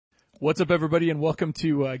What's up, everybody, and welcome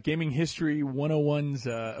to Gaming History 101's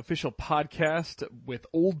official podcast with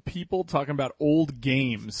old people talking about old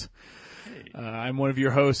games. Hey. I'm one of your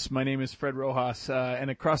hosts. My name is Fred Rojas, and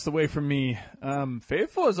across the way from me,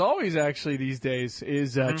 faithful as always, actually, these days,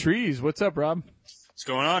 is Trees. What's up, Rob? What's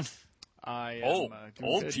going on? I am,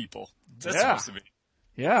 old good. people. That's Yeah. supposed to be.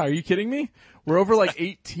 Yeah, are you kidding me? We're over like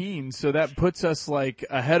 18, so that puts us like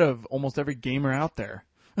ahead of almost every gamer out there.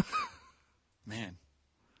 Man.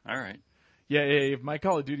 All right. Yeah, if my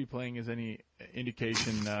Call of Duty playing is any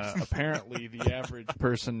indication, apparently the average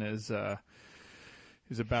person is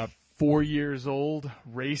about 4 years old,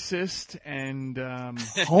 racist, and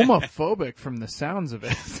homophobic from the sounds of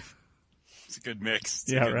it. It's a good mix.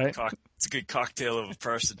 It's right? It's a good cocktail of a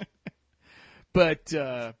person. But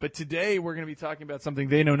today we're going to be talking about something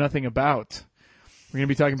they know nothing about. We're going to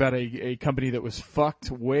be talking about a company that was fucked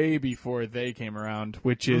way before they came around,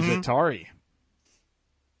 which is Atari.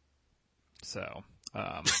 So,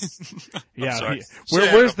 yeah.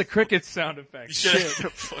 Where's the cricket sound effect? You should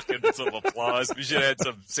have fucking some applause. We should have had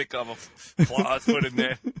some sitcom applause put in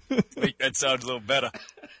there. Make that sound a little better.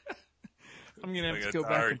 I'm gonna have to go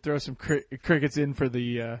back and throw some crickets in for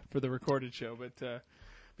the recorded show, but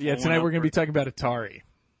yeah, tonight we're gonna be talking about Atari.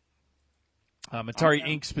 Atari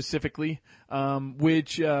Inc. specifically,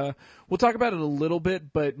 which we'll talk about it a little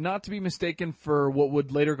bit, but not to be mistaken for what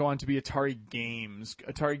would later go on to be Atari Games.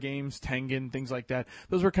 Atari Games, Tengen, things like that.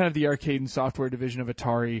 Those were kind of the arcade and software division of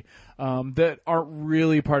Atari that aren't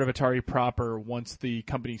really part of Atari proper once the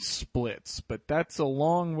company splits. But that's a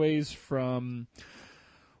long ways from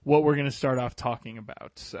what we're going to start off talking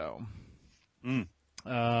about. So,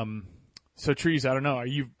 so Trees, I don't know. Are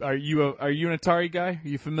you an Atari guy? Are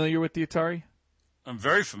you familiar with the Atari? I'm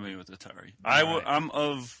very familiar with Atari.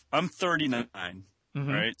 I'm 39,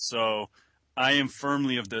 right? So I am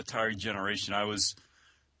firmly of the Atari generation. I was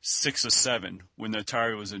 6 or 7 when the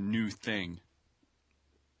Atari was a new thing.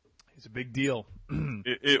 It's a big deal.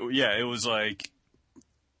 It was like,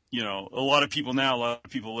 you know, a lot of people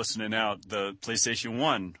listening now, the PlayStation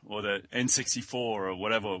 1 or the N64 or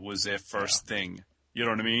whatever was their first thing. You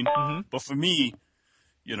know what I mean? Mm-hmm. But for me,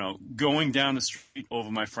 you know, going down the street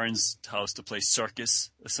over my friend's house to play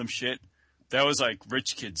circus or some shit, that was like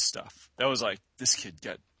rich kid stuff. That was like, this kid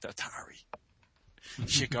got the Atari.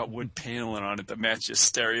 Shit got wood paneling on it that matched your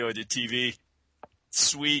stereo and your TV.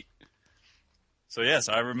 Sweet. So yes,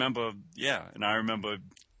 I remember, and I remember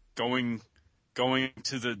going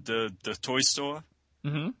to the toy store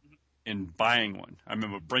and buying one. I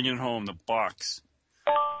remember bringing home the box.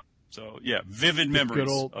 So yeah, vivid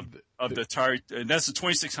memories of the Atari. And that's the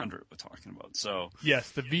 2600 we're talking about. So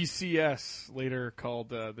yes, the VCS, later called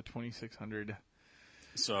the 2600.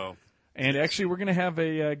 So, and actually, we're gonna have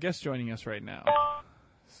a guest joining us right now.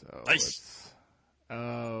 So nice.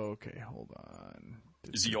 Okay, hold on.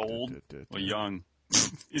 Is he old or young?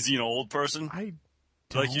 Is he an old person? I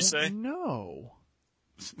don't like you say? No.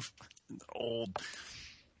 Old.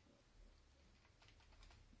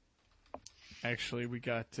 Actually, we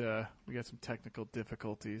got some technical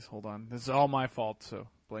difficulties. Hold on. This is all my fault, so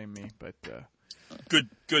blame me. But good.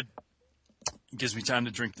 Gives me time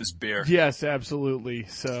to drink this beer. Yes, absolutely.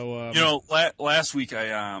 So you know, last week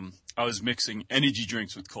I was mixing energy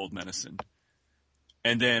drinks with cold medicine,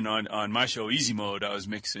 and then on my show Easy Mode I was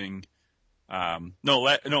mixing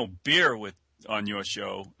beer on your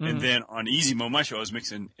show, and then on Easy Mode my show I was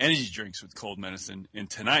mixing energy drinks with cold medicine, and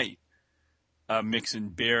tonight mixing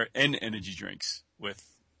beer and energy drinks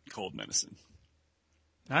with cold medicine.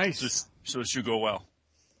 Nice. So it should go well.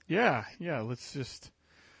 Yeah. Let's just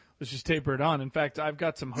taper it on. In fact, I've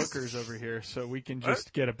got some hookers over here, so we can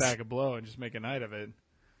just get a bag of blow and just make a night of it.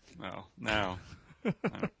 No. How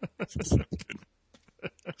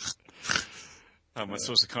am I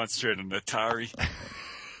supposed to concentrate on Atari?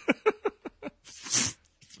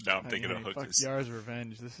 Now I'm thinking of hookers. Fuck Yar's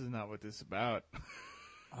Revenge. This is not what this is about.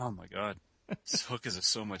 Oh my god. Hookers are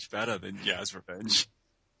so much better than Yar's Revenge.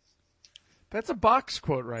 That's a box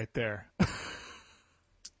quote right there.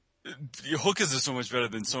 Hookers are so much better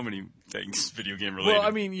than so many things video game related. Well,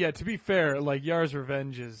 I mean, yeah, to be fair, like Yar's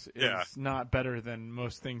Revenge is not better than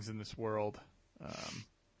most things in this world.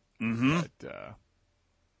 But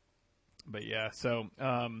yeah, so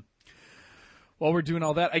while we're doing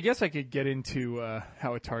all that, I guess I could get into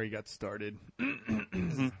how Atari got started.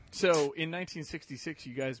 So in 1966,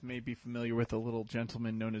 you guys may be familiar with a little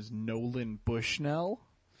gentleman known as Nolan Bushnell,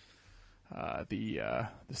 the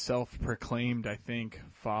self-proclaimed, I think,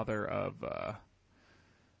 father of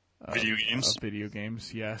video games. Of video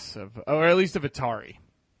games, yes, or at least of Atari.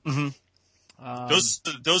 Those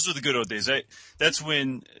are the good old days. That's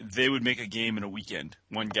when they would make a game in a weekend.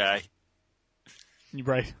 One guy.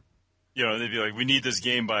 Right. You know, they'd be like, we need this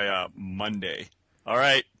game by Monday. All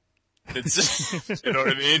right. It's, you know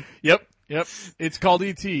what I mean? Yep. It's called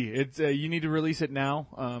ET. It's you need to release it now,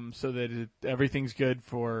 so that everything's good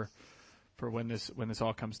for when this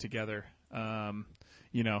all comes together.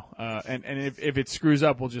 You know, and if it screws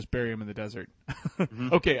up, we'll just bury him in the desert.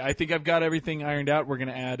 Mm-hmm. Okay, I think I've got everything ironed out. We're going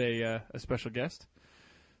to add a special guest.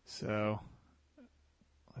 So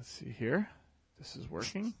let's see here. This is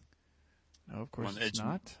working. No, of course it's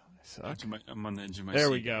not. I suck. I'm on the edge of my There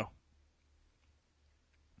seat. we go.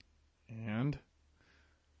 And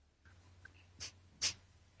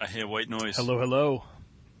I hear white noise. Hello.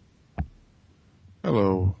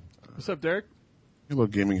 Hello. What's up, Derrick? Hello,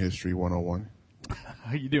 Gaming History 101.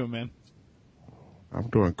 How you doing, man? I'm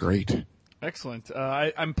doing great. Excellent.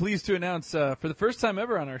 I'm pleased to announce for the first time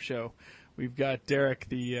ever on our show, we've got Derrick,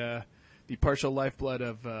 the partial lifeblood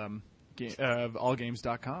of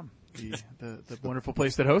allgames.com, the wonderful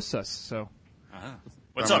place that hosts us. So,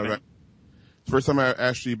 what's up, man? First time I've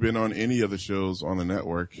actually been on any of the shows on the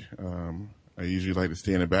network. I usually like to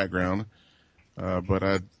stay in the background, but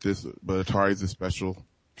Atari's a special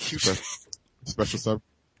sub.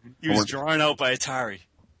 He was drawn out by Atari.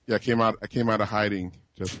 Yeah, I came out of hiding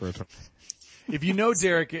just for Atari. If you know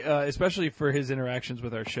Derrick, especially for his interactions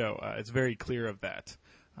with our show, it's very clear of that.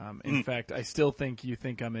 In fact, I still think you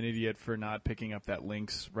think I'm an idiot for not picking up that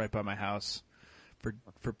Lynx right by my house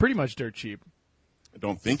for pretty much dirt cheap. I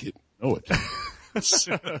don't think it. Know it.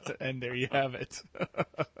 And there you have it.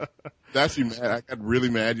 Actually, mad. I got really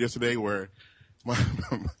mad yesterday where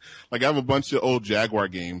like I have a bunch of old Jaguar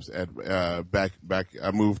games at back.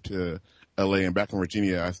 I moved to LA, and back in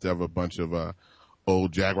Virginia, I still have a bunch of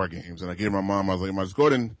old Jaguar games. And I gave my mom, I was like, just go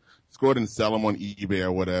ahead and sell them on eBay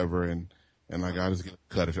or whatever. And like, I just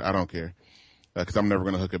cut it. I don't care. Cause I'm never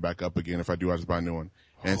going to hook it back up again. If I do, I just buy a new one.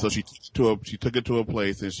 And so she took it to a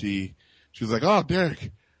place, and she was like, oh,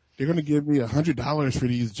 Derrick, they're going to give me $100 for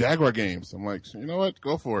these Jaguar games. I'm like, you know what?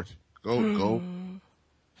 Go for it. Go.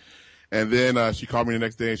 And then she called me the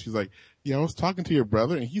next day, and she's like, yeah, I was talking to your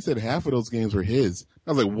brother, and he said half of those games were his.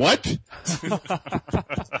 I was like, what? So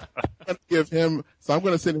I'm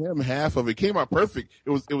going to send him half of it. It came out perfect. It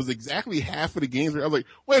was exactly half of the games. I was like,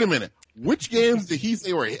 wait a minute. Which games did he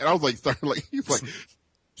say were his? And I was like, he's like,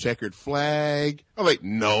 Checkered Flag. I'm like,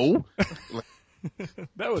 no.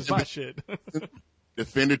 That was my shit.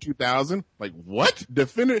 Defender 2000. Like, what?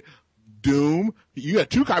 Defender Doom. You had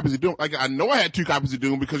 2 copies of Doom. Like, I know I had 2 copies of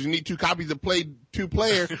Doom because you need 2 copies to play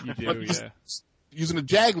 2-player. You do, yeah. Using the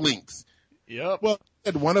Jag links. Yep. Well, I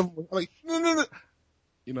had one of them. Like, no.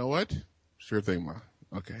 You know what? Sure thing, Ma.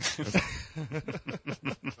 Okay.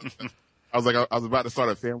 I was about to start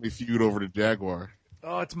a family feud over the Jaguar.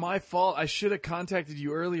 Oh, it's my fault. I should have contacted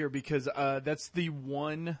you earlier because that's the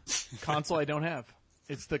one console I don't have.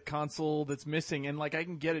 It's the console that's missing, and like I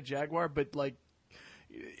can get a Jaguar, but like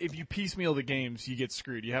if you piecemeal the games, you get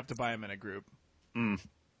screwed. You have to buy them in a group. Yeah,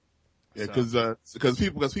 because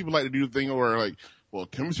people like to do the thing where like, well,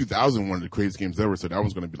 Chemist 2000 one of the craziest games ever, so that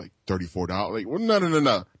was going to be like $34. Like, well,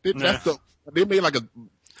 no. They made like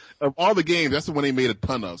of all the games, that's the one they made a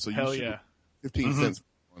ton of. So hell yeah, 15 cents.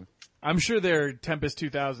 I'm sure there are Tempest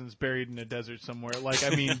 2000s buried in a desert somewhere. Like,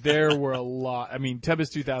 I mean, there were a lot. I mean,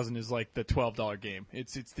 Tempest 2000 is like the $12 game.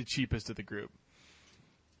 It's the cheapest of the group.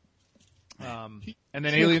 And then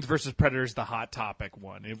Aliens vs. Predators, the hot topic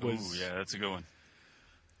one. It was. Ooh, yeah, that's a good one.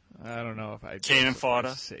 I don't know if I Cannon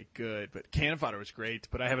Fodder say good, but Cannon Fodder was great.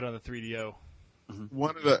 But I have it on the 3DO. Mm-hmm.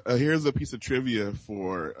 One of the here's a piece of trivia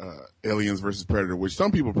for Aliens vs. Predator, which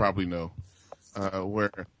some people probably know, where.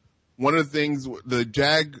 One of the things, the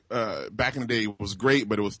Jag, back in the day was great,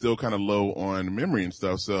 but it was still kind of low on memory and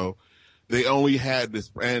stuff. So they only had this,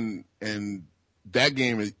 and that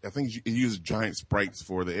game, I think it used giant sprites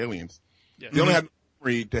for the aliens. Yeah. They only had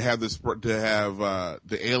memory to have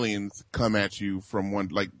the aliens come at you from one,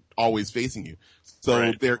 like always facing you.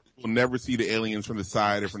 So You'll never see the aliens from the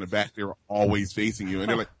side or from the back. They're always facing you. And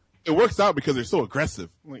they're like, it works out because they're so aggressive.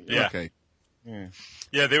 I'm like, yeah. Okay.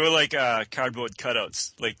 Yeah, they were like cardboard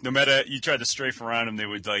cutouts. Like no matter you tried to strafe around them,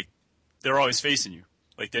 they're always facing you.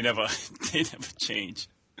 Like they never change.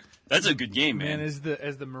 That's a good game, man. As the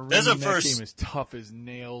marine in that game is tough as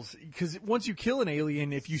nails. Because once you kill an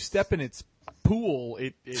alien, if you step in its pool,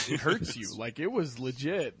 it hurts you. Like it was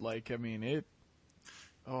legit. Like I mean it.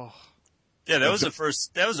 Oh. Yeah, that was the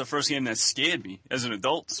first game that scared me as an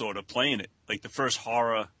adult, sort of playing it. Like the first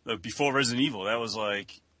horror before Resident Evil. That was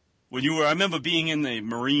like. I remember being in the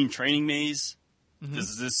Marine training maze. Mm-hmm.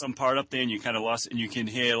 There's some part up there, and you kind of lost, and you can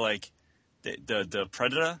hear like the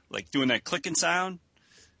Predator, like doing that clicking sound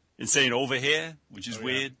and saying over here, which is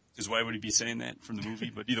weird, because why would he be saying that from the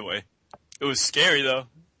movie? But either way, it was scary though.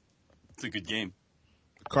 It's a good game.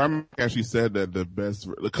 Carmack actually said that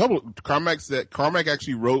Carmack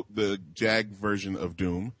actually wrote the JAG version of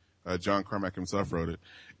Doom. John Carmack himself wrote it,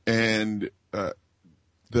 and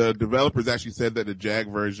the developers actually said that the JAG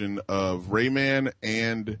version of Rayman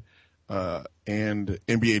and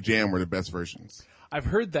NBA Jam were the best versions. I've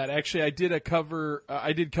heard that. Actually, I did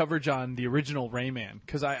coverage on the original Rayman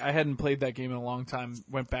because I hadn't played that game in a long time.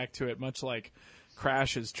 Went back to it, much like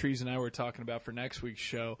Crash, as Trees and I were talking about for next week's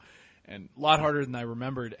show, and a lot harder than I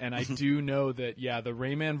remembered. And I do know that, the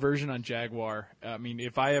Rayman version on Jaguar. I mean,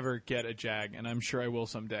 if I ever get a Jag, and I'm sure I will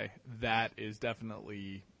someday, that is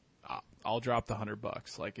definitely. I'll drop the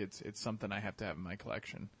 $100. Like it's something I have to have in my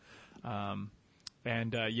collection.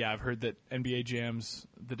 I've heard that NBA Jam's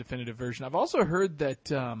the definitive version. I've also heard that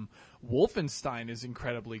Wolfenstein is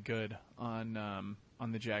incredibly good on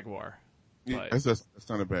the Jaguar. Yeah, that's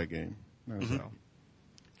not a bad game. No,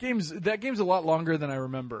 That game's a lot longer than I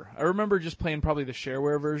remember. I remember just playing probably the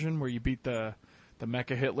shareware version where you beat the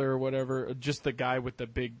Mecha Hitler or whatever, just the guy with the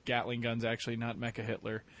big Gatling guns, actually, not Mecha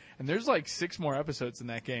Hitler. And there's like 6 more episodes in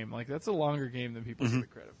that game. Like that's a longer game than people give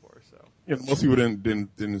it credit for. So most people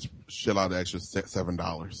didn't shell out the extra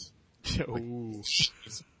 $7.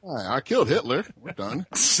 I killed Hitler. We're done.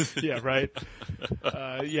 Yeah, right.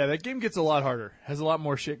 That game gets a lot harder. Has a lot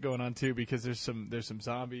more shit going on too because there's some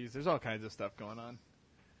zombies. There's all kinds of stuff going on.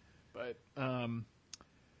 But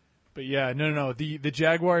yeah, no. The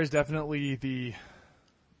Jaguar is definitely the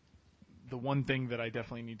one thing that I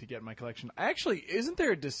definitely need to get in my collection. Actually, isn't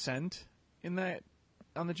there a Descent in that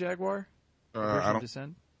on the Jaguar? I don't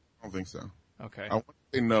think so. Okay. I want to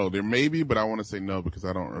say no. There may be, but I want to say no because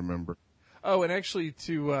I don't remember. Oh, and actually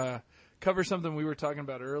to cover something we were talking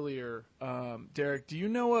about earlier, Derrick, do you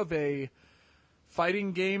know of a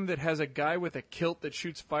fighting game that has a guy with a kilt that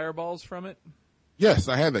shoots fireballs from it? Yes,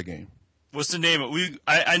 I had that game. What's the name of it?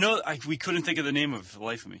 I know we couldn't think of the name of it for the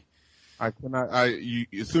life of me. I cannot.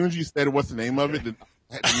 As soon as you said what's the name of it,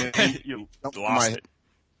 you lost it.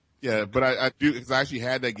 Yeah, but I do because I actually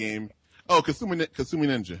had that game. Oh, Kasumi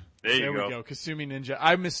Ninja. There we go. Kasumi Ninja.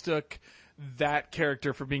 I mistook that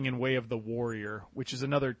character for being in Way of the Warrior, which is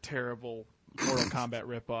another terrible Mortal Kombat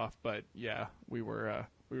ripoff. But yeah, we were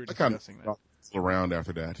discussing that. Around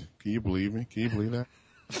after that. Can you believe me? Can you believe that?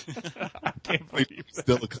 I can't believe that.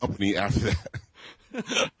 Still a company after that.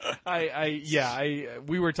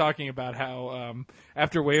 We were talking about how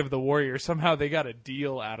after Way of the Warrior, somehow they got a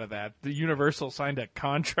deal out of that. The Universal signed a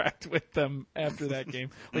contract with them after that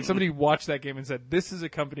game. Like somebody watched that game and said, "This is a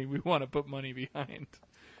company we want to put money behind."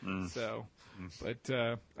 So,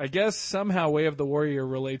 but I guess somehow Way of the Warrior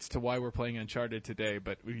relates to why we're playing Uncharted today.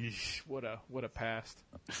 But what a past.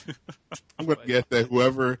 I'm gonna guess that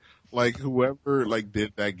whoever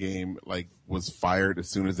did that game was fired as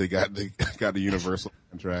soon as they got the Universal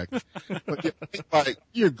contract. Like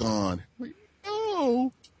you're gone. Like,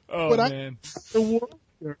 no. Oh man. The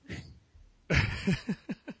Warrior.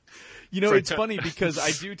 It's funny because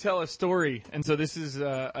I do tell a story, and so this is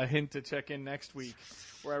a hint to check in next week,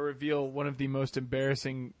 where I reveal one of the most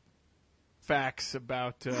embarrassing facts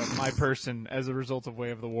about my person as a result of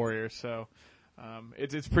Way of the Warrior. So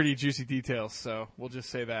it's pretty juicy details. So we'll just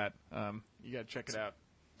say that you got to check it out.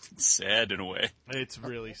 It's sad in a way. It's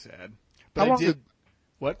really sad. But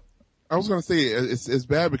what? I was going to say it's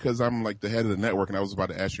bad because I'm like the head of the network, and I was about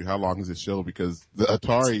to ask you how long is this show because the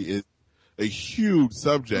Atari is a huge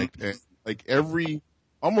subject, and like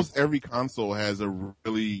almost every console has a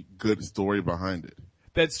really good story behind it.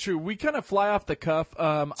 That's true. We kind of fly off the cuff.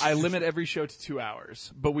 I limit every show to 2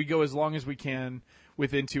 hours, but we go as long as we can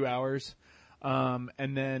within 2 hours.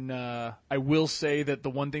 And then I will say that the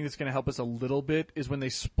one thing that's going to help us a little bit is when they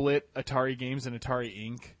split Atari Games and Atari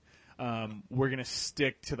Inc., we're going to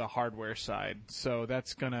stick to the hardware side. So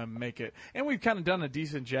that's going to make it. And we've kind of done a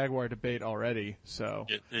decent Jaguar debate already, so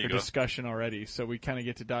discussion already. So we kind of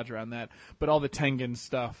get to dodge around that. But all the Tengen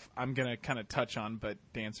stuff I'm going to kind of touch on but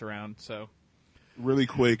dance around. So really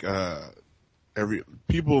quick,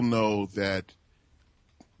 people know that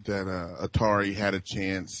Atari had a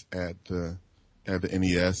chance at the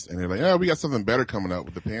NES, and they're like, "Oh, we got something better coming up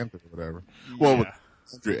with the Panther or whatever." Yeah. Well,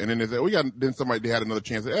 and then they said, they had another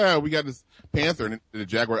chance. We got this Panther and the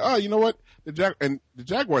Jaguar. Oh, you know what? The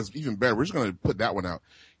Jaguar is even better. We're just going to put that one out.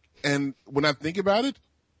 And when I think about it,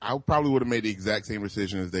 I probably would have made the exact same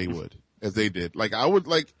decision as they did. Like I'm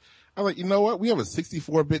like, you know what? We have a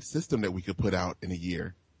 64-bit system that we could put out in a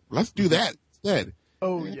year. Let's do that instead.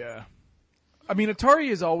 Oh yeah. I mean, Atari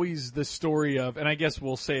is always the story of, and I guess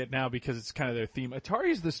we'll say it now because it's kind of their theme. Atari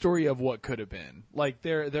is the story of what could have been. Like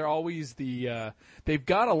they're always they've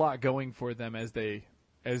got a lot going for them as they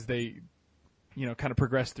kind of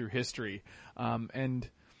progress through history. And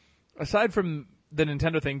aside from the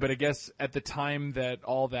Nintendo thing, but I guess at the time that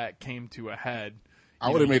all that came to a head,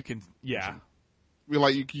 I would have made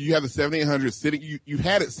like you have the 7800 sitting. You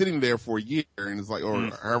had it sitting there for a year, and it's like, or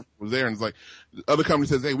however it was there, and it's like the other company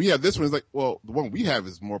says, "Hey, we have this one." It's like, well, the one we have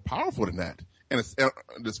is more powerful than that, and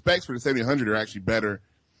the specs for the 7800 are actually better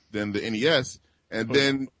than the NES, and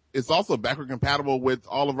then it's also backward compatible with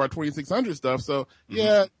all of our 2600 stuff. So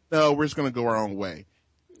we're just going to go our own way.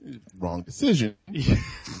 Wrong decision.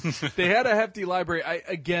 They had a hefty library.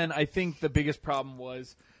 I think the biggest problem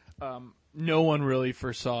was. No one really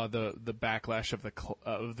foresaw the backlash of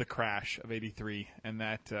the crash of '83, and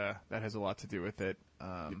that has a lot to do with it.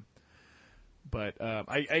 But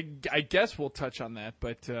I guess we'll touch on that.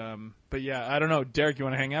 But yeah, I don't know, Derrick. You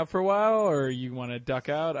want to hang out for a while, or you want to duck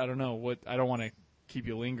out? I don't know. I don't want to keep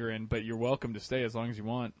you lingering, but you're welcome to stay as long as you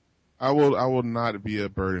want. I will not be a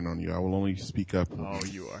burden on you. I will only speak up. Oh,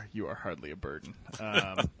 you are hardly a burden.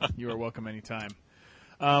 You are welcome anytime.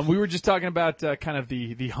 We were just talking about kind of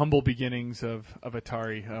the humble beginnings of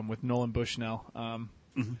Atari with Nolan Bushnell.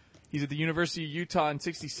 He's at the University of Utah in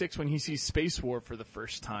 '66 when he sees Space War for the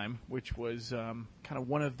first time, which was kind of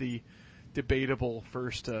one of the debatable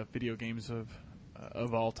first video games of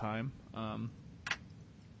all time.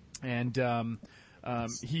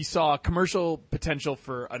 He saw commercial potential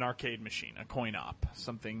for an arcade machine, a coin-op,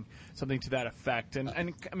 something to that effect.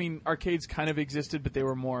 And I mean, arcades kind of existed, but they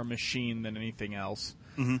were more a machine than anything else.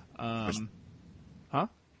 Pinball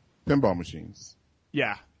machines.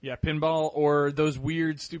 Yeah, pinball, or those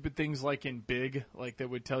weird, stupid things like in Big, like that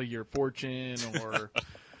would tell you your fortune, or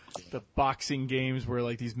the boxing games where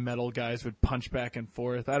like these metal guys would punch back and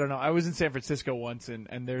forth. I don't know. I was in San Francisco once,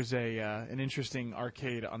 and there's an interesting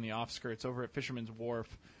arcade on the offskirts over at Fisherman's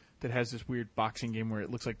Wharf that has this weird boxing game where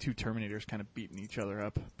it looks like two Terminators kind of beating each other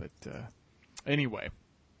up. But anyway.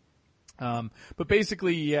 But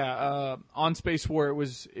basically, on Space War, it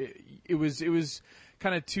was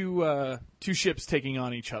kind of two ships taking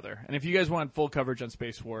on each other. And if you guys want full coverage on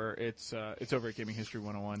Space War, it's over at Gaming History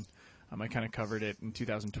 101. I kind of covered it in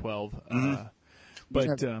 2012.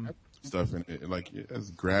 But stuff in it, like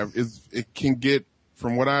it can get,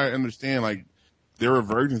 from what I understand, like there were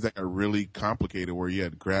versions that got really complicated where you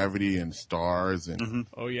had gravity and stars and.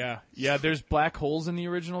 Oh yeah. There's black holes in the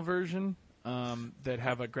original version. That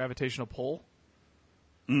have a gravitational pull.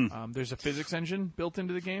 There's a physics engine built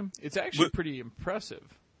into the game. It's actually pretty impressive.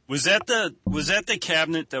 Was that the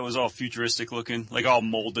cabinet that was all futuristic looking, like all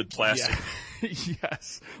molded plastic? Yeah.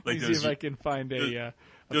 Yes. Let me see if I can find a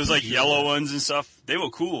those like yellow ones and stuff. They were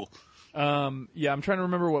cool. I'm trying to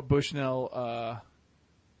remember what Bushnell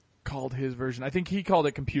called his version. I think he called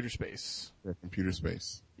it Computer Space. Yeah, Computer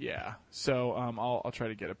Space. Yeah, so I'll try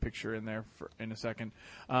to get a picture in there in a second.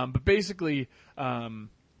 But basically,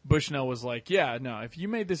 Bushnell was like, yeah, no, if you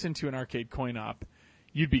made this into an arcade coin-op,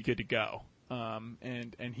 you'd be good to go.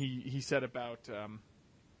 And he said about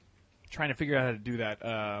trying to figure out how to do that.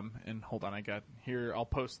 And hold on, I got here. I'll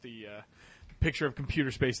post the picture of Computer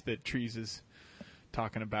Space that Trees is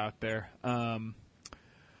talking about there. Yeah,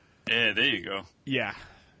 there you go. Yeah.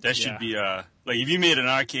 That should be like if you made an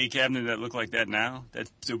arcade cabinet that looked like that now, that'd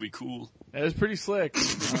still be cool. That was pretty slick.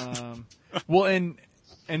 Well,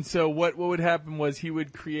 and so what would happen was he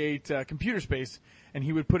would create Computer Space, and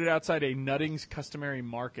he would put it outside a Nutting's Customary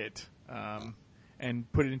Market,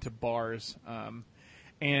 and put it into bars.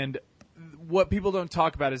 And what people don't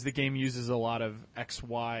talk about is the game uses a lot of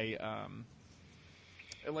XY.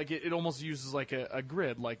 Like it almost uses like a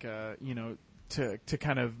grid, like a to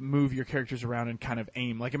kind of move your characters around and kind of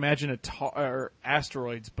aim. Like imagine or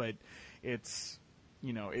asteroids, but it's,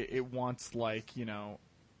 it wants like,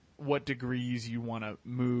 what degrees you want to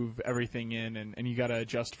move everything in, and you got to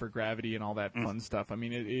adjust for gravity and all that fun stuff. I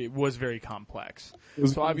mean, it was very complex.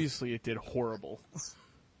 So obviously it did horrible.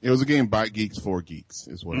 It was a game by geeks for geeks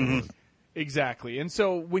is what it was. Exactly. And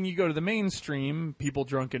so when you go to the mainstream, people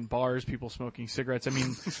drunk in bars, people smoking cigarettes, I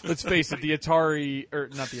mean, let's face it,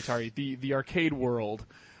 the arcade world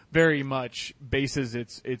very much bases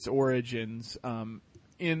its origins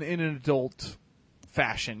in an adult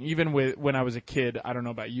fashion. Even when I was a kid, I don't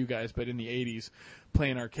know about you guys, but in the 80s,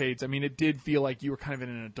 playing arcades, I mean, it did feel like you were kind of in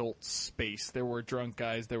an adult space. There were drunk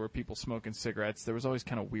guys, there were people smoking cigarettes. There was always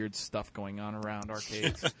kind of weird stuff going on around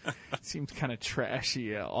arcades. It seemed kind of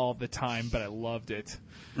trashy all the time, but I loved it.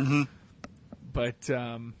 But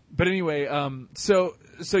anyway, so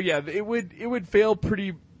yeah, it would fail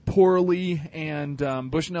pretty poorly, and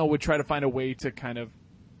Bushnell would try to find a way to kind of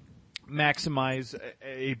maximize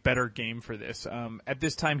a better game for this. At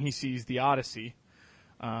this time, he sees the Odyssey,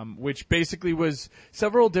 which basically was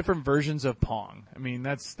several different versions of Pong. I mean,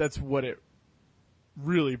 that's what it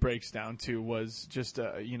really breaks down to, was just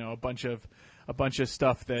a bunch of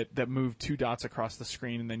stuff that moved two dots across the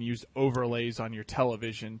screen and then used overlays on your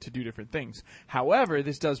television to do different things. However,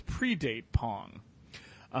 this does predate Pong.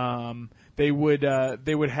 They would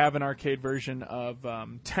have an arcade version of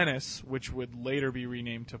Tennis, which would later be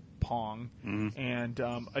renamed to Pong, and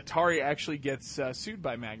Atari actually gets sued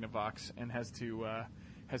by Magnavox and has to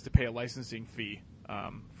pay a licensing fee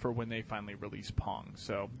for when they finally release Pong.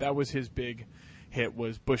 So that was his big hit.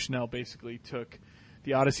 Was Bushnell basically took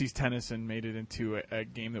the Odyssey's Tennis and made it into a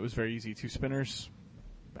game that was very easy. 2 spinners,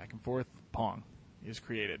 back and forth. Pong is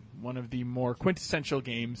created. One of the more quintessential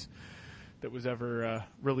games that was ever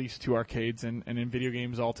released to arcades and in video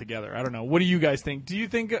games altogether. I don't know. What do you guys think? Do you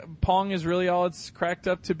think Pong is really all it's cracked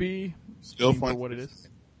up to be? Still fun for what it is?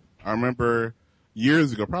 I remember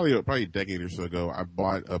years ago, probably a decade or so ago, I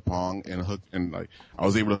bought a Pong and I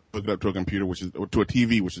was able to hook it up to a computer, to a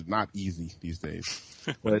TV, which is not easy these days.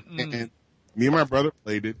 But and me and my brother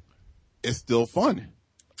played it. It's still fun.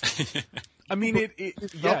 I mean,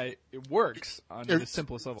 it works on the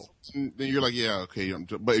simplest level. Then you're like, yeah, okay.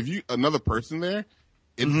 But if another person there,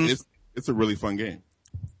 it's a really fun game.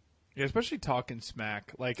 Yeah, especially talking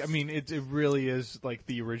smack. Like, I mean, it really is like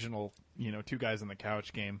the original, 2 guys on the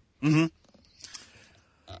couch game. Mm-hmm.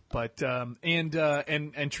 But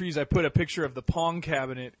and Trees, I put a picture of the Pong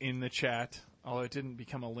cabinet in the chat, although it didn't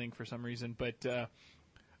become a link for some reason. But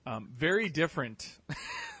very different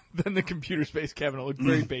than the computer space cabinet. It looked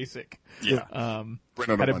very basic. Yeah. Ran out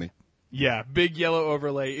of money. Yeah, big yellow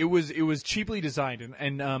overlay. It was cheaply designed,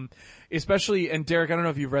 and especially, and Derrick, I don't know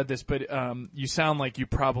if you've read this, but you sound like you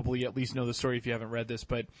probably at least know the story if you haven't read this.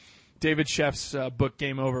 But David Sheff's book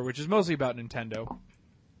Game Over, which is mostly about Nintendo,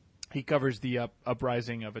 he covers the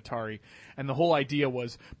uprising of Atari, and the whole idea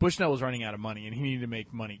was Bushnell was running out of money, and he needed to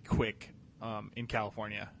make money quick in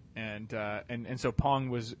California, and so Pong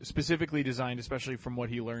was specifically designed, especially from what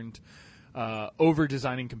he learned over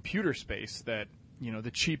designing computer space, that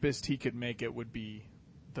the cheapest he could make it would be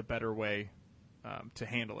the better way to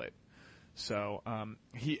handle it. So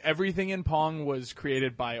everything in Pong was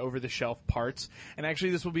created by over-the-shelf parts, and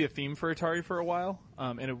actually this will be a theme for Atari for a while,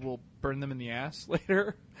 and it will burn them in the ass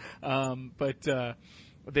later. But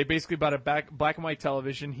they basically bought a black and white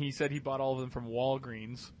television. He said he bought all of them from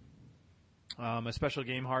Walgreens, a special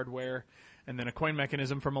game hardware, and then a coin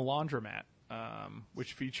mechanism from a laundromat,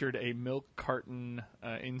 which featured a milk carton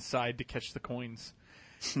inside to catch the coins.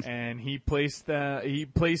 And he placed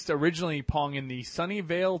originally Pong in the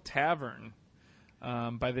Sunnyvale Tavern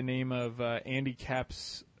by the name of Andy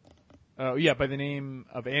Caps. By the name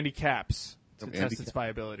of Andy Caps to test its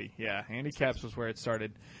viability. Yeah, Andy Caps was where it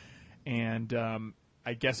started, and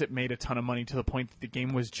I guess it made a ton of money to the point that the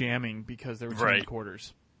game was jamming because there were too many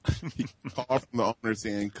quarters. He called from the owner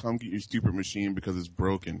saying, "Come get your stupid machine because it's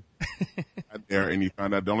broken." And he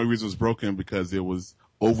found out the only reason it was broken because it was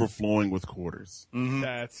overflowing with quarters. Mm-hmm.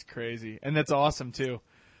 That's crazy, and that's awesome too.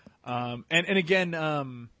 And again,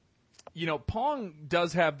 Pong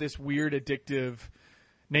does have this weird addictive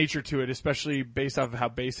nature to it, especially based off of how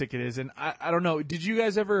basic it is. And I don't know, did you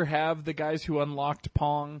guys ever have the guys who unlocked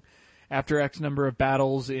Pong after X number of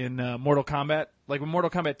battles in Mortal Kombat? Like when Mortal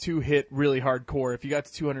Kombat 2 hit really hardcore, if you got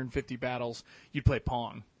to 250 battles, you'd play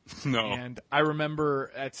Pong. No. And I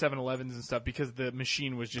remember at 7-Elevens and stuff, because the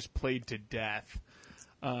machine was just played to death,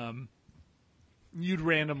 you'd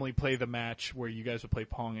randomly play the match where you guys would play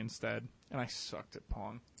Pong instead. And I sucked at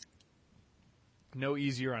Pong. No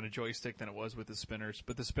easier on a joystick than it was with the spinners,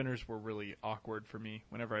 but the spinners were really awkward for me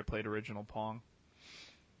whenever I played original Pong.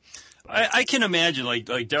 I can imagine, like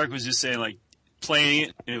Derrick was just saying, like, playing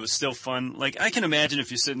it, and it was still fun. Like, I can imagine if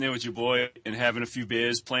you're sitting there with your boy and having a few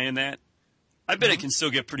beers playing that, I bet it can still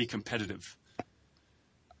get pretty competitive.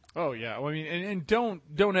 Oh yeah, well, I mean, and don't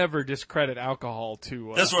ever discredit alcohol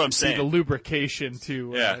to. That's what I'm saying. The lubrication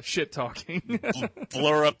to shit talking.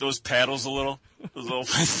 Blur up those paddles a little.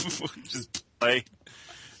 Just play.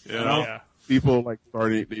 You know? Yeah. People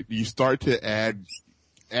you start to add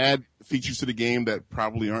features to the game that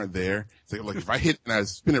probably aren't there. It's like if I hit and I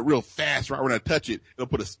spin it real fast right when I touch it, it'll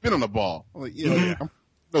put a spin on the ball. I'm like,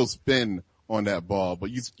 no spin on that ball, but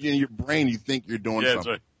in your brain you think you're doing something. That's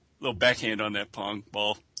right. Little backhand on that Pong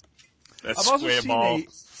ball. That I've square also ball.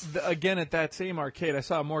 seen again at that same arcade, I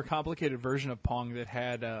saw a more complicated version of Pong that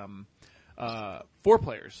had 4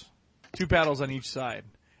 players, 2 paddles on each side,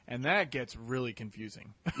 and that gets really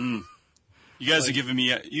confusing. You guys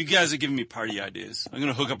are giving me party ideas. I'm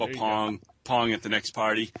gonna hook up a pong at the next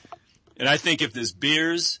party, and I think if there's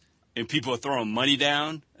beers and people are throwing money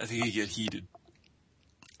down, I think it get heated.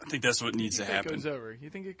 I think that's what needs to happen. Goes over.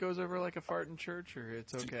 You think it goes over like a fart in church, or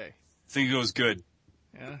it's okay? I think it goes good.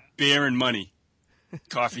 Yeah. Beer and money,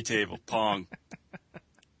 coffee table, pong.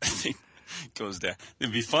 I think it goes down.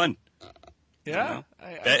 It'd be fun. Yeah,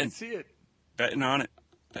 I can see it. Betting on it.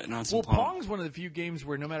 Betting on some pong. Pong. Pong's one of the few games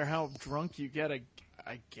where no matter how drunk you get, I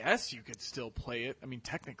guess you could still play it. I mean,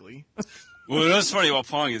 technically. Well, what's funny about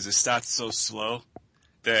Pong is it starts so slow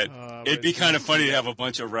that it'd be kind of funny to have a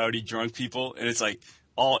bunch of rowdy drunk people, and it's like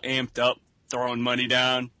all amped up, throwing money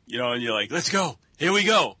down, and you're like, let's go, here we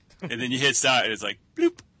go. And then you hit start, and it's like,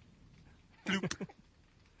 bloop, bloop,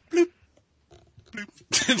 bloop,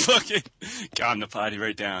 bloop. Fucking calm the party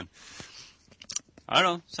right down. I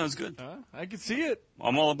don't know. Sounds good. I can see it.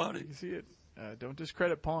 I'm all about it. I can see it. Don't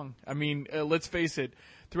discredit Pong. I mean, let's face it.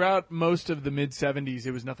 Throughout most of the mid-'70s,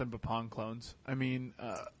 it was nothing but Pong clones. I mean,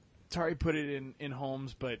 Atari put it in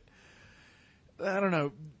homes, but I don't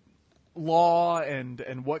know. Law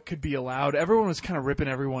and what could be allowed. Everyone was kind of ripping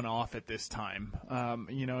everyone off at this time.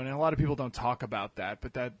 And a lot of people don't talk about that,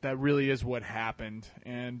 but that really is what happened.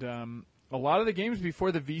 And a lot of the games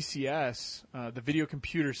before the VCS, the video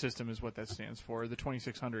computer system is what that stands for, the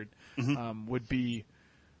 2600, would be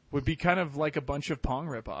kind of like a bunch of Pong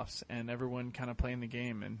ripoffs, and everyone kind of playing the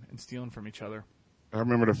game and stealing from each other. I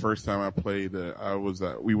remember the first time I played.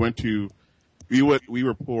 We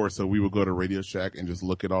were poor, so we would go to Radio Shack and just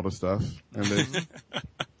look at all the stuff.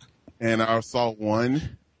 And I saw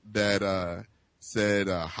one that said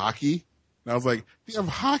hockey. And I was like, they have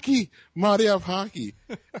hockey. Ma, they have hockey.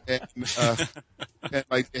 And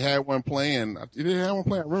like they had one playing. Did they have one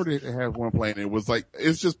playing? I remember they had one playing. It was like,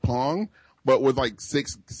 it's just Pong, but with like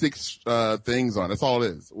six things on it. That's all it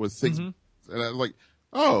is. It was six. And I was like,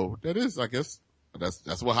 oh, that is, I guess,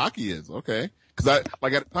 that's what hockey is. Okay. Cause at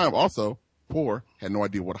the time also, poor, had no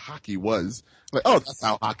idea what hockey was. Like, oh, that's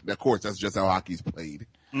how hockey, of course, that's just how hockey's played.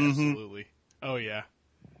 Absolutely. Oh, yeah.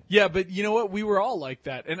 Yeah, but you know what? We were all like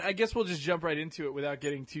that. And I guess we'll just jump right into it without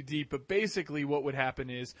getting too deep. But basically what would happen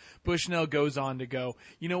is Bushnell goes on to go,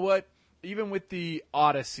 you know what? Even with the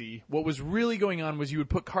Odyssey, what was really going on was you would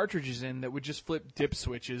put cartridges in that would just flip dip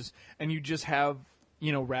switches, and you just have,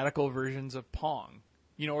 radical versions of Pong.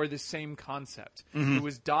 Or the same concept. It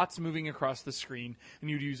was dots moving across the screen, and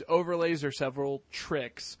you'd use overlays or several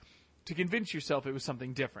tricks to convince yourself it was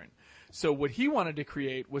something different. So what he wanted to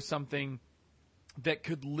create was something that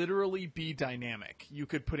could literally be dynamic. You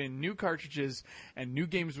could put in new cartridges, and new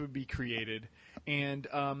games would be created. And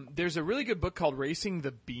there's a really good book called Racing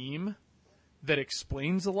the Beam that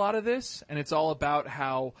explains a lot of this, and it's all about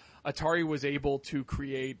how Atari was able to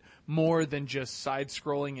create more than just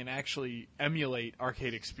side-scrolling and actually emulate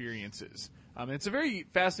arcade experiences. It's a very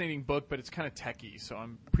fascinating book, but it's kind of techy, so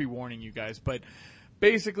I'm pre-warning you guys. But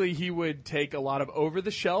basically, he would take a lot of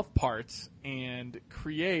over-the-shelf parts and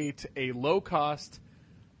create a low-cost,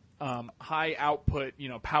 high-output,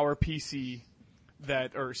 power PC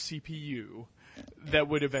or CPU that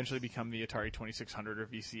would eventually become the Atari 2600 or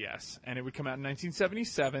VCS. And it would come out in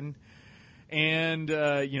 1977. And,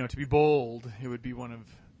 to be bold, it would be one of,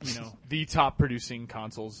 the top producing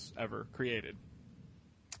consoles ever created.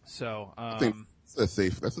 So, I think that's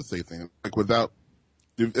a safe thing. Like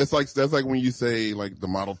that's like when you say like the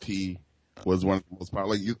Model T was one of the most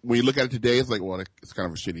popular. Like when you look at it today, it's like, well, it's kind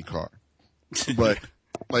of a shitty car. But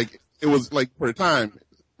like, it was like for the time,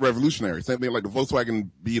 revolutionary. Same thing like the Volkswagen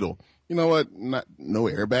Beetle. You know what? No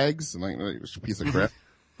airbags, like a piece of crap.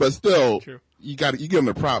 But still, you give them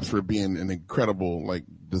the props for being an incredible like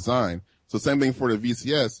design. So same thing for the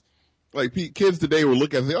VCS. Like kids today will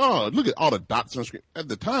look at it and say, "Oh, look at all the dots on the screen." At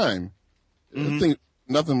the time, I think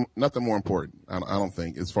nothing more important. I don't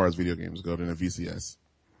think as far as video games go than a VCS.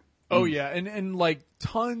 Oh yeah, and like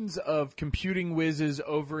tons of computing whizzes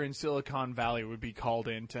over in Silicon Valley would be called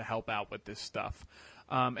in to help out with this stuff.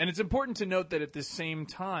 And it's important to note that at the same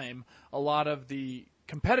time, a lot of the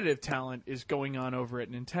competitive talent is going on over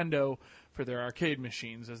at Nintendo for their arcade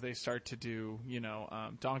machines as they start to do,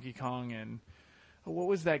 Donkey Kong and what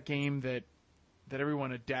was that game that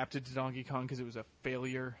everyone adapted to Donkey Kong because it was a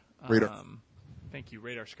failure? Radar. Thank you,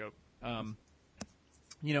 Radar Scope. And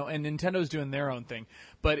Nintendo's doing their own thing.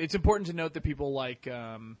 But it's important to note that people like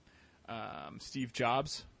Steve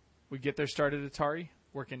Jobs would get their start at Atari.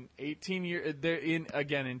 Working 18 years,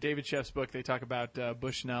 in David Sheff's book, they talk about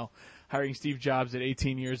Bushnell hiring Steve Jobs at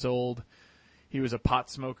 18 years old. He was a pot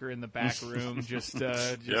smoker in the back room, just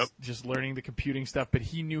learning the computing stuff. But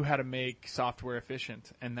he knew how to make software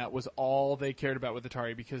efficient, and that was all they cared about with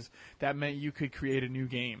Atari, because that meant you could create a new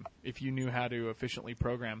game if you knew how to efficiently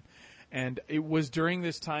program. And it was during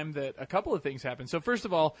this time that a couple of things happened. So first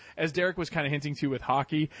of all, as Derrick was kind of hinting to with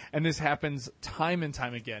hockey, and this happens time and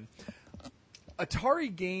time again,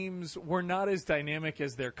 Atari games were not as dynamic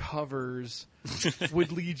as their covers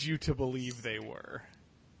would lead you to believe they were.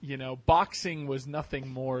 You know, boxing was nothing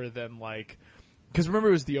more than like, because remember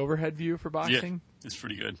it was the overhead view for boxing? Yeah, it's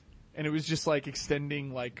pretty good. And it was just like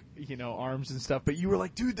extending like, you know, arms and stuff. But you were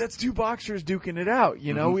like, dude, that's two boxers duking it out.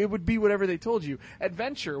 You know, it would be whatever they told you.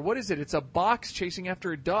 Adventure, what is it? It's a box chasing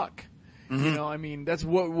after a duck. You know, I mean, that's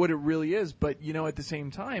what it really is. But, you know, at the same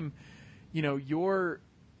time, you know, your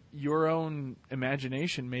own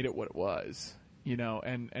imagination made it what it was. You know,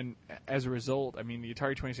 and as a result, I mean, the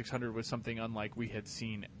Atari 2600 was something unlike we had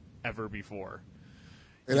seen ever before.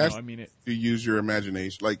 And that's, I mean, you use your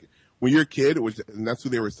imagination. Like, when you're a kid, and that's who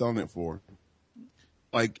they were selling it for.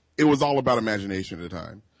 Like, it was all about imagination at the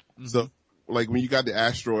time. So, like, when you got the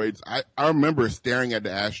asteroids, I remember staring at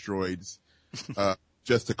the asteroids,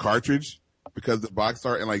 just the cartridge, because the box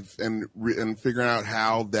art, and like, and figuring out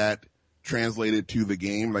how that translated to the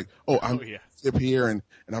game. Like, I'm up here and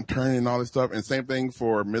I'm turning and all this stuff. And same thing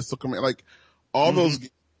for Missile Command. Like, all those,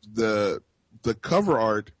 the cover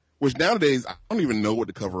art, which nowadays I don't even know what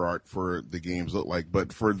the cover art for the games look like,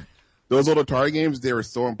 but for those old Atari games, they were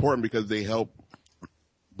so important because they help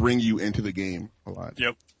bring you into the game a lot.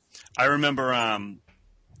 Yep. I remember,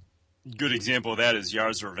 good example of that is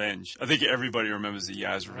Yar's Revenge. I think everybody remembers the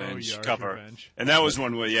Yar's Revenge cover. Revenge. And that was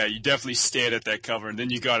one where, you definitely stared at that cover, and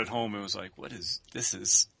then you got it home and it was like,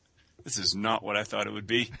 this is not what I thought it would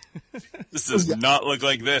be. This does not look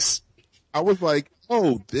like this. I was like,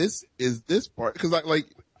 this is this part. Because,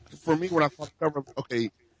 for me, when I saw the cover,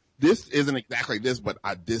 okay, this isn't exactly this, but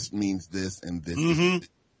this means this, and this is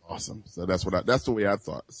awesome. So that's the way I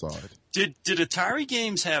saw it. Did Atari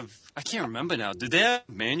games have? I can't remember now. Did they have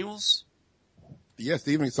manuals? Yes,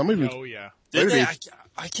 even some of them. Oh yeah. Did they?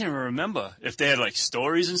 I can't remember if they had like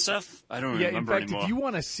stories and stuff. I don't remember in fact, anymore. If you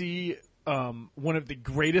want to see one of the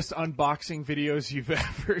greatest unboxing videos you've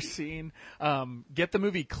ever seen, get the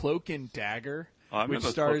movie Cloak and Dagger, which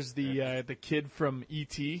stars the kid from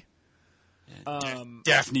E.T.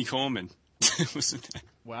 Daphne Coleman.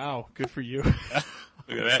 Wow, good for you.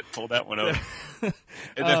 Look at that. Pull that one out.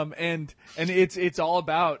 And it's all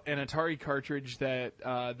about an Atari cartridge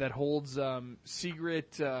that holds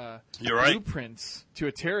secret blueprints to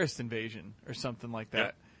a terrorist invasion or something like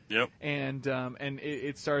that. Yep. And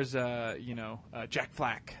it stars Jack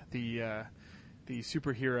Flack, the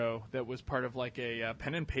superhero that was part of like a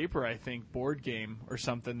pen and paper, I think, board game or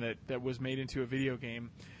something that was made into a video game.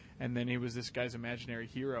 And then he was this guy's imaginary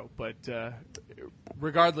hero. But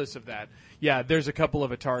regardless of that, there's a couple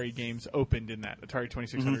of Atari games opened in that, Atari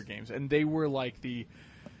 2600 games. And they were like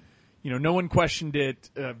no one questioned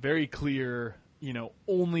it, very clear,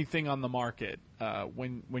 only thing on the market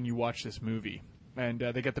when you watch this movie. And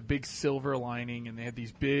they got the big silver lining, and they had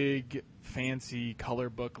these big, fancy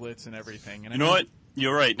color booklets and everything. And you know what?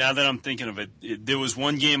 You're right. Now that I'm thinking of it, there was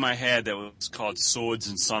one game I had that was called Swords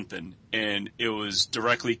and Something, and it was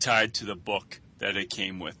directly tied to the book that it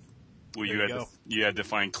came with, where you had to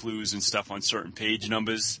find clues and stuff on certain page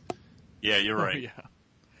numbers. Yeah, you're right. Oh, yeah.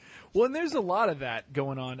 Well, and there's a lot of that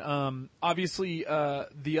going on. Obviously,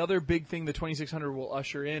 the other big thing the 2600 will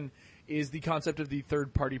usher in is the concept of the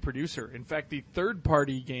third-party producer. In fact, the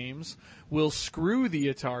third-party games will screw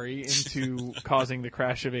the Atari into causing the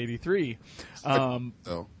crash of '83.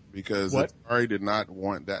 Because Atari did not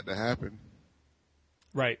want that to happen.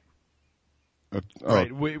 Right.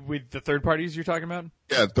 Right. With the third parties you're talking about?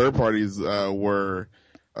 Yeah, third parties were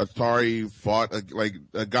Atari fought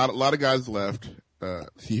got a lot of guys left.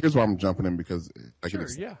 Here's why I'm jumping in because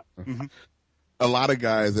a lot of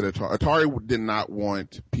guys at Atari did not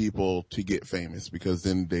want people to get famous because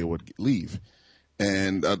then they would leave.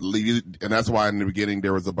 And that's why in the beginning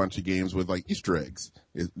there was a bunch of games with like Easter eggs.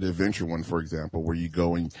 The Adventure one, for example, where you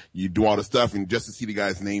go and you do all the stuff and just to see the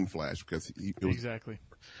guy's name flash because exactly.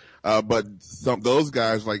 But those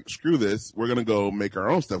guys like, screw this. We're going to go make our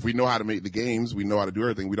own stuff. We know how to make the games. We know how to do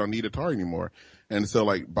everything. We don't need Atari anymore. And so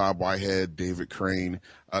like Bob Whitehead, David Crane,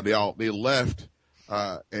 they left,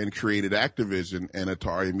 and created Activision, and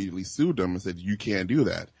Atari immediately sued them and said, you can't do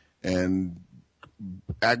that. And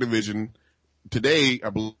Activision today, I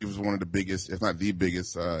believe, is one of the biggest, if not the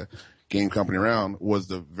biggest, game company around, was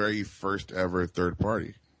the very first ever third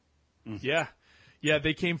party. Yeah. Yeah,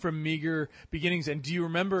 they came from meager beginnings. And do you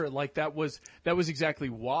remember, like, that was exactly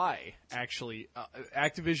why, actually.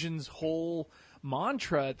 Activision's whole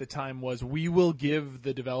mantra at the time was, we will give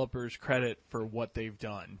the developers credit for what they've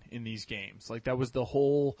done in these games. Like, that was the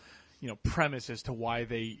whole, premise as to why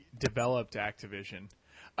they developed Activision.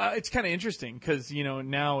 It's kind of interesting because,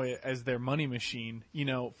 now as their money machine,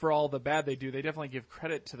 for all the bad they do, they definitely give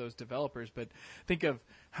credit to those developers. But think of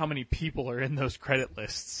how many people are in those credit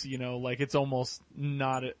lists, like it's almost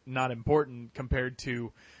not important compared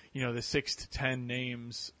to, the 6 to 10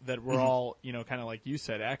 names that were all, kind of like you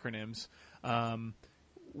said, acronyms,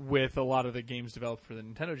 with a lot of the games developed for the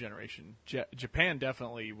Nintendo generation. Japan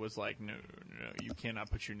definitely was like, no, you cannot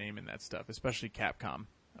put your name in that stuff, especially Capcom.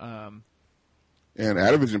 And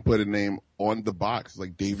Activision put a name on the box,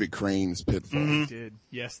 like David Crane's Pitfall. They did.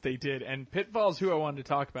 Yes, they did. And Pitfall's who I wanted to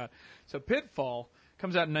talk about. So Pitfall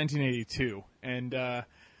comes out in 1982. And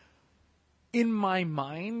in my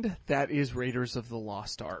mind, that is Raiders of the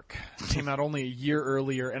Lost Ark. It came out only a year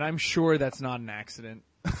earlier, and I'm sure that's not an accident.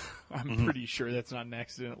 I'm pretty sure that's not an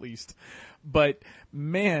accident, at least. But,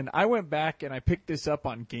 man, I went back and I picked this up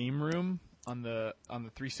on Game Room on the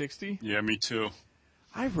 360. Yeah, me too.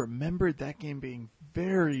 I remembered that game being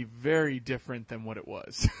very, very different than what it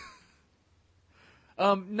was.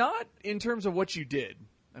 Not in terms of what you did.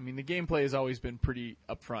 I mean, the gameplay has always been pretty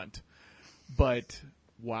upfront. But,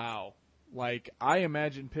 wow. Like, I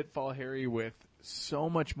imagine Pitfall Harry with so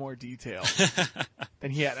much more detail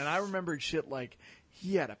than he had. And I remembered shit like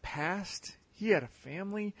he had a past, he had a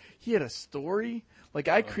family, he had a story. Like,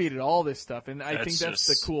 I created all this stuff, and I think that's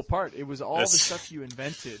the cool part. It was all the stuff you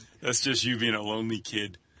invented. That's just you being a lonely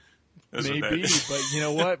kid. Maybe, but you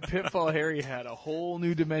know what? Pitfall Harry had a whole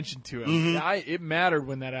new dimension to him. Mm-hmm. It mattered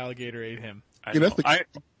when that alligator ate him. That's the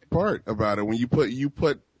part about it. When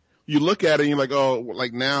you look at it and you're like, oh,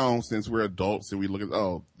 like now, since we're adults and we look at,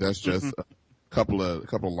 oh, that's just a couple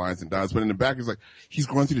of lines and dots. But in the back, it's like, he's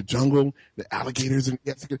going through the jungle, the alligators, and he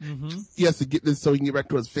has to get this so he can get back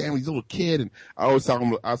to his family. He's a little kid, and I always saw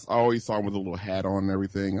him with a little hat on and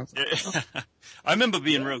everything. I remember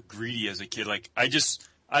being real greedy as a kid. Like, I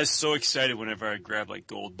was so excited whenever I grabbed like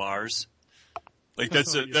gold bars. Like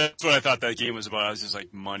that's what I thought that game was about. I was just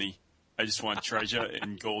like, money. I just want treasure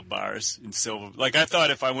and gold bars and silver. Like, I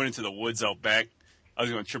thought if I went into the woods out back, I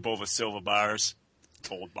was going to trip over silver bars,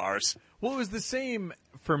 gold bars. Well, it was the same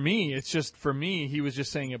for me. It's just, for me, he was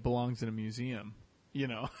just saying it belongs in a museum, but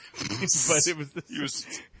it was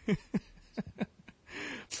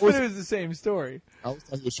but it was the same story. I was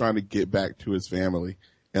like, he was trying to get back to his family,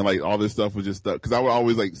 and like all this stuff was just stuck. Because I would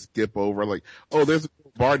always like skip over, like, oh, there's a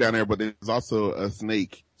bar down there, but there's also a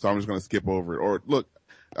snake, so I'm just going to skip over it. Or look,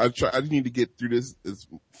 I just need to get through this as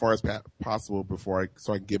far as possible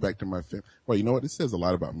so I can get back to my family. Well, you know what? This says a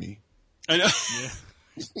lot about me. I know. Yeah.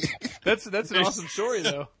 That's an awesome story,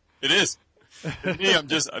 though. It is. I'm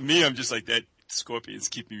just like that. Scorpions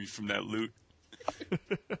keeping me from that loot,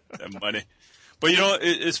 that money. But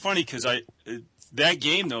it's funny because that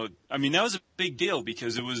game though. I mean, that was a big deal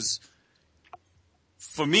because it was,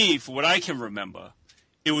 for me, for what I can remember,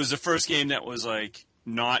 it was the first game that was like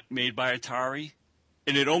not made by Atari,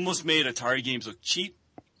 and it almost made Atari games look cheap.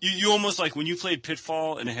 You almost like when you played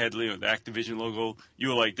Pitfall and it had the Activision logo, you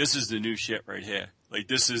were like, this is the new shit right here. Like,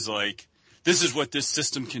 this is what this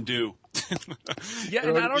system can do. Yeah,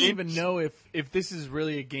 and I don't even know if this is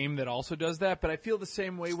really a game that also does that, but I feel the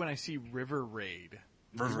same way when I see River Raid.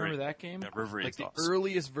 Remember that game? Yeah, River Raid. Like the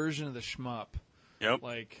earliest version of the shmup. Yep.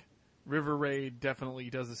 Like, River Raid definitely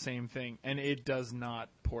does the same thing, and it does not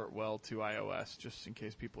port well to iOS, just in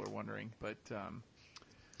case people are wondering.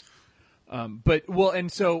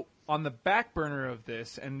 And so on the back burner of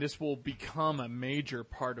this, and this will become a major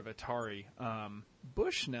part of Atari,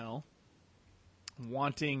 Bushnell,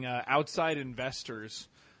 wanting outside investors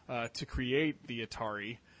to create the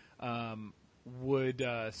Atari, would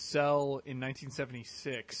sell in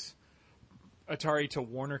 1976 Atari to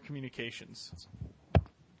Warner Communications.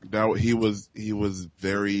 Now he was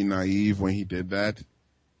very naive when he did that.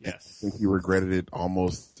 Yes, I think he regretted it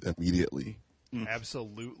almost immediately.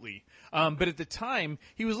 Absolutely. But at the time,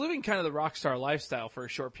 he was living kind of the rock star lifestyle for a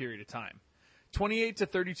short period of time. 28 to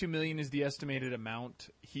 32 million is the estimated amount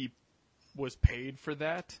he was paid for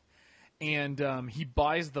that. And he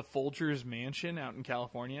buys the Folgers mansion out in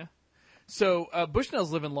California. So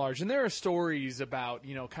Bushnell's living large, and there are stories about,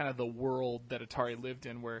 kind of the world that Atari lived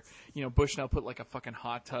in where, Bushnell put like a fucking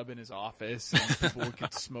hot tub in his office and people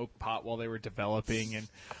could smoke pot while they were developing.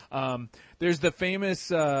 And there's the famous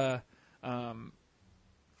thing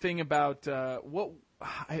about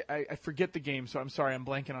I forget the game, so I'm sorry, I'm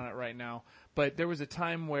blanking on it right now. But there was a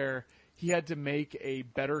time where he had to make a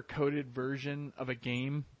better coded version of a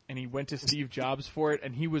game, and he went to Steve Jobs for it,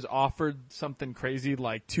 and he was offered something crazy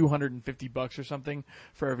like $250 or something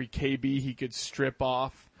for every KB he could strip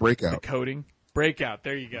off Breakout. the coding. Breakout.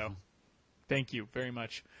 There you go. Thank you very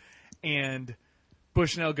much. And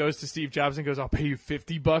Bushnell goes to Steve Jobs and goes, "I'll pay you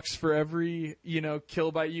 $50 for every,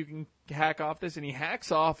 kilobyte you can hack off this," and he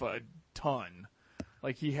hacks off a ton.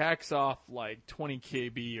 Like, he hacks off like 20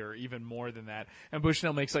 KB or even more than that. And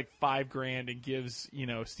Bushnell makes like $5,000 and gives,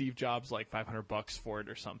 Steve Jobs like $500 for it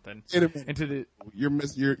or something.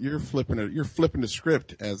 You're flipping the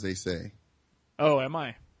script, as they say. Oh, am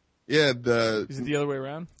I? Yeah, is it the other way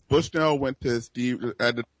around? Bushnell went to Steve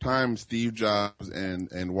at the time. Steve Jobs and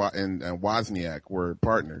Wozniak were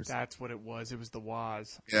partners. That's what it was. It was the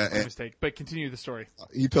Woz. Yeah, my mistake. But continue the story.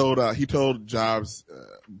 He told Jobs.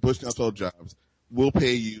 Bushnell told Jobs, "We'll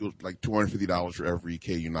pay you like $250 for every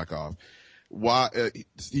K you knock off."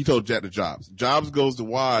 He told Jack to Jobs. Jobs goes to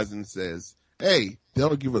Woz and says, "Hey,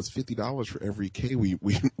 they'll give us $50 for every K we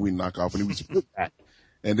knock off, and we split that,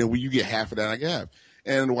 and then you get half of that I have."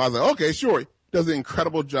 And Woz like, "Okay, sure." Does an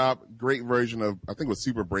incredible job. Great version of, I think it was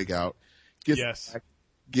Super Breakout.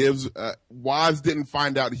 Woz didn't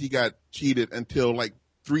find out that he got cheated until like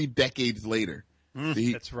 3 decades later.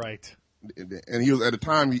 That's right. And he was, at the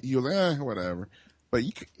time, he was like, whatever. But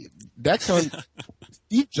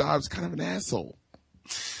Steve Jobs kind of an asshole.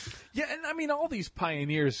 Yeah, and I mean, all these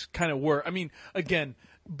pioneers kind of were. I mean, again,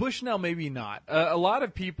 Bushnell maybe not. A lot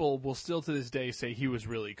of people will still to this day say he was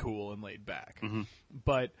really cool and laid back. Mm-hmm.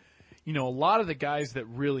 But, a lot of the guys that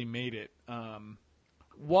really made it,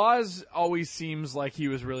 Woz always seems like he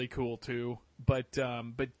was really cool too. But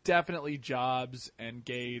definitely Jobs and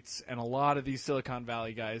Gates and a lot of these Silicon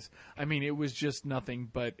Valley guys, I mean, it was just nothing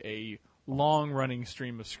but a long-running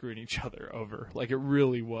stream of screwing each other over. Like, it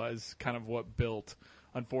really was kind of what built,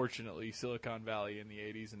 unfortunately, Silicon Valley in the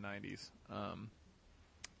 80s and 90s.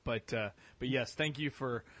 But yes, thank you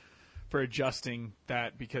for adjusting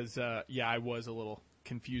that because, I was a little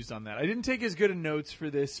confused on that. I didn't take as good of notes for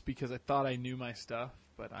this because I thought I knew my stuff,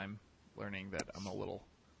 but I'm learning that I'm a little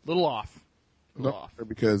off.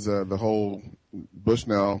 Because the whole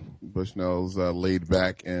Bushnell's laid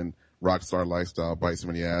back and rock star lifestyle bites him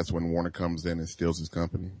in the ass when Warner comes in and steals his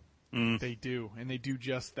company. Mm. They do, and they do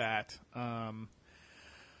just that.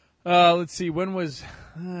 Let's see, when was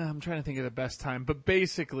I'm trying to think of the best time, but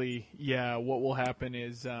basically, what will happen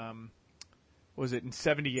is was it in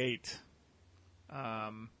 78?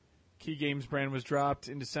 Key Games brand was dropped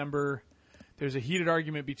in December. There's a heated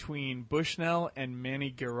argument between Bushnell and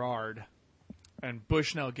Manny Gerard, and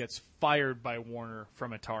Bushnell gets fired by Warner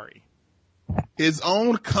from Atari. His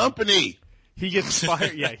own company. He gets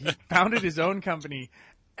fired. Yeah, he founded his own company.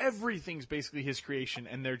 Everything's basically his creation,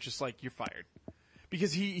 and they're just like, "You're fired,"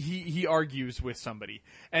 because he argues with somebody.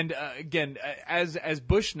 And again, as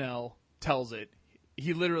Bushnell tells it,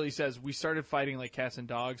 he literally says, "We started fighting like cats and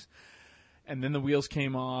dogs, and then the wheels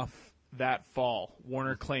came off that fall.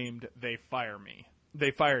 Warner claimed they fired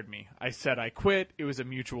me. I said I quit. It was a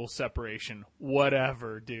mutual separation.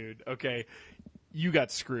 Whatever, dude. Okay, you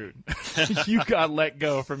got screwed. You got let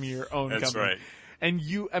go from your own company." That's right. And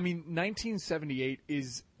 1978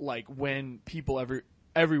 is like when people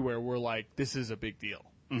everywhere were like, this is a big deal.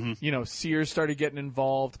 Mm-hmm. Sears started getting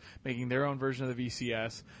involved, making their own version of the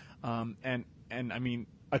VCS. And I mean,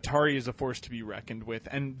 Atari is a force to be reckoned with.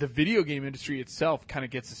 And the video game industry itself kind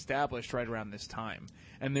of gets established right around this time.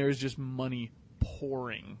 And there's just money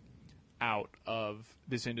pouring out of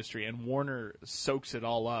this industry. And Warner soaks it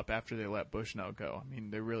all up after they let Bushnell go. I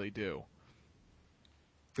mean, they really do.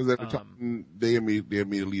 Because at the time, they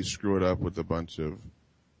immediately screw it up with a bunch of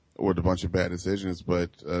bad decisions.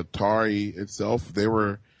 But Atari itself,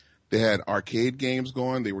 they had arcade games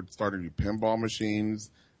going. They were starting to do pinball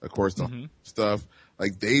machines. Of course, the stuff.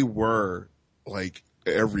 Like, they were like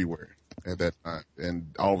everywhere at that time.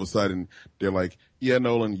 And all of a sudden, they're like, "Yeah,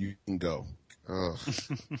 Nolan, you can go."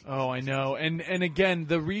 Oh, I know. And again,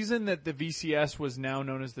 the reason that the VCS was now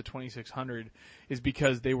known as the 2600 is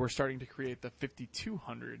because they were starting to create the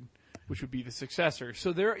 5200, which would be the successor.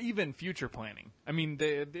 So they're even future planning. I mean,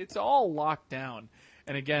 it's all locked down.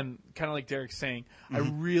 And again, kind of like Derrick's saying, I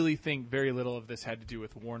really think very little of this had to do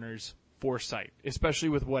with Warner's foresight, especially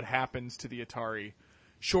with what happens to the Atari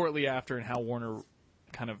shortly after and how Warner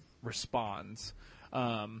kind of responds.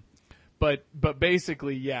 But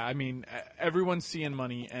basically, I mean, everyone's seeing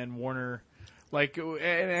money, and Warner Like,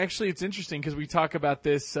 and actually, it's interesting because we talk about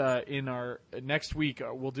this in our next week.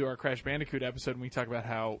 We'll do our Crash Bandicoot episode, and we talk about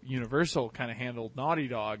how Universal kind of handled Naughty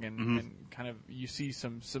Dog, and kind of you see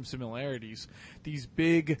some similarities. These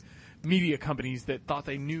big media companies that thought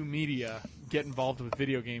they knew media get involved with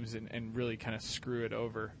video games and really kind of screw it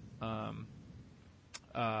over.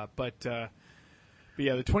 But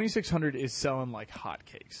yeah, the 2600 is selling like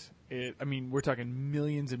hotcakes. I mean, we're talking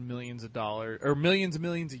millions and millions of dollars, or millions and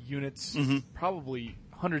millions of units, probably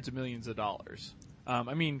hundreds of millions of dollars.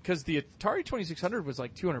 I mean, because the Atari 2600 was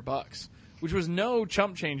like $200, which was no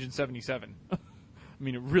chump change in '77. I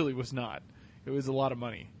mean, it really was not. It was a lot of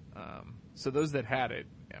money. So those that had it,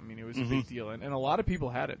 I mean, it was a big deal, and a lot of people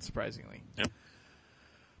had it, surprisingly. Yep.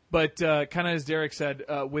 But kind of as Derrick said,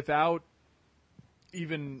 without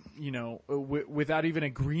even without even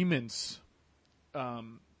agreements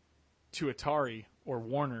to Atari or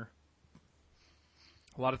Warner,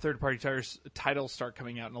 a lot of third-party titles start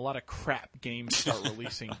coming out, and a lot of crap games start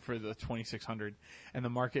releasing for the 2600, and the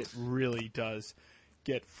market really does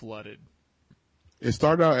get flooded. It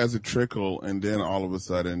started out as a trickle, and then all of a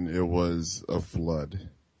sudden it was a flood.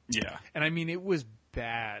 Yeah. And I mean, it was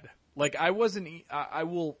bad. Like, I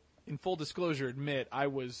will, in full disclosure, admit I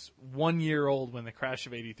was 1 year old when the crash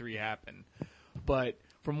of '83 happened. But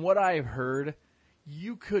from what I've heard,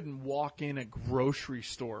 you couldn't walk in a grocery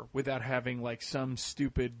store without having like some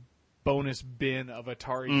stupid bonus bin of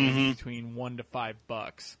Atari games between $1 to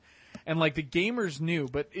 $5. And like the gamers knew,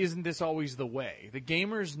 but isn't this always the way? The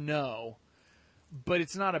gamers know, but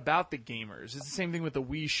it's not about the gamers. It's the same thing with the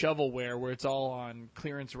Wii shovelware, where it's all on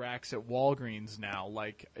clearance racks at Walgreens now.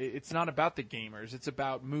 Like, it's not about the gamers. It's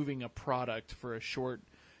about moving a product for a short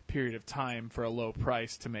period of time for a low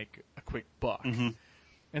price to make a quick buck.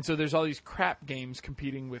 And so there's all these crap games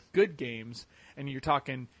competing with good games, and you're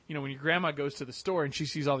talking, when your grandma goes to the store and she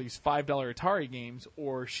sees all these $5 Atari games,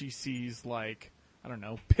 or she sees, like, I don't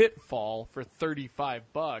know, Pitfall for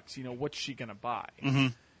 $35, what's she going to buy?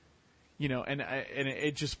 And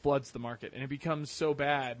it just floods the market, and it becomes so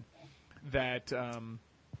bad that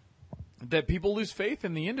that people lose faith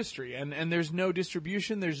in the industry, and there's no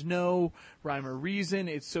distribution, there's no rhyme or reason,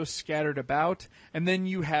 it's so scattered about, and then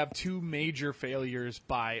you have two major failures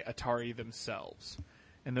by Atari themselves,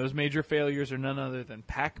 and those major failures are none other than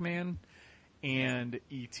Pac-Man and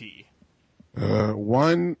E.T.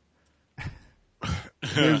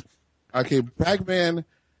 Okay, Pac-Man,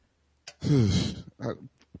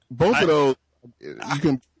 both of those, you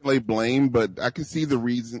can lay blame, but I can see the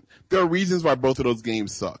reason. There are reasons why both of those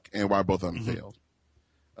games suck and why both of them failed.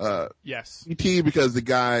 Yes. E.T. because the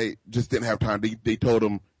guy just didn't have time. They told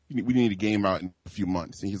him, we need a game out in a few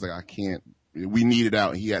months. And he's like, I can't. We need it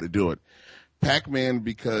out, and he had to do it. Pac-Man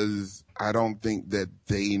because I don't think that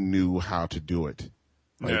they knew how to do it.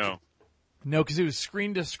 No, because it was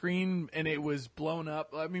screen to screen, and it was blown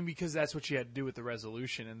up. I mean, because that's what you had to do with the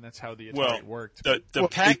resolution, and that's how the Atari worked. The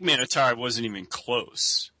Pac-Man Atari wasn't even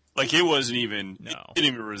close. Like, it wasn't even, it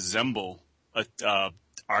didn't even resemble a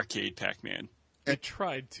arcade Pac-Man. It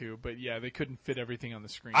tried to, but yeah, they couldn't fit everything on the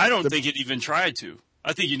screen. I don't think it even tried to.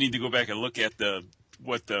 I think you need to go back and look at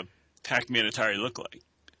what the Pac-Man Atari looked like.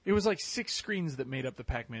 It was like 6 screens that made up the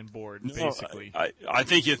Pac-Man board, basically. I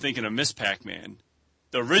think you're thinking of Miss Pac-Man.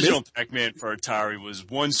 The original Pac-Man for Atari was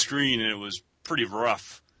one screen, and it was pretty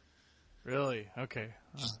rough. Really? Okay.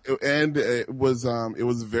 And it was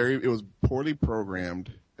poorly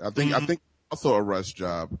programmed. I think also a rush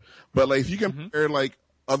job. But like if you compare like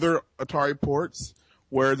other Atari ports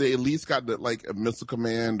where they at least got like a Missile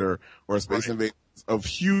Command or a Space Invaders of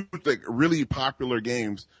huge, like really popular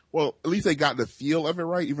games, well, at least they got the feel of it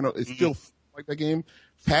right, even though it's still like that game.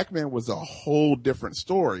 Pac-Man was a whole different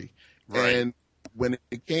story. Right. And when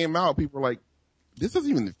it came out, people were like, this doesn't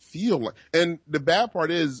even feel like, and the bad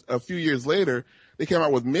part is a few years later, they came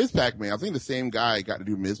out with Ms. Pac-Man. I think the same guy got to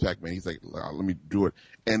do Ms. Pac-Man. He's like, let me do it.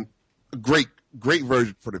 And great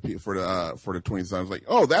version for the 20s. I was like,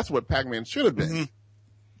 oh, that's what Pac-Man should have been.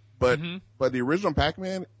 But the original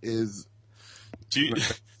Pac-Man is. Do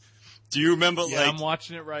you remember? Yeah, I'm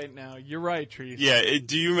watching it right now. You're right, Trees. Yeah.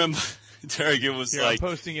 Do you remember? Derrick, it was I'm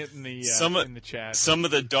posting it in the in the chat. Some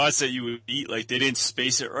of the dots that you would eat, like they didn't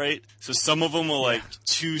space it right. So some of them were like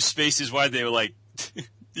 2 spaces wide. They were like,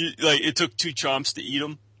 it took 2 chomps to eat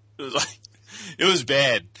them. It was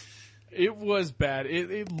bad. It was bad.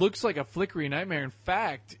 It looks like a flickery nightmare. In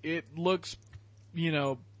fact, it looks,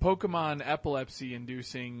 Pokemon epilepsy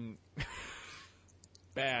inducing.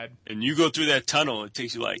 Bad. And you go through that tunnel, it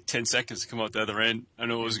takes you like 10 seconds to come out the other end. I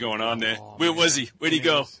know what was going on there. Where was he? Where'd he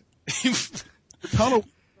go? The tunnel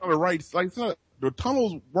on the right side. The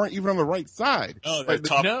tunnels weren't even on the right side. Oh, they're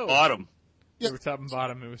top and bottom. They were top and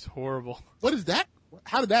bottom. It was horrible. What is that?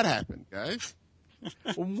 How did that happen, guys?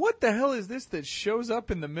 What the hell is this that shows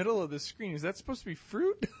up in the middle of the screen? Is that supposed to be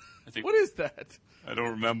fruit? What is that? I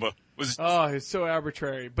don't remember. It's so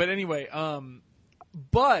arbitrary. But anyway,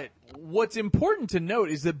 but what's important to note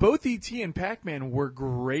is that both E.T. and Pac-Man were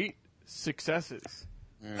great successes.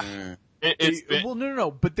 No.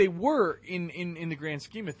 But they were in the grand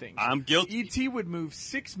scheme of things. I'm guilty. E.T. would move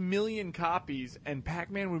 6 million copies, and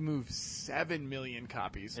Pac-Man would move 7 million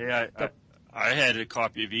copies. Yeah, I had a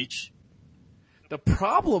copy of each. The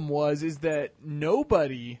problem is that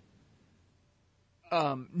nobody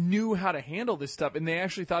knew how to handle this stuff, and they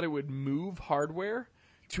actually thought it would move hardware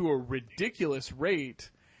to a ridiculous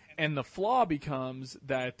rate. And the flaw becomes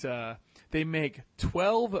that they make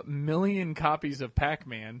 12 million copies of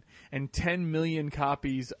Pac-Man and 10 million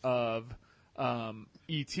copies of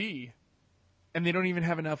E.T., and they don't even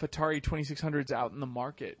have enough Atari 2600s out in the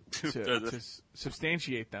market to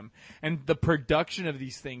substantiate them. And the production of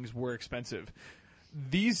these things were expensive.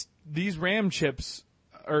 These ROM chips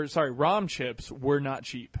were not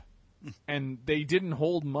cheap. And they didn't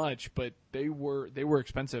hold much, but they were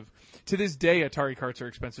expensive. To this day, Atari carts are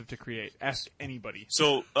expensive to create. Ask anybody.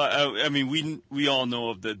 So, I mean, we all know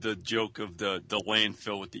of the joke of the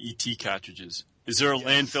landfill with the ET cartridges. Is there a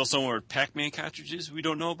landfill somewhere with Pac-Man cartridges we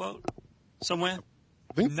don't know about? Somewhere?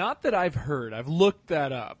 Not that I've heard. I've looked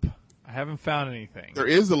that up. I haven't found anything. There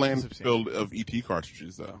is a landfill of ET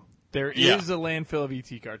cartridges, though. There is a landfill of ET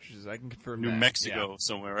cartridges. I can confirm New Mexico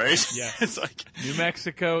somewhere, right? Yeah. It's like New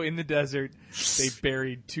Mexico in the desert. They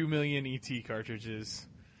buried 2 million ET cartridges.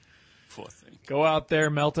 Poor thing. Go out there,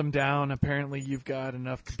 melt them down. Apparently, you've got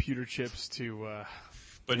enough computer chips to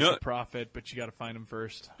make a profit, but you got to find them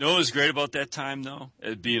first. You know what was great about that time, though?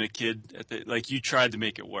 Being a kid, you tried to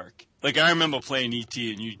make it work. Like, I remember playing ET,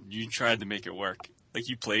 and you tried to make it work. Like,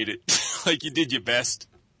 you played it. Like, you did your best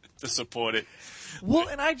to support it. Well,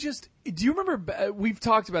 and do you remember, we've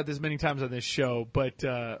talked about this many times on this show, but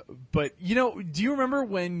do you remember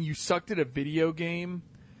when you sucked at a video game?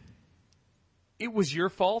 It was your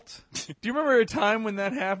fault. Do you remember a time when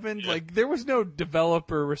that happened? Yeah. Like, there was no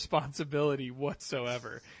developer responsibility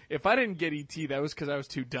whatsoever. If I didn't get ET, that was because I was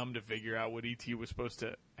too dumb to figure out what ET was supposed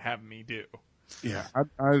to have me do. Yeah,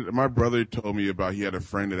 my brother told me about he had a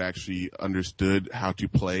friend that actually understood how to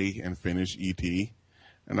play and finish ET.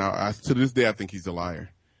 And to this day, I think he's a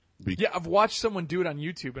liar. Yeah, I've watched someone do it on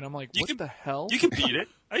YouTube, and I'm like, what the hell? You can beat it.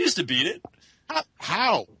 I used to beat it.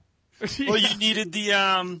 How? Yeah. Well, you needed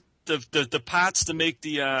the parts to make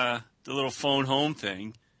the little phone home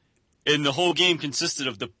thing, and the whole game consisted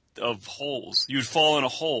of holes. You'd fall in a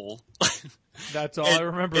hole. That's all I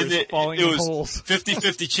remember is falling in holes.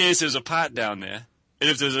 50-50 chance there's a pot down there, and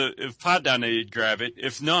if there's a pot down there, you'd grab it.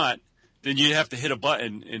 If not, then you'd have to hit a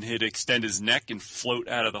button and hit extend his neck and float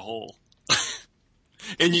out of the hole.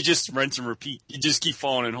 And you just rinse and repeat. You just keep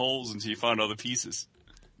falling in holes until you find all the pieces.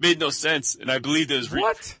 Made no sense, and I believe there's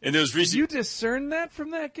what? And there was Did you discern that from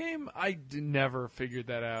that game? I never figured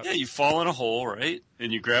that out. Yeah, you fall in a hole, right?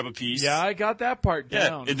 And you grab a piece. Yeah, I got that part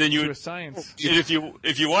down. And then to a science. And if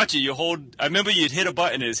you watch it, you hold. I remember you'd hit a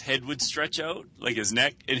button, and his head would stretch out like his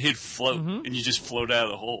neck, and he'd float, and you just float out of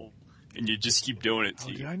the hole, and you just keep doing it.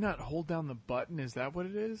 Did I not hold down the button? Is that what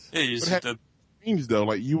it is? Yeah, you just hit the. Though,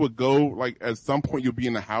 like you would go, like at some point you'll be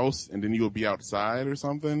in the house and then you'll be outside or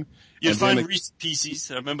something. You'd find pieces.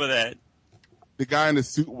 I remember that. The guy in the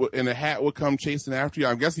suit and the hat would come chasing after you.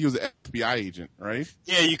 I'm guessing he was an FBI agent, right?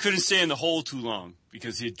 Yeah, you couldn't stay in the hole too long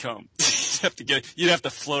because he'd come. You'd have to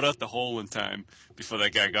float out the hole in time before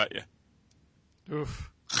that guy got you. Oof.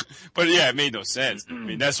 But yeah, it made no sense. I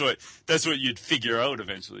mean, that's what you'd figure out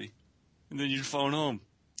eventually, and then you'd phone home.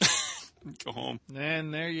 Go home.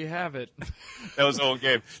 And there you have it. That was the whole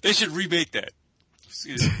game. They should remake that.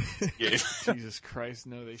 Jesus Christ,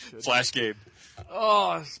 no they should. Flash game.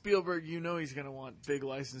 Oh, Spielberg, you know he's going to want big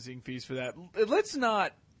licensing fees for that. Let's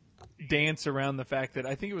not dance around the fact that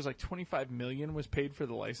I think it was like $25 million was paid for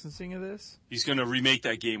the licensing of this. He's going to remake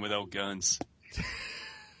that game without guns.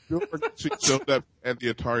 Spielberg showed up at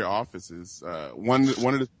the Atari offices. One of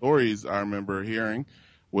the stories I remember hearing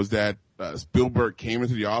was that Spielberg came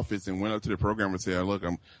into the office and went up to the programmer and said, "Look,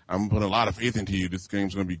 I'm putting a lot of faith into you. This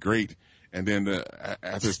game's going to be great." And then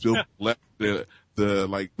after Spielberg left, the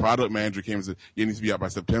like product manager came and said, "You need to be out by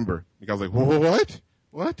September." And I was like, "What?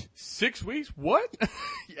 What? 6 weeks? What?"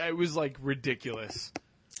 Yeah, it was like ridiculous.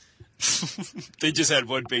 They just had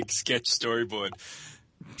one big sketch storyboard.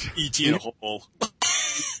 E.T. in a hole.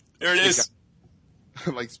 There it is.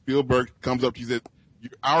 Like Spielberg comes up to you and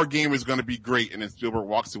says, "Our game is going to be great," and then Spielberg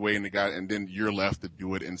walks away, and then you're left to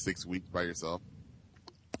do it in 6 weeks by yourself.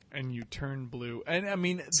 and you turn blue. And I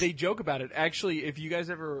mean, they joke about it. Actually, if you guys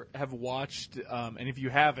ever have watched, and if you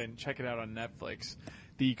haven't, check it out on Netflix,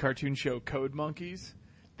 the cartoon show Code Monkeys,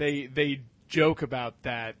 they joke about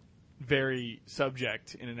that very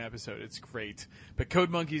subject in an episode. It's great. But Code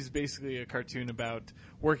Monkeys is basically a cartoon about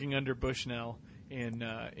working under Bushnell in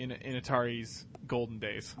Atari's golden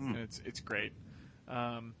days, and it's great.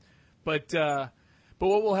 But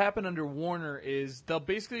what will happen under Warner is they'll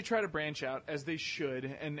basically try to branch out, as they should,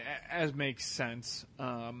 and as makes sense.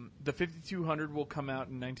 The 5200 will come out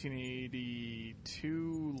in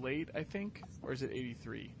 1982 late, I think, or is it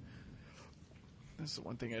 83? That's the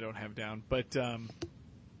one thing I don't have down. But and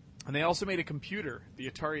they also made a computer, the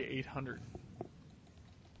Atari 800.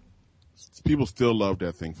 People still love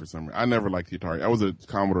that thing for some reason. I never liked the Atari. I was a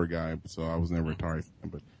Commodore guy, so I was never Atari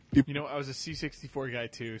fan. But people, I was a C64 guy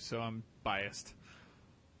too, so I'm biased.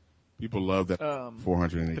 People love that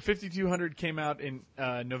 480. The 5200 came out in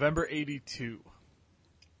November '82,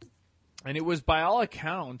 and it was, by all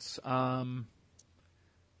accounts, it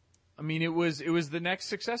was the next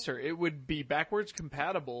successor. It would be backwards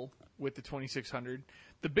compatible with the 2600.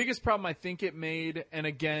 The biggest problem I think it made, and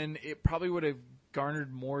again, it probably would have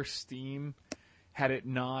garnered more steam had it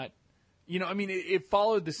not. It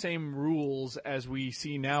followed the same rules as we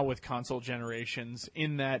see now with console generations,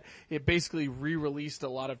 in that it basically re-released a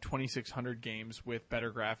lot of 2600 games with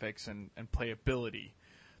better graphics and playability.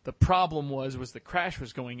 The problem was the crash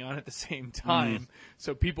was going on at the same time,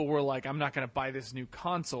 so people were like, I'm not going to buy this new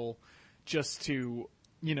console just to,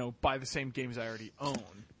 buy the same games I already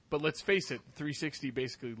own. But let's face it, 360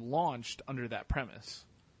 basically launched under that premise.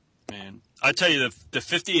 Man, I tell you, the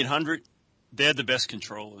 5800, they had the best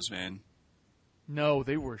controllers, man. No,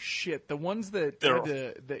 they were shit. The ones that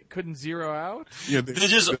couldn't zero out? Yeah, they're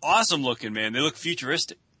just awesome looking, man. They look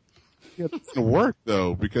futuristic. Yeah, it doesn't work,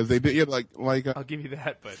 though, because they did, I'll give you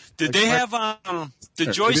that, but... Did they have, the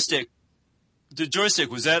joystick? The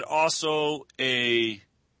joystick, was that also a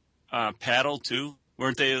paddle, too?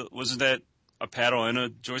 Wasn't that a paddle and a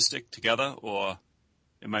joystick together, or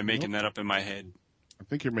am I making that up in my head? I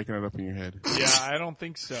think you're making it up in your head. Yeah, I don't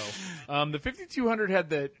think so. The 5200 had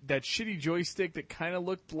that shitty joystick that kind of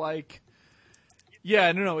looked like...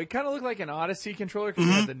 Yeah, no, it kind of looked like an Odyssey controller because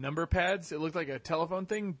it had the number pads. It looked like a telephone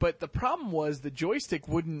thing. But the problem was the joystick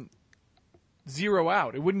wouldn't zero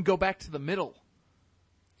out. It wouldn't go back to the middle.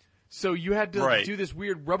 So you had to do this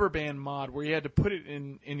weird rubber band mod where you had to put it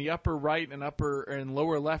in the upper right and upper and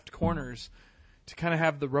lower left corners to kind of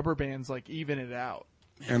have the rubber bands even it out.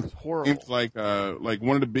 And it's horrible. It's like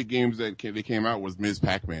one of the big games that they came out was Ms.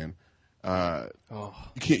 Pac-Man.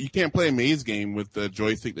 You can't play a maze game with the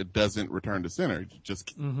joystick that doesn't return to center. You just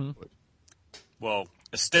can't do it. Well,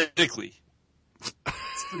 aesthetically, it's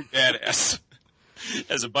pretty badass.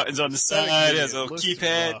 Has the buttons on the side, has a little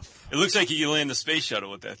keypad. Rough. It looks like you can land the space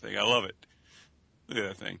shuttle with that thing. I love it. Look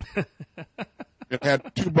at that thing. It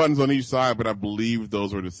had two buttons on each side, but I believe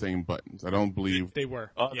those were the same buttons. I don't believe they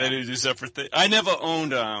were. Oh, yeah. That is a separate thing. I never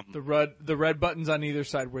owned the red buttons on either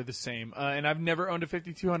side were the same, and I've never owned a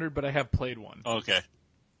 5200, but I have played one. Okay.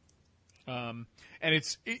 And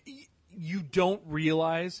you don't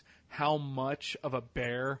realize how much of a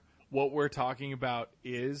bear what we're talking about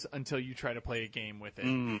is until you try to play a game with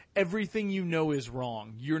it. Everything you know is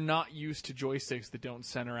wrong. You're not used to joysticks that don't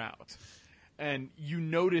center out. And you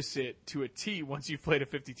notice it to a T once you've played a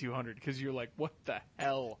 5200 because you're like, what the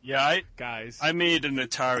hell? Yeah, guys. I made an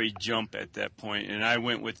Atari jump at that point, and I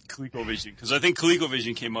went with ColecoVision because I think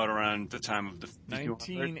ColecoVision came out around the time of the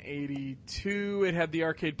 1982. It had the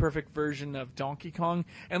arcade perfect version of Donkey Kong.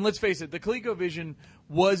 And let's face it, the ColecoVision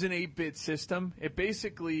was an 8-bit system. It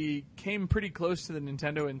basically came pretty close to the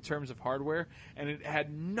Nintendo in terms of hardware, and it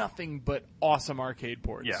had nothing but awesome arcade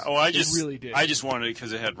ports. Yeah, it really did. I just wanted it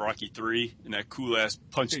because it had Rocky 3 and that cool-ass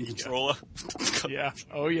punching controller. Yeah,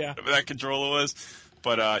 oh yeah. Whatever that controller was.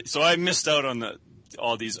 But, so I missed out on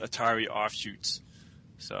all these Atari offshoots.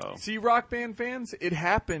 So see, Rock Band fans, it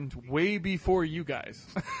happened way before you guys.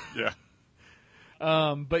 Yeah.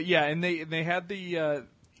 But yeah, and they had the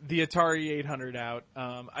Atari 800 out.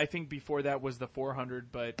 I think before that was the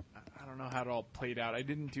 400, but I don't know how it all played out. I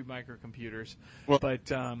didn't do microcomputers. Well,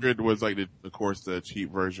 but 800 was the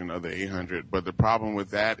cheap version of the 800. But the problem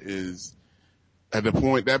with that is, at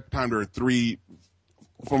that time there were three.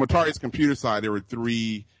 From Atari's computer side, there were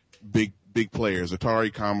three big players: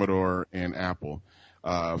 Atari, Commodore, and Apple.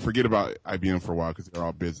 Forget about IBM for a while because they're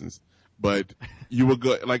all business. But you would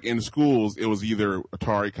go in the schools, it was either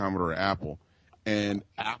Atari, Commodore, or Apple. And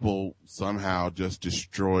Apple somehow just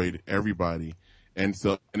destroyed everybody. And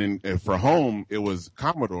so, for home, it was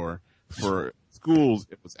Commodore. For schools,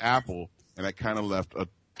 it was Apple. And that kind of left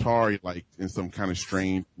Atari like in some kind of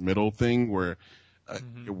strange middle thing where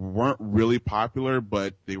they weren't really popular,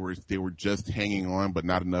 but they were just hanging on, but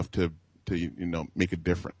not enough to make a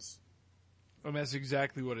difference. That's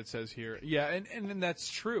exactly what it says here. Yeah, and that's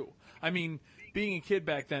true. I mean, being a kid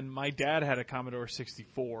back then, my dad had a Commodore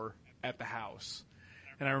 64 at the house.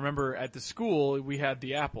 And I remember at the school, we had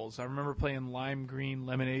the apples. I remember playing Lime Green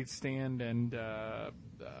Lemonade Stand and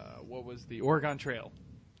what was the Oregon Trail.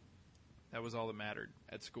 That was all that mattered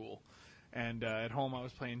at school. And at home, I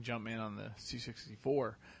was playing Jumpman on the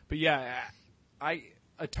C64. But yeah,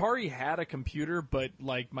 Atari had a computer, but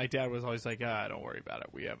like my dad was always like, don't worry about it.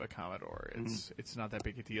 We have a Commodore. It's not that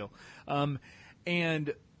big a deal.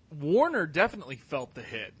 And Warner definitely felt the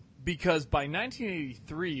hit because by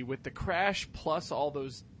 1983, with the crash plus all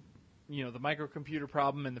those, the microcomputer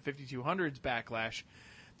problem and the 5200s backlash,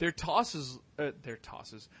 their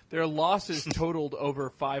losses totaled over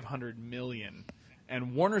 $500 million.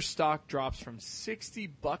 And Warner stock drops from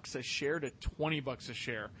 $60 a share to $20 a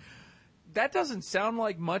share. That doesn't sound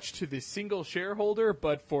like much to the single shareholder,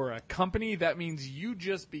 but for a company, that means you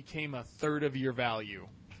just became a third of your value.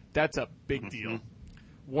 That's a big deal.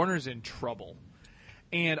 Warner's in trouble.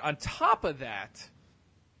 And on top of that,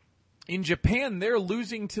 in Japan, they're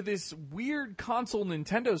losing to this weird console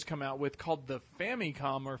Nintendo's come out with called the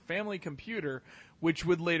Famicom or Family Computer, which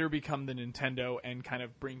would later become the Nintendo and kind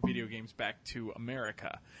of bring video games back to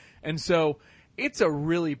America. And so it's a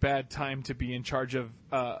really bad time to be in charge of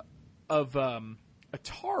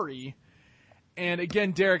Atari. And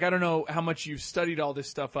again, Derrick, I don't know how much you've studied all this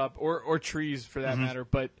stuff up, or Trees for that matter,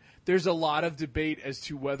 but there's a lot of debate as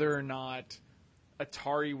to whether or not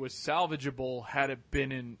Atari was salvageable had it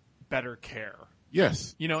been in better care.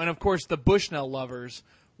 Yes. And of course the Bushnell lovers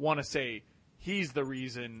want to say he's the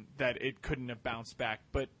reason that it couldn't have bounced back.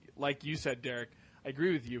 But like you said, Derrick, I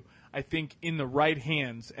agree with you. I think in the right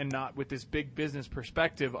hands and not with this big business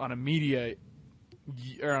perspective on a medium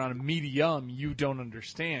you don't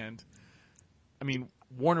understand. I mean,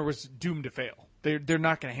 Warner was doomed to fail. They're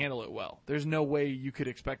not going to handle it well. There's no way you could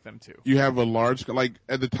expect them to. You have a large, like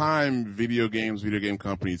at the time, video game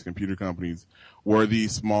companies, computer companies were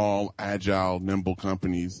these small, agile, nimble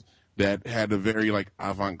companies that had a very like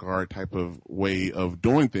avant-garde type of way of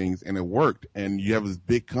doing things, and it worked. And you have this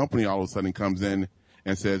big company all of a sudden comes in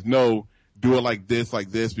and says, no, do it like this,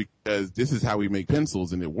 because this is how we make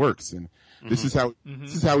pencils and it works. And this is how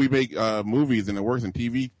we make movies and it works, and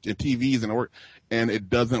TVs and it works. And it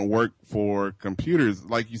doesn't work for computers.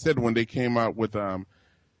 Like you said, when they came out with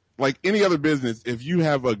like any other business, if you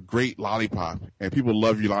have a great lollipop and people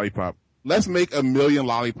love your lollipop, let's make 1 million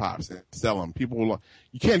lollipops and sell them.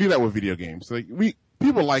 You can't do that with video games. Like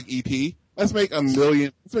people like ET. Let's make 1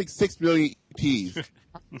 million. Let's make 6 million ETs.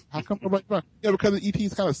 How come nobody? Yeah, because the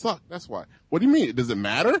ETs kind of suck. That's why. What do you mean? Does it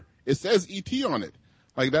matter? It says ET on it.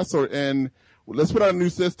 Like that's sort. And let's put out a new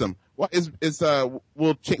system. What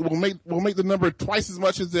we'll make the number twice as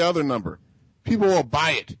much as the other number. People will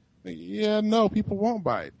buy it. Yeah, no, people won't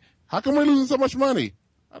buy it. How come we're losing so much money?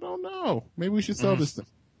 I don't know. Maybe we should sell this thing.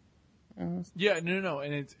 Yeah, no,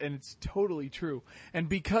 and it's totally true. And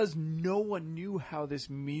because no one knew how this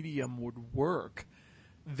medium would work,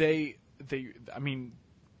 I mean,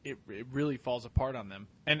 it really falls apart on them.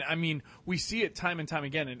 And I mean, we see it time and time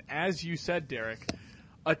again. And as you said, Derrick,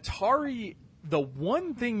 Atari, the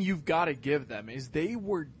one thing you've got to give them is they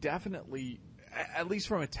were definitely, at least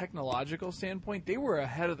from a technological standpoint, they were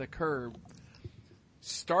ahead of the curve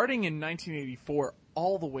starting in 1984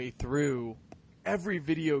 all the way through every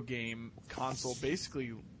video game console,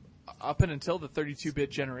 basically up and until the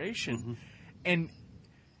 32-bit generation. And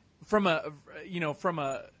from a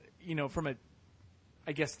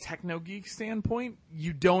I guess techno geek standpoint,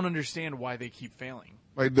 you don't understand why they keep failing.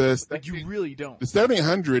 Like you really don't. The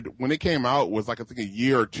 7800 when it came out was like I think a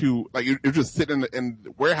year or two. Like it was just sitting in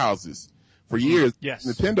warehouses for years. Yes.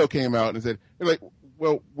 Nintendo came out and said, they're like,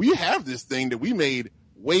 well, we have this thing that we made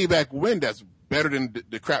way back when that's better than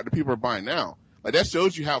the crap that people are buying now. Like that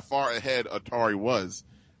shows you how far ahead Atari was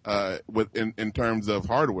in terms of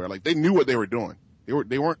hardware. Like they knew what they were doing.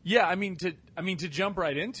 They weren't. Yeah, I mean to jump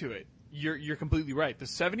right into it. You're completely right. The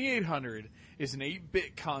 7800 is an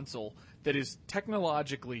 8-bit console that is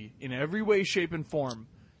technologically, in every way, shape, and form,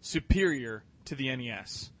 superior to the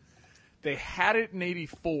NES. They had it in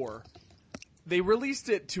 84. They released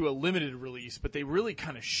it to a limited release, but they really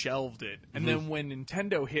kind of shelved it. And then when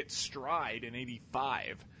Nintendo hit stride in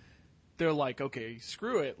 85, they're like, okay,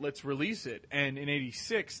 screw it, let's release it. And in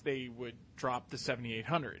 86, they would drop the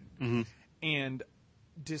 7800. And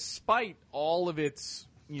despite all of its,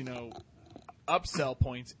 upsell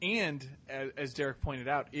points, and as Derrick pointed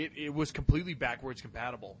out, it was completely backwards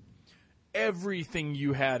compatible. Everything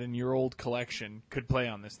you had in your old collection could play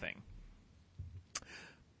on this thing,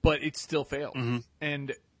 but it still failed.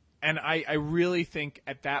 And I really think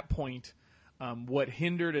at that point, what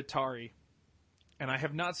hindered Atari, and I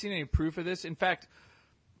have not seen any proof of this. In fact,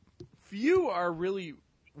 few are really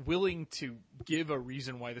willing to give a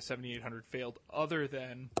reason why the 7800 failed, other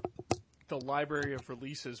than the library of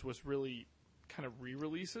releases was really kind of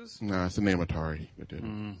re-releases. No, it's the name Atari. It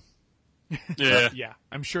did. Yeah,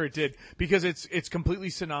 I'm sure it did, because it's completely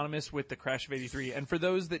synonymous with the crash of '83. And for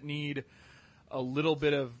those that need a little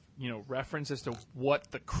bit of reference as to what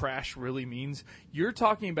the crash really means, you're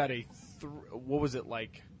talking about what was it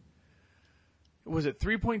like? Was it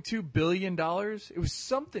 $3.2 billion? It was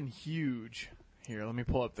something huge. Here, let me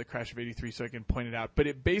pull up the crash of '83 so I can point it out. But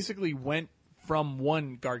it basically went from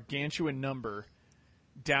one gargantuan number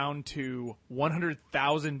down to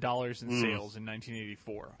 $100,000 in sales in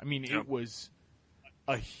 1984. I mean, it was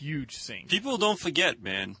a huge sink. People don't forget,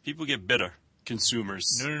 man. People get bitter.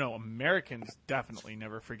 Consumers. No. Americans definitely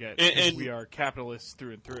never forget. And we are capitalists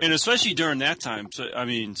through and through. And especially during that time. So, I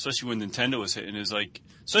mean, especially when Nintendo was hitting,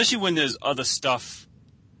 especially when there's other stuff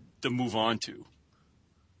to move on to.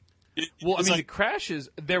 The crash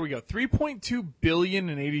is, there we go, $3.2 billion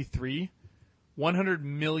in '83, $100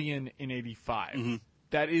 million in '85.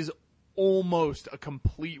 That is almost a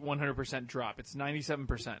complete 100% drop. It's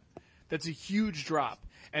 97%. That's a huge drop.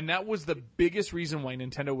 And that was the biggest reason why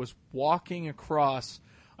Nintendo was walking across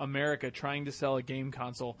America trying to sell a game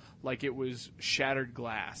console like it was shattered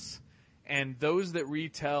glass. And those that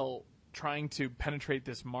retail trying to penetrate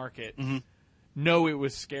this market know it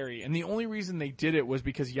was scary. And the only reason they did it was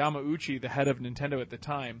because Yamauchi, the head of Nintendo at the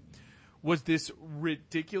time, was this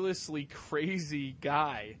ridiculously crazy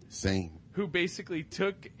guy. Same. Who basically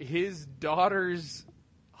took his daughter's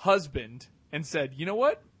husband and said, you know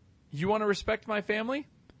what? You want to respect my family?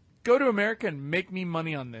 Go to America and make me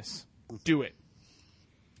money on this. Do it.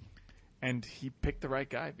 And he picked the right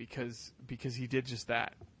guy because he did just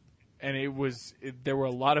that. And there were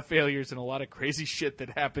a lot of failures and a lot of crazy shit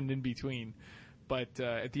that happened in between. But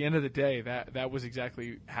at the end of the day, that was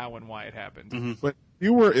exactly how and why it happened. But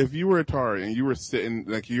if you were Atari and you were sitting,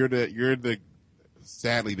 like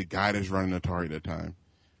sadly the guy that's running Atari at the time.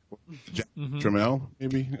 Trammell,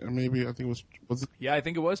 maybe I think was it? Yeah, I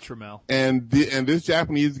think it was Trammell. And this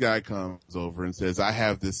Japanese guy comes over and says, "I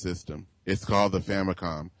have this system. It's called the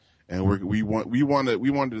Famicom, and we want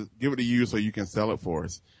to give it to you so you can sell it for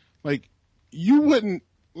us." Like, you wouldn't,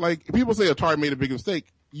 like, people say Atari made a big mistake.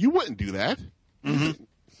 You wouldn't do that.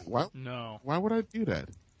 Why? No. Why would I do that?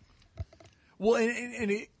 Well,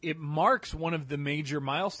 and it marks one of the major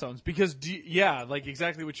milestones because, like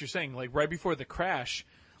exactly what you're saying. Like right before the crash,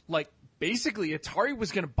 like basically Atari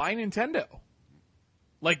was going to buy Nintendo,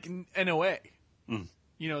 like NOA.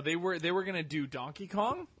 They were going to do Donkey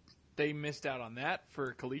Kong. They missed out on that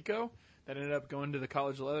for Coleco. That ended up going to the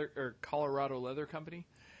Colorado Leather Company,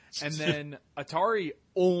 and then Atari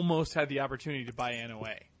almost had the opportunity to buy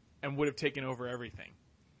NOA and would have taken over everything.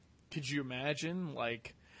 Could you imagine,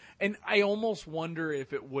 like? And I almost wonder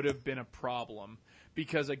if it would have been a problem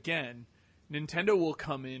because, again, Nintendo will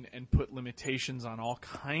come in and put limitations on all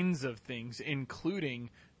kinds of things,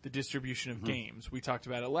 including the distribution of games. We talked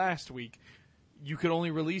about it last week. You could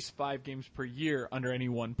only release 5 games per year under any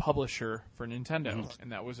one publisher for Nintendo,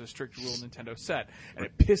 and that was a strict rule Nintendo set. And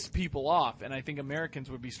it pissed people off, and I think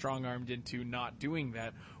Americans would be strong-armed into not doing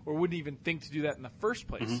that or wouldn't even think to do that in the first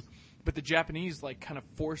place. But the Japanese kind of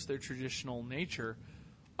forced their traditional nature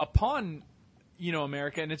upon,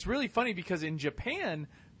 America. And it's really funny because in Japan,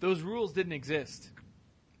 those rules didn't exist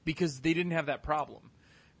because they didn't have that problem.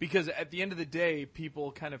 Because at the end of the day,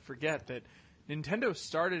 people kind of forget that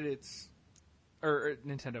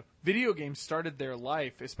video games started their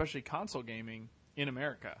life, especially console gaming, in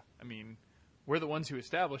America. I mean, we're the ones who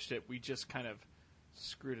established it. We just kind of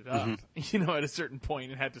screwed it up, at a certain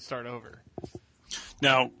point and had to start over.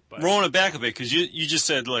 Now, rolling it back a bit, because you just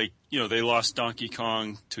said, they lost Donkey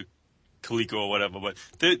Kong to Coleco or whatever, but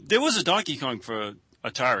there was a Donkey Kong for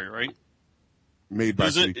Atari, right? Made by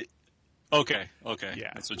Coleco. Okay.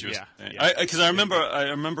 Yeah. That's what you were saying. Yeah. Because I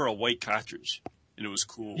remember a white cartridge, and it was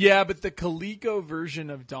cool. Yeah, but the Coleco version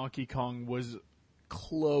of Donkey Kong was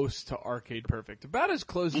close to arcade perfect. About as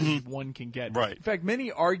close as one can get. Right. In fact,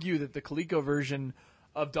 many argue that the Coleco version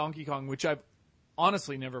of Donkey Kong, which I've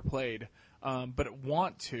honestly never played, but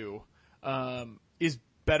want to, is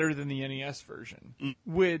better than the NES version.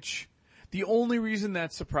 Which, the only reason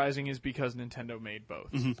that's surprising is because Nintendo made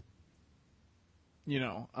both.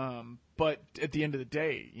 But at the end of the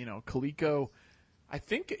day, Coleco, I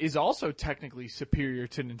think, is also technically superior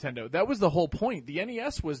to Nintendo. That was the whole point. The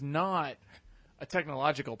NES was not a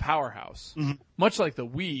technological powerhouse. Mm-hmm. Much like the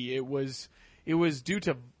Wii, it was due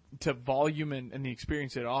to volume and the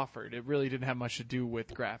experience it offered. It really didn't have much to do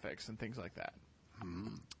with graphics and things like that.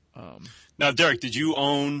 Now, Derrick, did you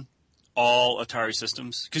own all Atari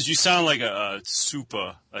systems? Because you sound like a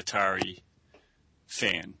super Atari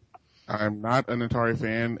fan. I'm not an Atari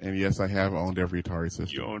fan, and yes, I have owned every Atari system.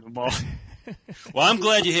 You own them all? Well, I'm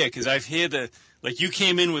glad you're here, because I've heard you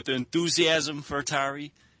came in with the enthusiasm for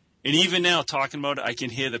Atari, and even now, talking about it, I can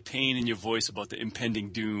hear the pain in your voice about the impending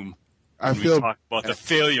doom. I feel talk about the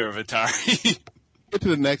failure of Atari. Get to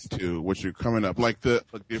the next two, which are coming up. Like the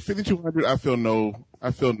 5200, I feel no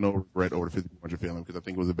regret over the 5200 failing because I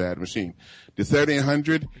think it was a bad machine. The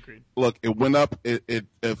 7800, look, it went up, it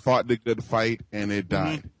fought the good fight, and it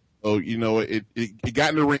died. Mm-hmm. So it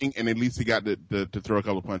got in the ring, and at least it got to throw a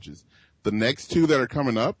couple of punches. The next two that are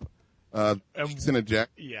coming up, X and a Jack.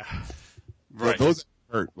 Yeah, right. Those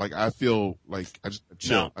hurt. Like I feel like I just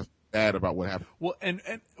chill. No. I feel bad about what happened. Well, and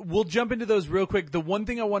we'll jump into those real quick. The one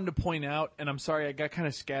thing I wanted to point out, and I'm sorry I got kind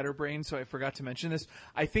of scatterbrained, so I forgot to mention this.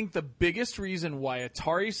 I think the biggest reason why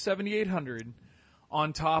Atari 7800,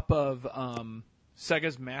 on top of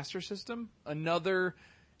Sega's Master System, another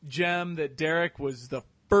gem that Derrick was the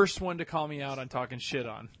first one to call me out on talking shit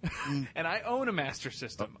on. And I own a Master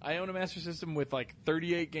System. I own a Master System with like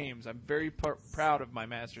 38 games. I'm very proud of my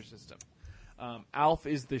Master System. Alf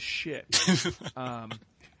is the shit.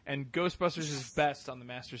 And Ghostbusters is best on the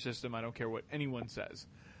Master System. I don't care what anyone says.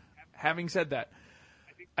 Having said that,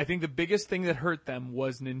 I think the biggest thing that hurt them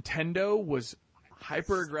was Nintendo was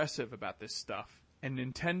hyper-aggressive about this stuff. And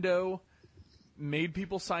Nintendo made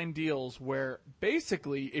people sign deals where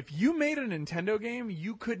basically if you made a Nintendo game,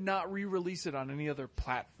 you could not re-release it on any other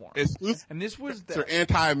platform. And this was they're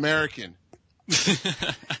anti-American.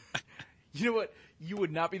 You know what? You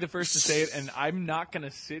would not be the first to say it, and I'm not going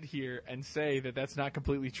to sit here and say that that's not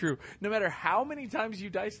completely true. No matter how many times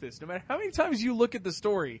you dice this, no matter how many times you look at the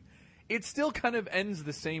story, it still kind of ends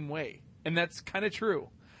the same way. And that's kind of true.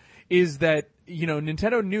 Is that,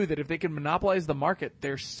 Nintendo knew that if they could monopolize the market,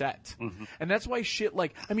 they're set. Mm-hmm. And that's why shit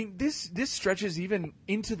this stretches even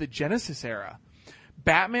into the Genesis era.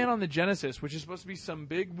 Batman on the Genesis, which is supposed to be some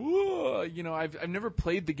big, I've never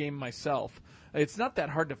played the game myself. It's not that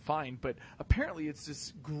hard to find, but apparently it's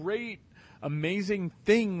this great, amazing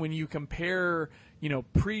thing when you compare,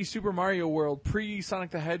 pre-Super Mario World,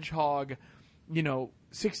 pre-Sonic the Hedgehog,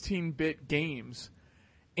 16-bit games.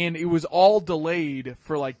 And it was all delayed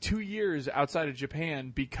for like 2 years outside of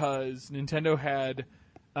Japan because Nintendo had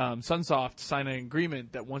Sunsoft sign an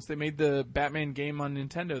agreement that once they made the Batman game on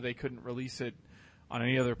Nintendo, they couldn't release it on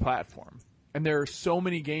any other platform. And there are so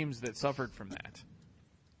many games that suffered from that.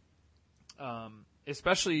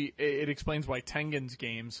 Especially, it explains why Tengen's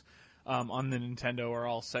games on the Nintendo are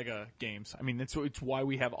all Sega games. I mean, it's why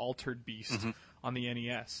we have Altered Beast on the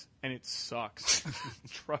NES, and it sucks.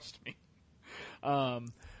 Trust me.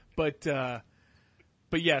 But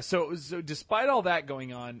yeah, so despite all that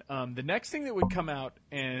going on, the next thing that would come out,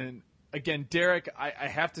 and again, Derrick, I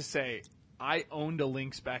have to say, I owned a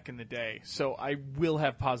Lynx back in the day, so I will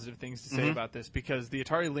have positive things to say about this because the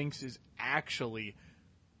Atari Lynx is actually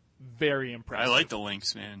very impressive. I like the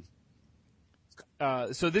Lynx, man.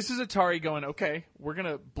 So this is Atari going, okay, we're going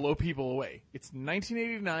to blow people away. It's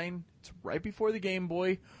 1989. It's right before the Game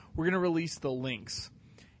Boy. We're going to release the Lynx.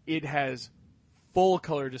 It has full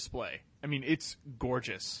color display. I mean, it's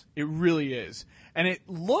gorgeous. It really is. And it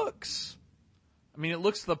looks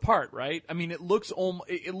the part, right? I mean, it looks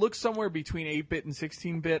somewhere between 8-bit and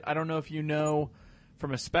 16-bit. I don't know if you know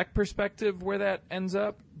from a spec perspective where that ends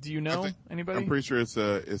up. Do you know anybody? I'm pretty sure it's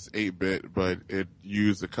 8-bit, but it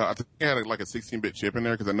used I think it had like a 16-bit chip in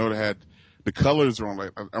there because I know it had the colors wrong. Like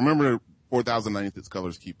I remember 4096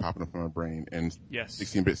 colors keep popping up in my brain and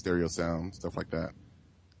 16-bit stereo sound, stuff like that.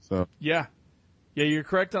 So yeah, you're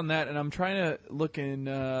correct on that. And I'm trying to look in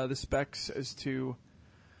the specs as to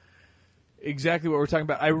exactly what we're talking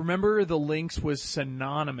about. I remember the Lynx was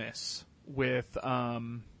synonymous with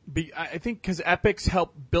I think because Epix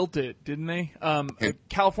helped build it, didn't they?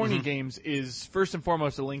 California Games is first and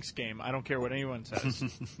foremost a Lynx game. I don't care what anyone says.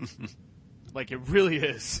 Like, it really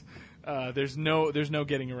is. There's no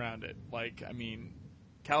getting around it. Like, I mean,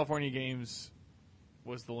 California Games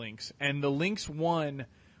was the Lynx. And the Lynx 1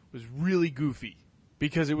 was really goofy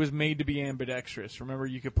because it was made to be ambidextrous. Remember,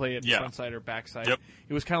 you could play it front side or back side. Yep.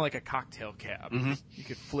 It was kind of like a cocktail cab. Mm-hmm. You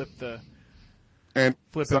could flip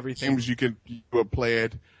everything. Games you would play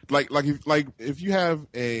it like if you have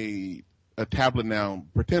a a tablet now.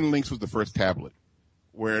 Pretend Lynx was the first tablet,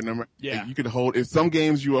 where you could hold. In some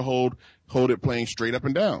games, you will hold it playing straight up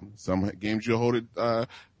and down. Some games you'll hold it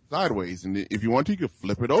sideways, and if you want to, you could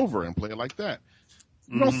flip it over and play it like that.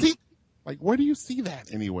 You don't see, where do you see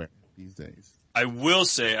that anywhere these days? I will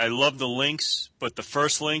say I love the Lynx, but the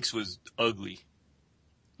first Lynx was ugly.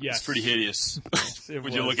 Yes. It's pretty hideous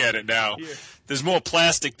when you was. look at it now. Here. There's more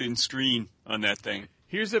plastic than screen on that thing.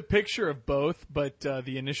 Here's a picture of both, but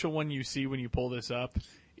the initial one you see when you pull this up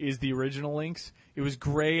is the original Lynx. It was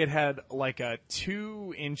gray. It had like a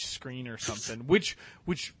 2-inch screen or something, which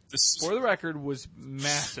for the record was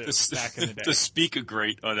massive back in the day. The speaker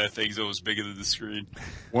grate on that thing's almost bigger than the screen.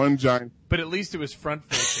 One giant. But at least it was front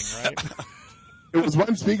facing, right? It was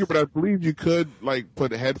one speaker, but I believe you could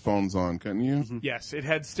put headphones on, couldn't you? Mm-hmm. Yes, it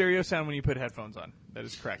had stereo sound when you put headphones on. That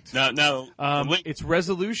is correct. Now, its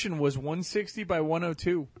resolution was 160 by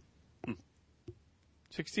 102.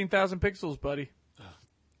 16,000 pixels, buddy.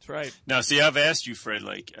 That's right. Now, see, I've asked you, Fred.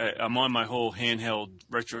 I'm on my whole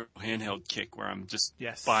retro handheld kick, where I'm just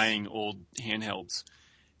buying old handhelds,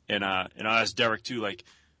 and I asked Derrick too,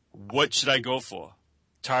 what should I go for,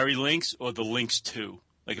 Atari Lynx or the Lynx 2?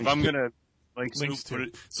 If I'm gonna Lynx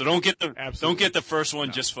 2. So don't get the first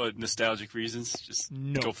one just for nostalgic reasons. Just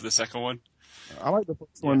go for the second one. I like the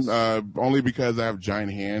first one only because I have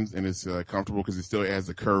giant hands and it's comfortable because it still has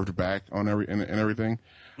a curved back on everything.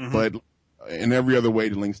 Mm-hmm. But in every other way,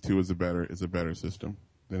 the Lynx 2 is a better system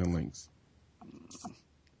than the Lynx.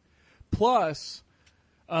 Plus,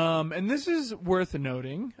 and this is worth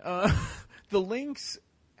noting, the Lynx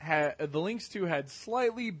 2 had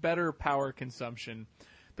slightly better power consumption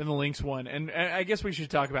than the Lynx 1. And I guess we should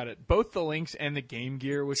talk about it. Both the Lynx and the Game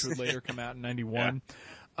Gear, which would later come out in 91,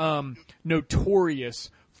 notorious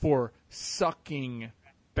for sucking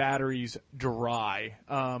batteries dry.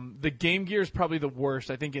 The Game Gear is probably the worst.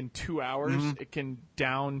 I think in 2 hours it can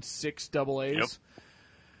down 6 AA's. Yep.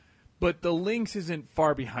 But the Lynx isn't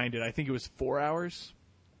far behind it. I think it was 4 hours.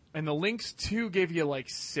 And the Lynx 2 gave you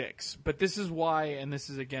 6. But this is why, and this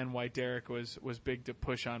is again why Derrick was big to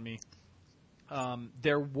push on me.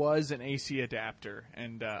 There was an AC adapter,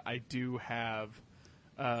 and I do have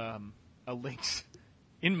a Lynx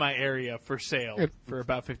in my area for sale for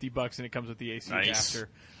about $50, and it comes with the AC adapter.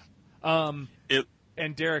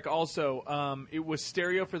 And Derrick also, it was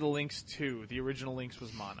stereo for the Lynx 2. The original Lynx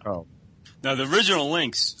was mono. Oh. Now the original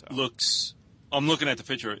Lynx looks. I'm looking at the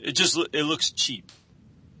picture. It looks cheap.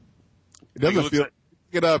 It doesn't feel. Pick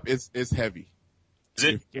it up. It's heavy. Is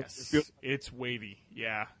it? Yes. It's wavy.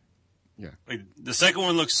 Yeah. Yeah. The second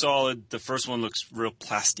one looks solid. The first one looks real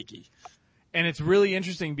plasticky. And it's really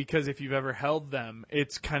interesting because if you've ever held them,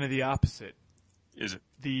 it's kind of the opposite. Is it?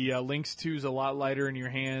 The Lynx 2 is a lot lighter in your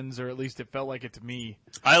hands, or at least it felt like it to me.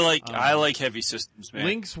 I like heavy systems, man.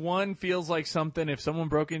 Lynx 1 feels like something. If someone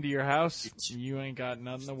broke into your house, you ain't got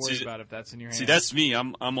nothing to worry about if that's in your hands. See, that's me.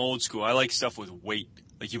 I'm old school. I like stuff with weight.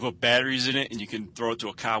 You put batteries in it and you can throw it to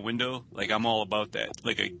a car window. I'm all about that.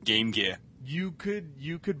 Like a Game Gear. You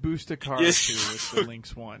could boost a car too with the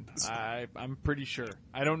Lynx 1. I'm pretty sure.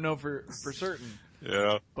 I don't know for certain.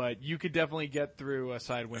 Yeah. But you could definitely get through a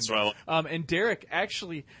side window. That's what I like. And Derrick,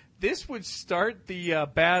 actually, this would start the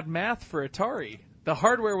bad math for Atari. The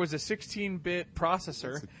hardware was a 16-bit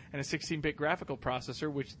processor and a 16-bit graphical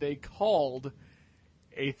processor, which they called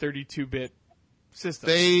a 32-bit system.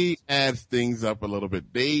 They add things up a little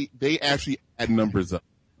bit. They actually add numbers up,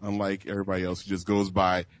 unlike everybody else who just goes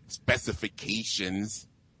by specifications.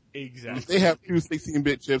 Exactly. If they have 2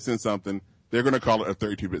 16-bit chips in something, they're going to call it a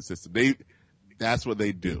 32-bit system. That's what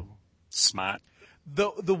they do. Smart.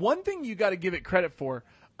 The one thing you got to give it credit for,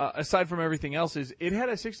 aside from everything else, is it had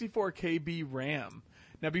a 64 KB RAM.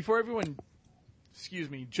 Now, before everyone,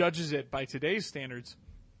 judges it by today's standards,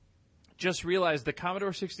 just realize the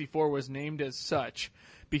Commodore 64 was named as such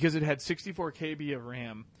because it had 64 KB of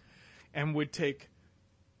RAM and would take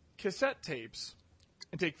cassette tapes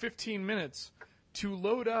and take 15 minutes to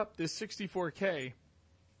load up this 64K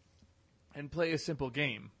and play a simple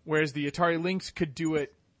game, whereas the Atari Lynx could do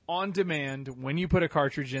it on demand when you put a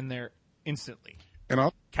cartridge in there instantly.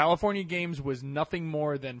 And California Games was nothing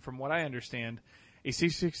more than, from what I understand, a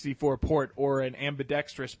C64 port or an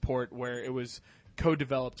ambidextrous port where it was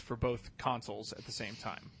co-developed for both consoles at the same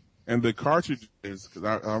time. And the cartridges, because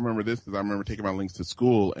I remember this because I remember taking my Lynx to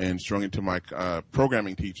school and showing it to my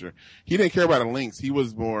programming teacher. He didn't care about a Lynx. He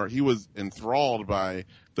was enthralled by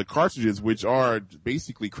the cartridges, which are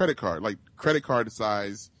basically credit card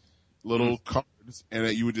size little cards, and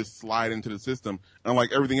that you would just slide into the system.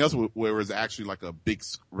 Unlike everything else, where it was actually like a big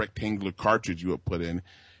rectangular cartridge you would put in.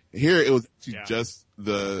 Here it was just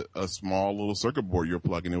a small little circuit board you're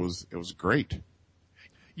plugging. It was great.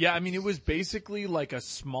 Yeah, I mean, it was basically like a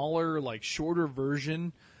smaller, like shorter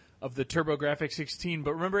version of the TurboGrafx 16.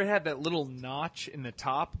 But remember, it had that little notch in the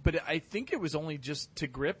top. But I think it was only just to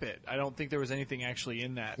grip it. I don't think there was anything actually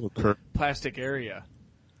in that plastic area.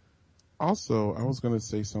 Also, I was going to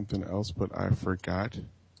say something else, but I forgot.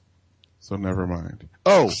 So never mind.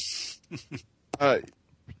 Oh, you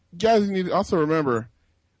guys need to also remember,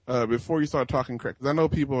 before you start talking crap, because I know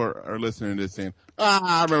people are listening to this saying,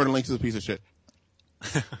 I remember the Lynx is a piece of shit.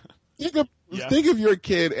 Think of your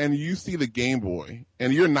kid and you see the Game Boy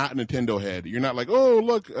and you're not a Nintendo head. You're not like, oh,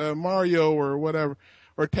 look, Mario or whatever,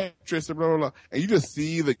 or Tetris or blah, blah, blah. And you just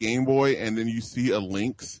see the Game Boy and then you see a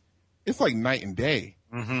Lynx. It's like night and day.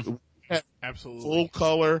 Mm-hmm. Absolutely. Full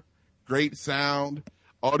color, great sound,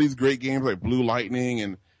 all these great games like Blue Lightning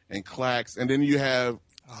and Clax. And then you have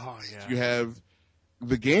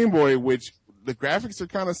the Game Boy, which the graphics are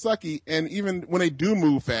kind of sucky. And even when they do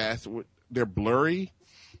move fast, they're blurry.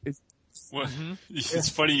 It's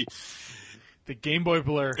funny. The Game Boy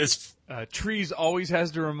blur. Trees always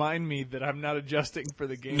has to remind me that I'm not adjusting for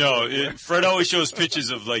the Game Boy. No, Fred always shows pictures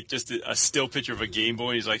of like just a still picture of a Game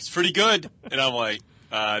Boy. He's like, it's pretty good. And I'm like,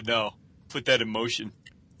 no, put that in motion.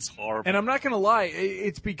 It's horrible. And I'm not going to lie.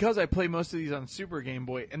 It's because I play most of these on Super Game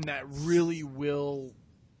Boy, and that really will,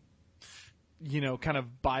 kind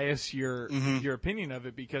of bias your opinion of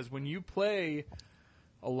it, because when you play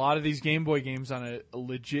a lot of these Game Boy games on a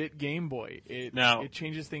legit Game Boy, it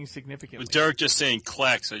changes things significantly. With Derrick just saying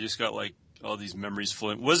Clax, I just got like all these memories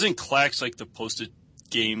flowing. Wasn't Clax like the poster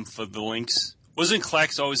game for the Lynx? Wasn't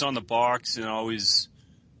Clax always on the box and always...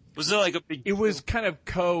 Was it like a big... It was kind of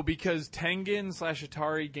because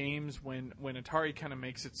Tengen/Atari Games, when Atari kind of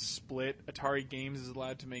makes its split, Atari Games is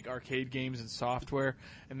allowed to make arcade games and software,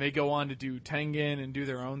 and they go on to do Tengen and do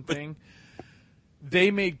their own thing.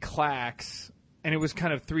 They made Clax, and it was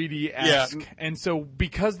kind of 3D-esque. Yeah. And so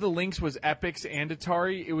because the Lynx was Epix and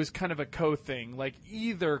Atari, it was kind of a co-thing. Like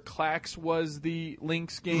either Clax was the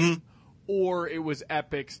Lynx game, or it was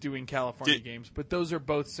Epix doing California games. But those are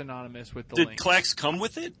both synonymous with the Lynx. Did Clax come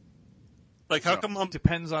with it? Like, how come?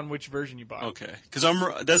 Depends on which version you buy. Okay, because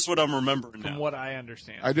that's what I'm remembering now. From what I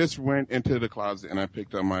understand, I just went into the closet and I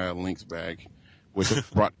picked up my Lynx bag, which I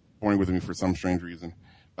brought with me for some strange reason.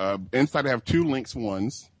 Inside, I have 2 Lynx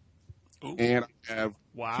ones, and I have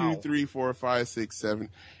 2, 3, 4, 5, 6, 7,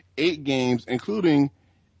 8 games, including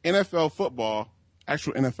NFL football,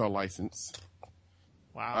 actual NFL license.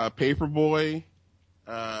 Wow. Paperboy,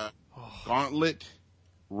 Gauntlet,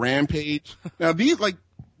 Rampage. Now these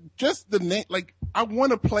just the name, I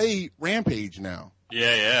want to play Rampage now.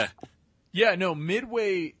 Yeah. Yeah, no,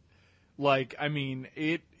 Midway,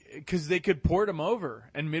 because they could port them over,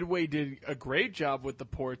 and Midway did a great job with the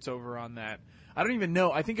ports over on that. I don't even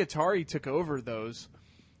know. I think Atari took over those,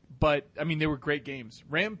 but, they were great games.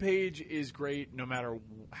 Rampage is great no matter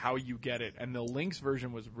how you get it, and the Lynx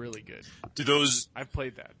version was really good. I've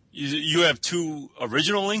played that. You have 2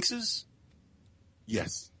 original Lynxes?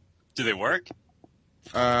 Yes. Do they work?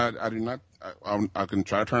 I do not. I can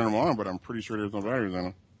try to turn them on, but I'm pretty sure there's no batteries in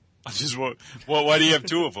them. Why do you have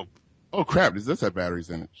 2 of them? Oh crap! Does this have batteries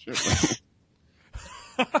in it? Shit.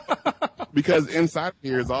 Because inside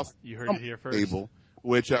here is also you heard it here first. Table,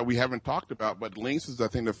 which we haven't talked about, but Lynx is I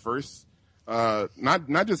think the first, not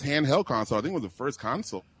just handheld console. I think it was the first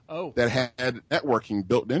console that had networking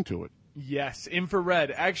built into it. Yes,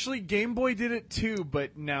 infrared. Actually, Game Boy did it too,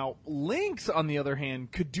 but now Lynx, on the other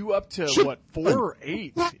hand, could do up to, 4 or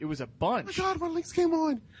 8? It was a bunch. Oh my God, when Lynx came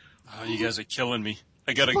on. Oh, you guys are killing me.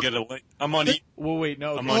 I gotta get a link. I'm on Well, wait,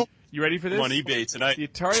 no. You ready for this? I'm on eBay tonight. The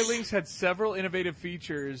Atari Lynx had several innovative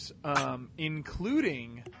features,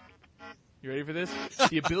 including, you ready for this?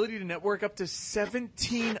 The ability to network up to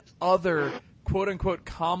 17 other quote-unquote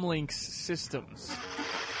comlinks systems.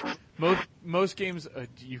 Most games,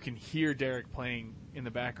 you can hear Derrick playing in the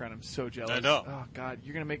background. I'm so jealous. I know. Oh, God,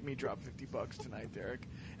 you're going to make me drop $50 tonight, Derrick.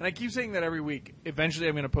 And I keep saying that every week. Eventually,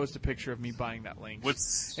 I'm going to post a picture of me buying that Lynx.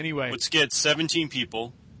 Let's get 17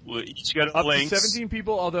 people. We'll each get a Lynx. Up to 17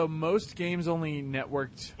 people, although most games only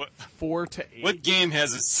networked 4 to 8. What game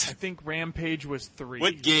has I think Rampage was 3.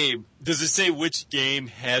 What game? Does it say which game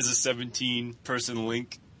has a 17-person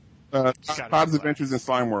link? Todd's Adventures in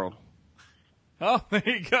Slime World. Oh, there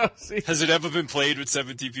you go. See? Has it ever been played with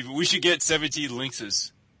 17 people? We should get 17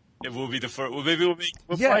 Lynxes. It will be the first. Well, maybe we'll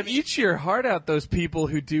eat your heart out, those people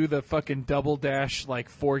who do the fucking double dash 4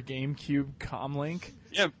 GameCube comlink.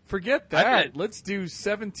 Yeah. Forget that. Let's do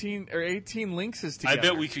 17 or 18 Lynxes together. I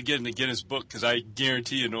bet we could get in the Guinness book because I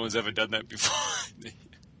guarantee you no one's ever done that before.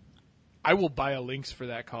 I will buy a Lynx for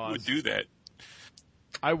that cause. Would do that.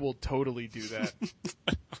 I will totally do that.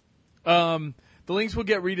 The Lynx will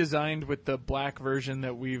get redesigned with the black version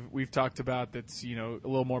that we've talked about. That's a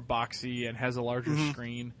little more boxy and has a larger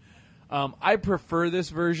screen. I prefer this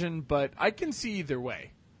version, but I can see either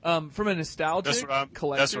way. From a nostalgic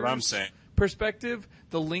collector's perspective,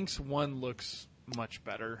 the Lynx 1 looks much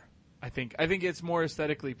better. I think it's more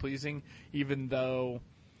aesthetically pleasing, even though,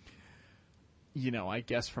 I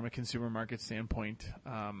guess from a consumer market standpoint,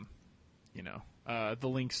 the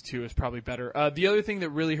Lynx 2 is probably better. The other thing that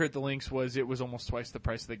really hurt the Lynx was it was almost twice the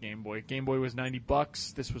price of the Game Boy. Game Boy was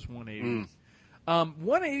 $90. This was $180.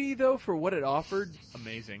 $180 though for what it offered,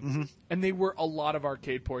 amazing. And they were a lot of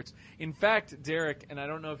arcade ports. In fact, Derrick, and I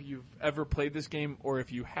don't know if you've ever played this game or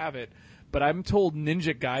if you have it, but I'm told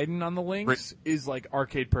Ninja Gaiden on the Lynx is like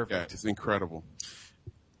arcade perfect. Yeah, it's incredible.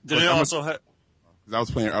 Did it also have?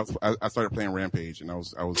 I started playing Rampage, and I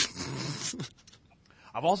was.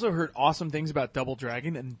 I've also heard awesome things about Double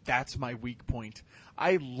Dragon, and that's my weak point.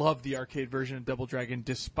 I love the arcade version of Double Dragon,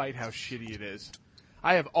 despite how shitty it is.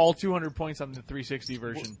 I have all 200 points on the 360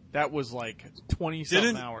 version. That was like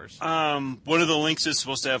 20-something hours. One of the Lynx is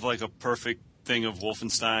supposed to have like a perfect thing of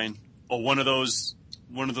Wolfenstein, or one of those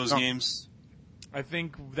games. I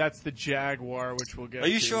think that's the Jaguar, which we'll get. Are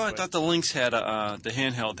you to, sure? I thought the Lynx had the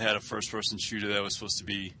handheld had a first-person shooter that was supposed to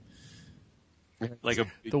be like a.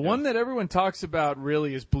 The one that everyone talks about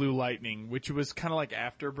really is Blue Lightning, which was kind of like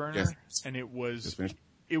Afterburner, and it was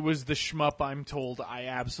the shmup. I'm told I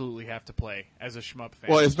absolutely have to play as a shmup fan.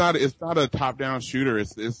 Well, it's not a top-down shooter.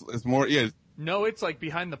 It's more No, it's like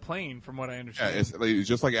behind the plane, from what I understand. Yeah, it's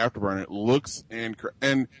just like Afterburner. It looks and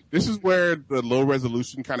this is where the low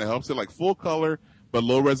resolution kind of helps it. Like full color, but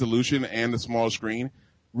low resolution and the small screen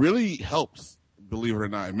really helps. Believe it or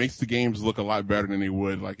not, it makes the games look a lot better than they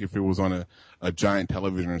would like if it was on a giant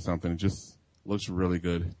television or something. It just looks really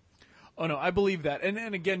good. Oh no, I believe that.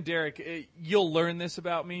 And again, Derrick, you'll learn this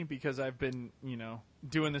about me because I've been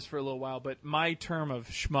doing this for a little while. But my term of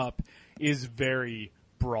shmup is very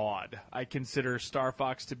broad. I consider Star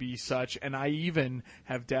Fox to be such, and I even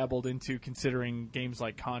have dabbled into considering games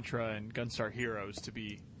like Contra and Gunstar Heroes to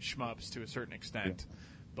be shmups to a certain extent.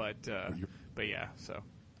 Yeah. But yeah, so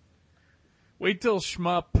wait till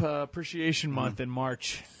Shmup Appreciation Month in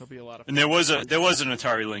March. It'll be a lot of fun. And there was an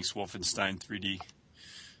Atari Lynx Wolfenstein 3D.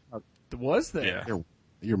 Was there? Yeah.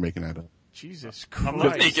 You're making that up. Jesus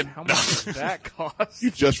Christ! How much does that cost?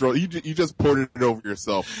 You just ported it over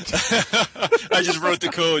yourself. I just wrote the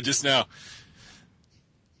code just now.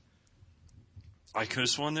 I could have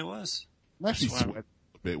sworn there was. I'm actually sweating a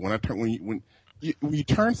bit when you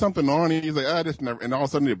turn something on and he's like, this never, and all of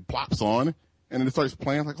a sudden it plops on and then it starts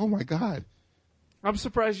playing. Like, oh my god! I'm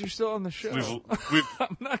surprised you're still on the show.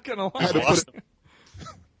 I'm not gonna lie.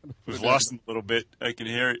 We've lost him a little bit. I can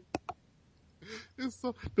hear it.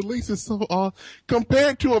 The Lynx is so off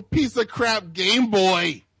compared to a piece of crap Game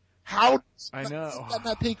Boy. How I know does that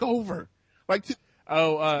not take over? Like to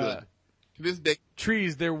this day,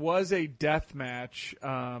 Trees. There was a deathmatch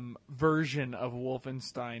version of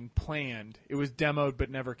Wolfenstein planned. It was demoed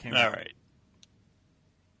but never came out.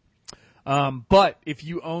 All right. But if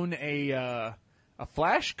you own a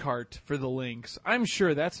flash cart for the Lynx, I'm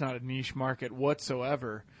sure that's not a niche market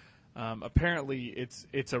whatsoever. Apparently,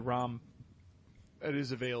 it's a ROM. It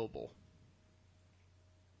is available.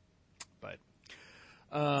 But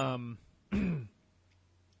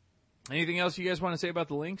anything else you guys want to say about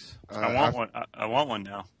the Lynx? I want one. I want one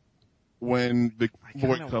now. When the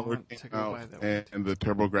Boy Color came out and the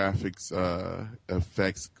TurboGrafx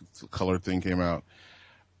effects color thing came out,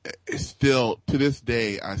 it's still to this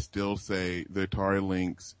day I still say the Atari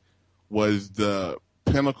Lynx was the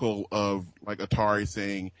pinnacle of like Atari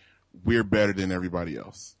saying we're better than everybody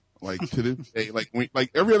else. Like to this day,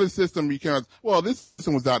 like every other system you can't. Well, this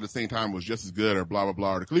system was out at the same time, was just as good, or blah blah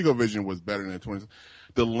blah. Or the ColecoVision was better than the 20s.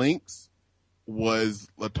 The Lynx was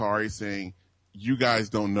Atari saying, "You guys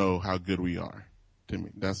don't know how good we are." To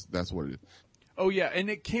me, that's what it is. Oh yeah,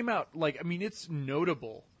 and it came out it's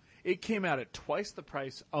notable. It came out at twice the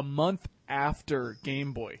price a month after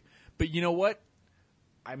Game Boy. But you know what?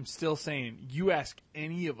 I'm still saying, you ask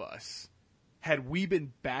any of us. Had we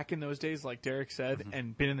been back in those days, like Derrick said,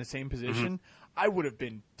 and been in the same position, I would have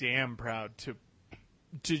been damn proud to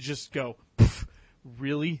just go,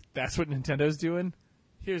 really? That's what Nintendo's doing?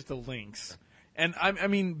 Here's the Lynx. And I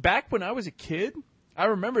mean, back when I was a kid, I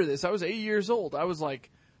remember this. I was 8 years old. I was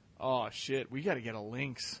like, oh shit, we got to get a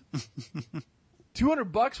Lynx.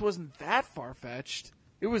 $200 wasn't that far-fetched.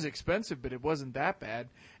 It was expensive, but it wasn't that bad.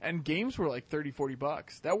 And games were like $30,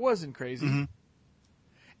 $40. That wasn't crazy.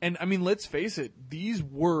 And, I mean, let's face it, these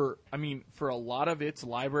were, I mean, for a lot of its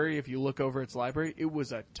library, if you look over its library, it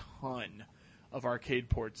was a ton of arcade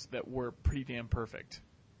ports that were pretty damn perfect.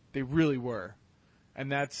 They really were.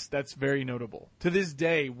 And that's very notable. To this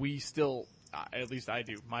day, we still, at least I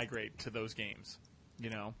do, migrate to those games, you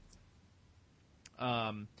know.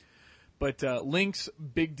 But Lynx,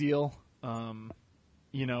 big deal.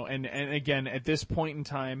 You know, and again, at this point in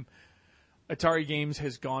time, Atari Games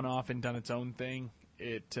has gone off and done its own thing.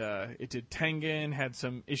 It did Tengen, had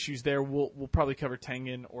some issues there. We'll probably cover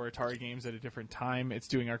Tengen or Atari Games at a different time. It's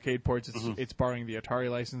doing arcade ports. It's borrowing the Atari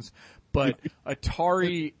license. But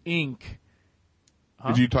Atari Inc.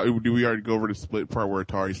 Huh? Did we already go over the split part where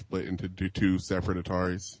Atari split into two separate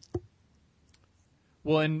Ataris?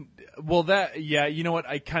 Yeah, you know what?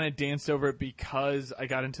 I kind of danced over it because I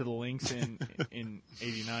got into the Lynx in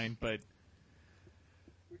 '89, but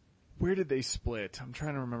where did they split? I'm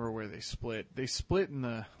trying to remember where they split. They split in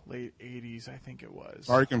the late '80s, I think it was.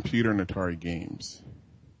 Atari Computer and Atari Games.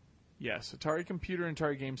 Yes, Atari Computer and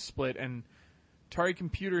Atari Games split, and Atari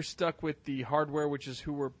Computer stuck with the hardware, which is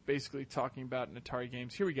who we're basically talking about in Atari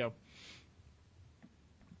Games. Here we go.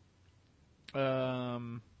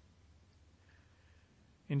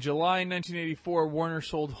 In July 1984, Warner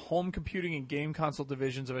sold home computing and game console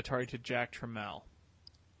divisions of Atari to Jack Tramiel.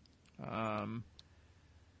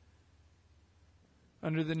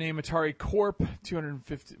 Under the name Atari Corp.,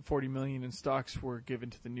 $240 million in stocks were given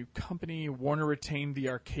to the new company. Warner retained the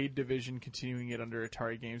arcade division, continuing it under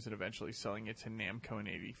Atari Games and eventually selling it to Namco in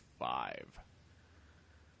 '85.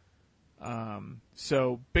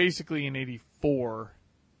 So basically in '84,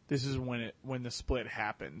 this is when the split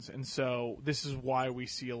happens. And so this is why we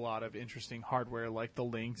see a lot of interesting hardware like the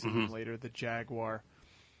Lynx and then later the Jaguar,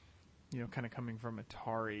 you know, kind of coming from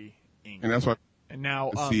Atari Inc. And that's why and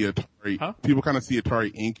now see Atari. People kind of see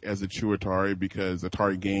Atari Inc. as a true Atari because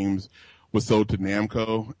Atari Games was sold to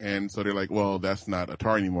Namco, and so they're like, well, that's not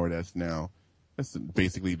Atari anymore. That's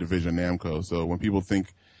basically a division of Namco. So when people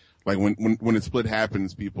think, like when the split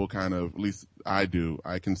happens, people kind of, at least I do,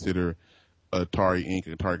 I consider Atari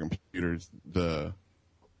Inc. Atari Computers the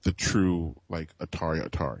true like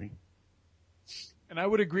Atari. And I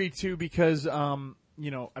would agree too because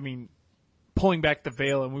you know, I mean, pulling back the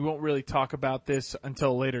veil, and we won't really talk about this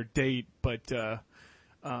until a later date, but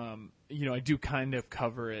you know, I do kind of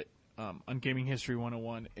cover it on Gaming History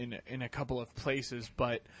 101 in a couple of places.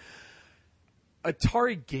 But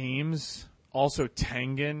Atari Games, also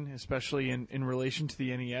Tengen, especially in relation to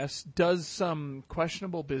the NES, does some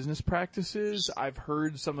questionable business practices. I've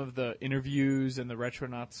heard some of the interviews and the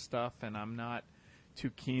Retronauts stuff, and I'm not too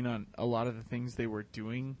keen on a lot of the things they were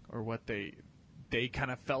doing or what they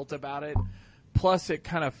kind of felt about it. Plus, it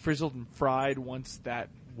kind of frizzled and fried once that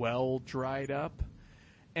well dried up.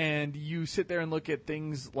 And you sit there and look at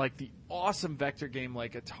things like the awesome vector game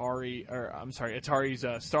like Atari's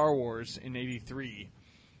Star Wars in '83,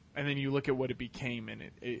 and then you look at what it became, and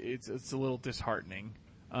it's a little disheartening.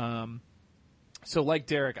 So, like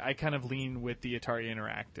Derrick, I kind of lean with the Atari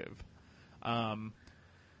Interactive.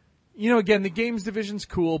 You know, again, the games division's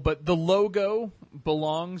cool, but the logo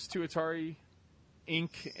belongs to Atari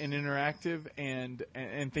Inc. and Interactive and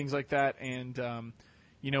things like that. And,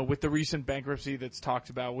 you know, with the recent bankruptcy that's talked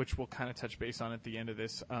about, which we'll kind of touch base on at the end of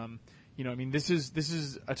this, you know, I mean, this is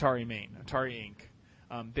Atari Main, Atari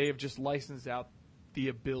Inc. They have just licensed out the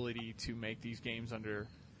ability to make these games under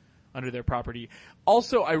their property.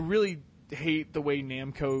 Also, I really hate the way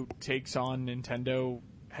Namco takes on Nintendo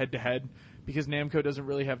head-to-head, because Namco doesn't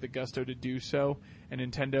really have the gusto to do so, and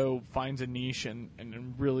Nintendo finds a niche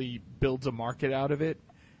and really builds a market out of it.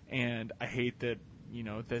 And I hate that, you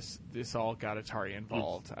know, this all got Atari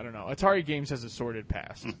involved. I don't know. Atari Games has a sordid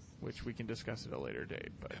past, which we can discuss at a later date.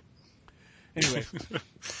 But anyway,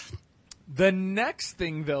 the next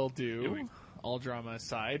thing they'll do, all drama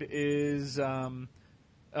aside, is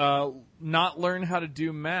not learn how to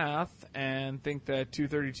do math and think that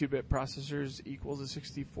 232-bit processors equals a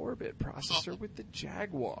 64-bit processor with the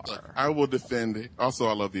Jaguar. I will defend it. Also,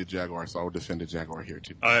 I love the Jaguar, so I will defend the Jaguar here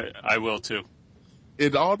too. I will too.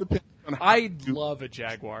 It all depends on how I love a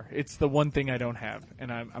Jaguar. It's the one thing I don't have,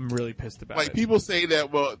 and I'm really pissed about it. Like, people say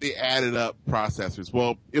that, well, they added up processors.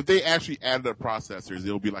 Well, if they actually added up processors,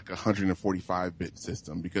 it'll be like a 145-bit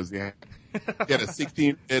system, because they had a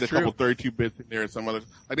 16-bit, a couple 32 bits in there, and some other.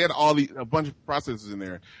 Like, they had a bunch of processors in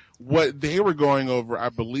there. What they were going over, I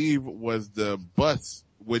believe, was the bus,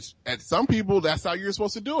 which at some people, that's how you're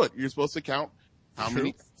supposed to do it. You're supposed to count how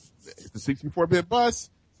many. It's the 64-bit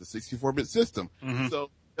bus. It's a 64-bit system. Mm-hmm.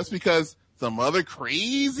 So that's because some other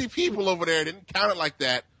crazy people over there didn't count it like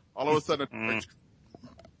that. All of a sudden,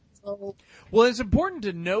 So. Well, it's important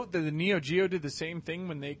to note that the Neo Geo did the same thing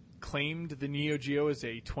when they claimed the Neo Geo as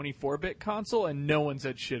a 24-bit console, and no one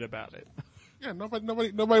said shit about it. Yeah,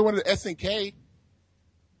 nobody wanted SNK.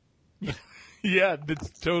 Yeah,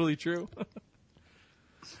 that's totally true.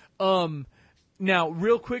 Now,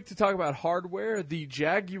 real quick to talk about hardware, the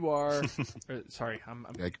Jaguar. I'm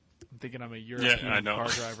thinking I'm a European car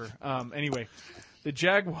driver. Anyway, the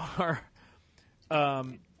Jaguar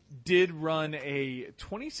did run a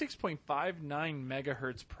 26.59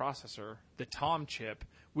 megahertz processor, the TOM chip,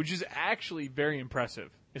 which is actually very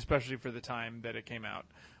impressive, especially for the time that it came out.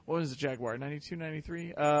 What was the Jaguar? 92,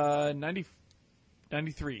 93?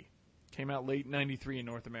 93. Came out late 93 in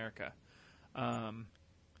North America.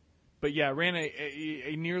 But yeah, ran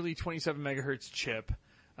a nearly 27 megahertz chip.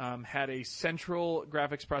 Had a central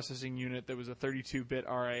graphics processing unit that was a 32-bit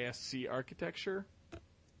RISC architecture,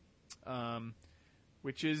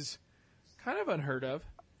 which is kind of unheard of.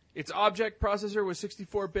 Its object processor was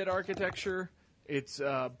 64-bit architecture. Its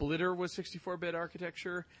Blitter was 64-bit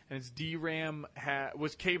architecture, and its DRAM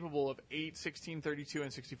was capable of 8, 16, 32,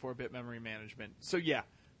 and 64-bit memory management. So yeah,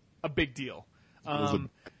 a big deal.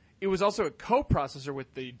 It was also a coprocessor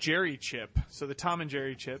with the Jerry chip, so the Tom and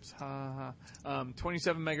Jerry chips.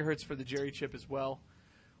 27 megahertz for the Jerry chip as well,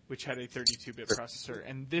 which had a 32-bit processor.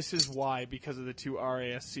 And this is why, because of the two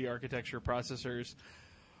RISC architecture processors,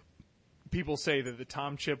 people say that the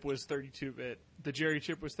Tom chip was 32-bit, the Jerry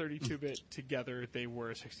chip was 32-bit. Together, they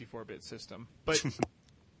were a 64-bit system. But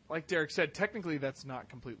like Derrick said, technically that's not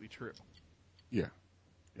completely true. Yeah.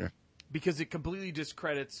 Because it completely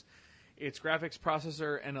discredits its graphics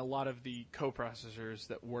processor and a lot of the coprocessors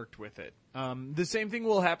that worked with it. The same thing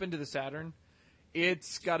will happen to the Saturn.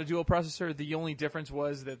 It's got a dual processor. The only difference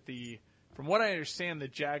was that from what I understand, the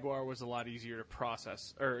Jaguar was a lot easier to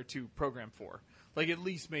process or to program for. Like, at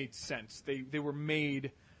least made sense. They were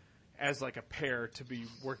made as like a pair to be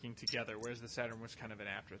working together, whereas the Saturn was kind of an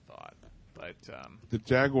afterthought. But the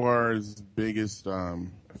Jaguar's biggest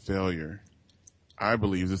failure, I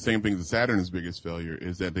believe, the same thing as the Saturn's biggest failure,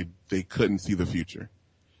 is that they couldn't see the future.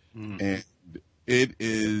 And it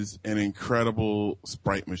is an incredible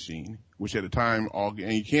sprite machine, which at the time,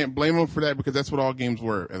 and you can't blame them for that because that's what all games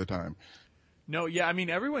were at the time. No, yeah, I mean,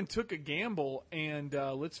 everyone took a gamble, and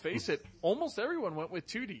let's face it, almost everyone went with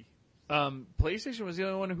 2D. PlayStation was the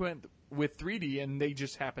only one who went with 3D, and they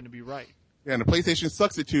just happened to be right. Yeah, and the PlayStation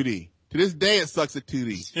sucks at 2D. To this day, it sucks at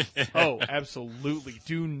 2D. Oh, absolutely.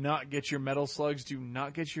 Do not get your Metal Slugs. Do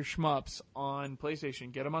not get your shmups on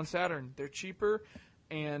PlayStation. Get them on Saturn. They're cheaper,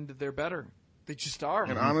 and they're better. They just are.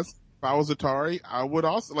 And honestly, if I was Atari, I would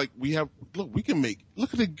also, look at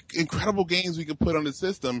the incredible games we can put on the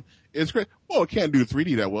system. It's great. Well, it can't do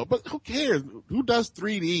 3D that well, but who cares? Who does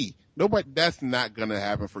 3D? Nobody, that's not going to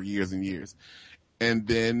happen for years and years. And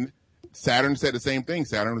then Saturn said the same thing.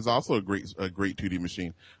 Saturn is also a great 2D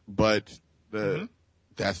machine, but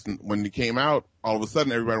that's when it came out. All of a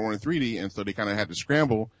sudden, everybody wanted 3D, and so they kind of had to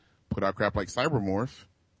scramble, put out crap like Cybermorph,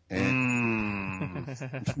 and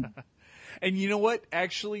and you know what?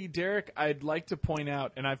 Actually, Derrick, I'd like to point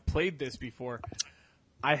out, and I've played this before.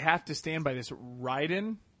 I have to stand by this.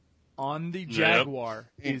 Raiden on the Jaguar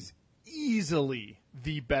is easily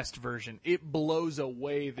the best version. It blows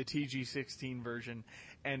away the TG16 version.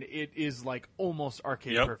 And it is like almost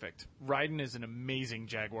arcade perfect. Raiden is an amazing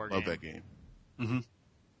Jaguar game. Love that game.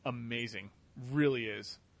 Amazing. Really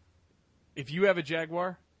is. If you have a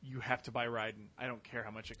Jaguar, you have to buy Raiden. I don't care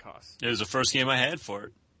how much it costs. It was the first game I had for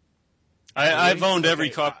it. I've owned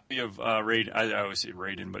every copy of Raiden. I always say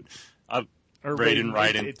Raiden, but I've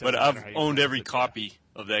Raiden. But I've owned every copy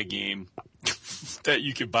of that game that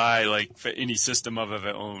you could buy, like for any system I've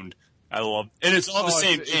ever owned. I love, and it's all the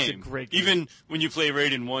same game. It's a great game. Even when you play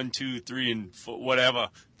Raiden 1, 2, 3, and 4, whatever,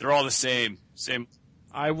 they're all the same.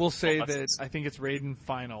 I will say that I think it's Raiden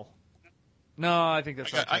Final. No, I think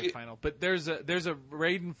that's not Final. But there's a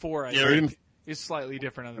Raiden 4. I think is slightly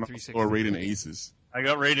different on the 360. Or Raiden Aces. I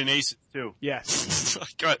got Raiden Aces too. Yes, I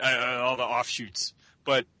got all the offshoots.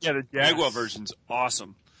 But yeah, the Jaguar version's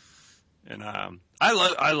awesome. And I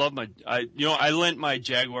love I lent my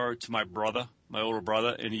Jaguar to my brother. My older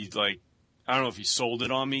brother, and he's like, I don't know if he sold it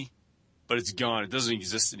on me, but it's gone. It doesn't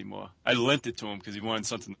exist anymore. I lent it to him because he wanted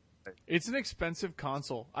something. It's an expensive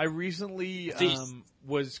console. I recently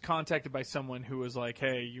was contacted by someone who was like,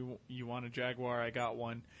 hey, you want a Jaguar? I got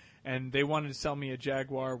one. And they wanted to sell me a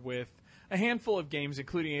Jaguar with a handful of games,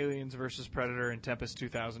 including Aliens vs. Predator and Tempest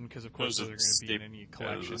 2000, because of course those are going to be in any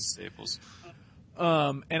collection. Staples.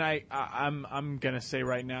 And I'm gonna say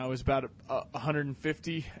right now it was about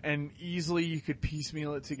 150, and easily you could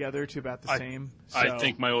piecemeal it together to about the same. So, I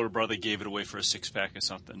think my older brother gave it away for a 6-pack or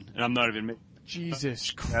something, and I'm not even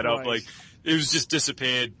Jesus Christ. that up. Like, it was just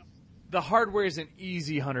disappeared. The hardware is an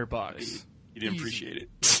easy $100. He didn't appreciate it.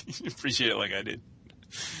 He didn't appreciate it like I did.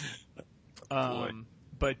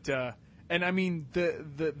 But and I mean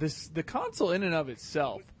the console in and of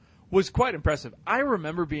itself was quite impressive. I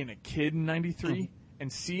remember being a kid in '93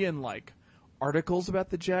 and seeing like articles about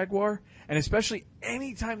the Jaguar, and especially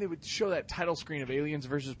anytime they would show that title screen of Aliens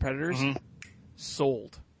versus Predators,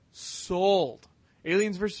 sold.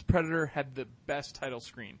 Aliens versus Predator had the best title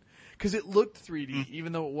screen because it looked 3D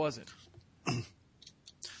even though it wasn't.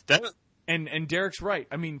 And Derrick's right.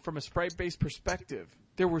 I mean, from a sprite-based perspective,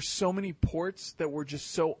 there were so many ports that were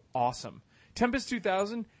just so awesome. Tempest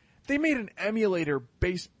 2000, they made an emulator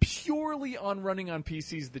based purely on running on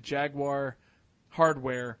PCs the Jaguar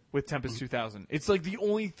hardware with Tempest 2000. It's like the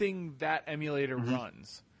only thing that emulator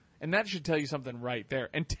runs. And that should tell you something right there.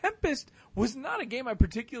 And Tempest was not a game I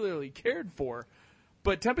particularly cared for,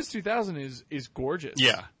 but Tempest 2000 is gorgeous.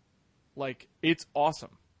 Yeah. Like, it's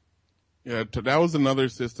awesome. Yeah, that was another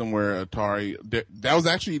system where Atari. That was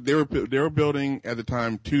actually they were building at the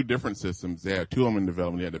time 2 different systems. They had 2 of them in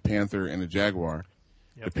development. They had the Panther and the Jaguar.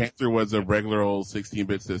 Yep. The Panther was a regular old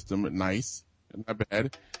 16-bit system, nice, not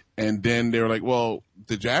bad. And then they were like, "Well,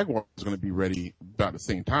 the Jaguar is going to be ready about the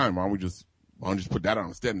same time. Why don't we just put that on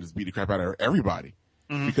instead and just beat the crap out of everybody?"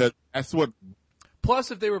 Because that's what.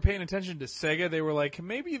 Plus, if they were paying attention to Sega, they were like,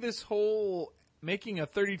 maybe this whole making a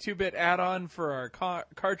 32-bit add-on for our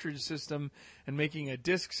cartridge system and making a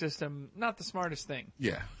disc system, not the smartest thing.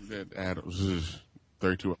 Yeah, that add was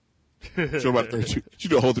 32. Show about 32. She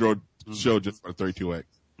do a whole show just for 32X,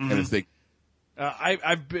 and it's like.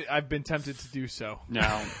 I've been tempted to do so.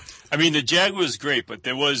 No, I mean the Jag was great, but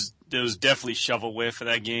there was definitely shovelware for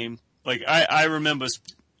that game. Like I remember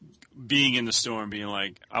being in the store and being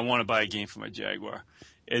like, I want to buy a game for my Jaguar,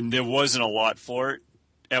 and there wasn't a lot for it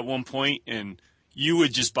at one point, and you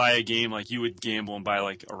would just buy a game, like you would gamble and buy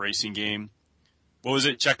like a racing game. What was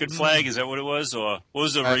it? Checkered Flag? Is that what it was? Or what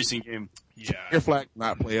was the racing game? Yeah. Checkered Flag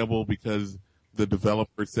not playable because the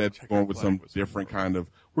developer said we're going with some different kind of,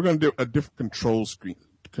 we're going to do a different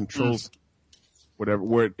controls, whatever,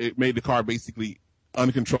 where it made the car basically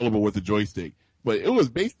uncontrollable with the joystick. But it was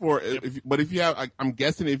based for, if you have, I'm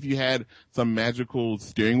guessing if you had some magical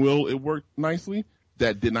steering wheel, it worked nicely.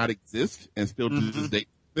 That did not exist and still to this day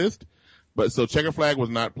exist. But so Checker Flag was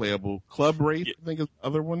not playable. Club Race, I think is the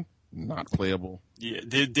other one, not playable. Yeah,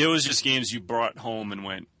 there was just games you brought home and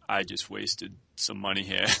went, I just wasted some money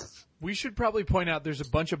here. We should probably point out there's a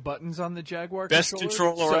bunch of buttons on the Jaguar Best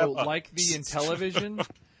controller so ever. Like the Intellivision,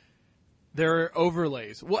 there are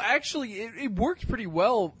overlays. Well, actually, it worked pretty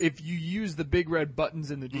well if you use the big red buttons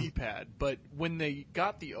in the D-pad. But when they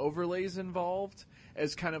got the overlays involved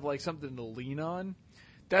as kind of like something to lean on,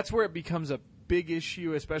 that's where it becomes a big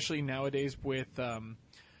issue, especially nowadays with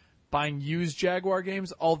buying used Jaguar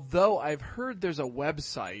games. Although I've heard there's a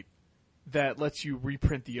website that lets you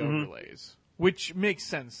reprint the overlays, which makes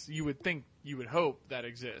sense. You would think, you would hope that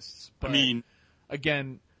exists. But I mean,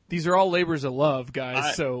 again, these are all labors of love,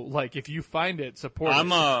 guys. So, like, if you find it, support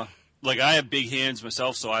it. Like, I have big hands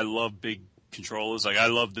myself, so I love big controllers. Like, I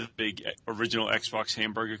love the big original Xbox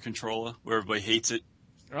hamburger controller, where everybody hates it.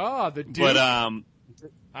 Ah, the Duke. But,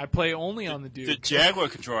 I play only on the Duke. The Jaguar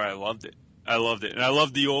controller, I loved it. And I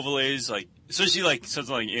loved the overlays, like, especially like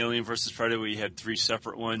something like Alien vs. Predator, where you had 3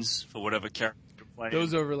 separate ones for whatever character you're playing.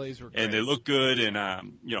 Those overlays were great. And they look good, and,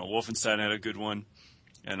 Wolfenstein had a good one.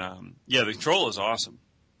 And, the controller is awesome.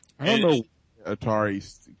 I don't know, Atari,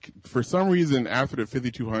 for some reason, after the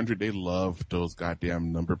 5200, they loved those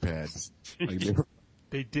goddamn number pads. Like,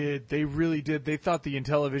 they did. They really did. They thought the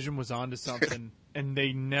Intellivision was onto something, and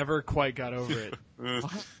they never quite got over it.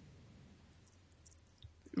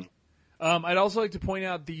 I'd also like to point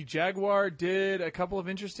out the Jaguar did a couple of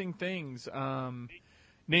interesting things.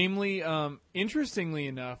 Namely, interestingly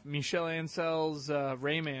enough, Michel Ancel's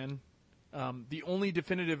Rayman, the only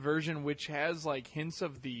definitive version which has like hints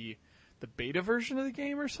of the beta version of the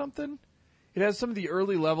game or something. It has some of the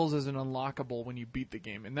early levels as an unlockable when you beat the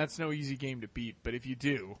game, and that's no easy game to beat, but if you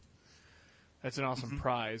do, that's an awesome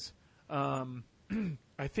prize.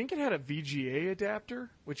 I think it had a VGA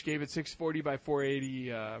adapter, which gave it 640 by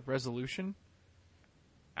 480 resolution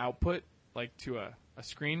output, like to a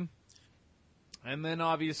screen. And then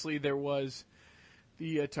obviously there was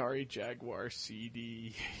the Atari Jaguar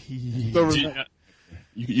CD.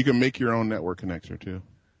 You can make your own network connector too.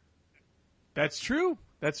 That's true.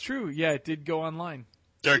 Yeah, it did go online.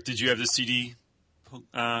 Derek, did you have the CD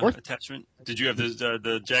attachment? Did you have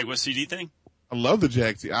the Jaguar CD thing? I love the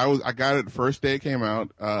Jag CD. I got it the first day it came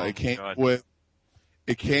out. It came with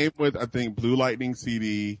I think Blue Lightning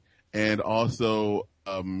CD and also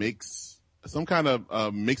some kind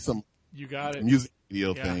of mix some you got it music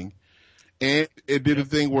video thing. And it did a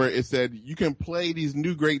thing where it said you can play these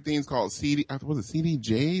new great things called CD. Was it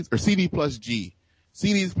CDJs or CD plus G?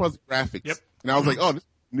 CDs plus graphics. Yep. And I was like, oh, this is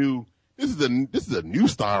new. This is a new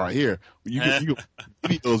style right here. You can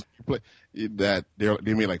videos play that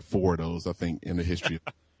they made like 4 of those, I think, in the history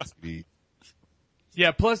of CD.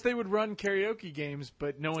 Yeah. Plus, they would run karaoke games,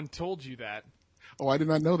 but no one told you that. Oh, I did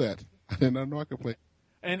not know that. I did not know I could play.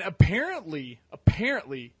 And apparently,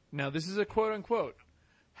 now this is a quote unquote.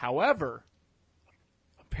 However,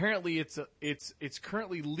 apparently it's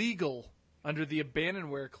currently legal under the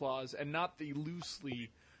abandonware clause, and not the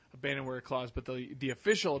loosely abandonware clause, but the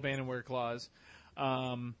official abandonware clause,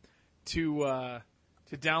 to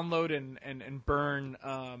download and burn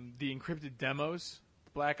the encrypted demos,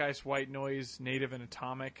 Black Ice, White Noise, Native, and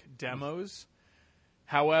Atomic demos.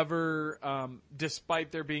 However,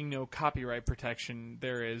 despite there being no copyright protection,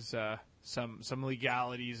 there is some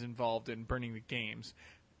legalities involved in burning the games.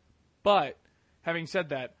 But having said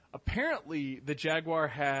that, apparently the Jaguar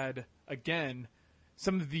had, again,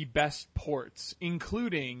 some of the best ports,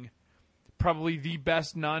 including probably the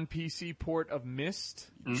best non-PC port of Myst.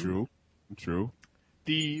 True.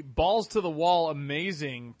 The balls to the wall,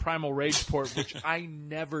 amazing Primal Rage port, which I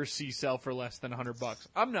never see sell for less than $100.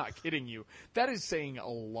 I'm not kidding you. That is saying a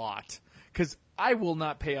lot, because I will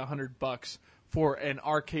not pay $100 for an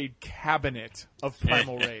arcade cabinet of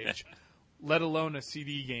Primal Rage, let alone a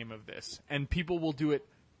CD game of this. And people will do it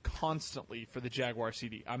constantly for the Jaguar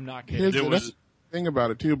CD. I'm not kidding. That's the thing about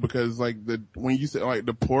it too, because like when you say like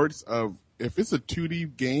the ports of, if it's a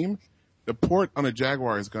 2D game, the port on a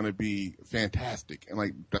Jaguar is going to be fantastic, and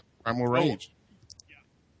like the Primal Rage.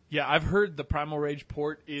 Yeah, I've heard the Primal Rage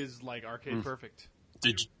port is like arcade perfect.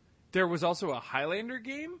 There was also a Highlander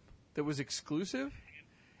game that was exclusive,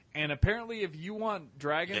 and apparently if you want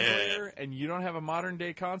Dragon Slayer and you don't have a modern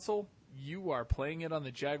day console, you are playing it on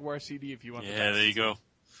the Jaguar CD if you want. Yeah, there you go.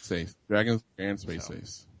 Safe Dragons and Space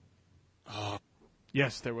Ace. Oh.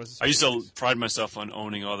 Yes, there was. I used to pride myself on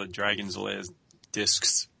owning all the Dragon's Lair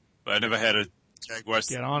discs, but I never had a Jaguar.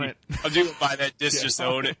 Get on it. I'll do buy that disc just to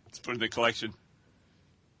own it. Let's put it in the collection.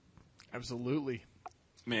 Absolutely.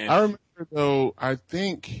 Man. I remember though, I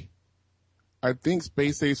think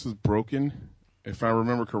Space Ace was broken, if I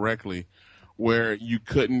remember correctly, where you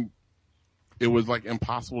couldn't, it was like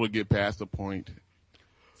impossible to get past a point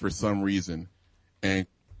for some reason. And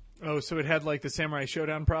so it had like the Samurai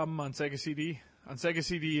Showdown problem on Sega CD? On Sega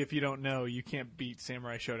CD, if you don't know, you can't beat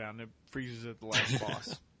Samurai Showdown. It freezes at the last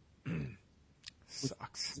boss.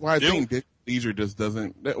 Sucks. Well, I think Digital Leisure just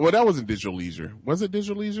doesn't. Well, that wasn't Digital Leisure. Was it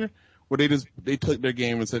Digital Leisure? Where they took their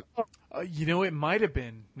game and said, "Oh, it might have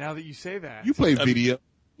been." Now that you say that, you play video.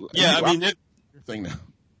 Yeah, I mean, thing now.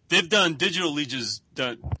 They've done Digital Leisure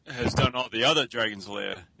has done all the other Dragon's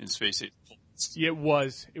Lair in Space Ace. It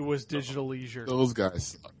was Digital Leisure. Those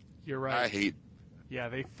guys suck. You're right. I hate. Yeah,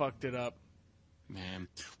 they fucked it up. Man,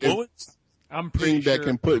 I'm pretty sure that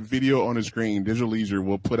can put video on the screen. Digital Leisure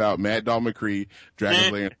will put out Mad Dog McCree,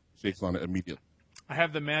 Dragon's Lair, and Shakes on it immediately. I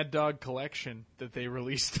have the Mad Dog collection that they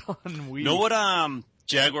released on Wii. You know what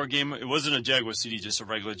Jaguar game? It wasn't a Jaguar CD, just a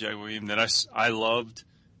regular Jaguar game that I loved.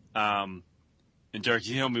 And Derrick,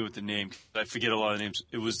 you help me with the name. I forget a lot of names.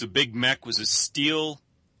 It was the big mech. Was a steel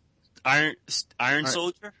Iron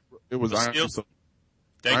Soldier? It was Iron Soldier.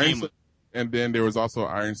 That game. And then there was also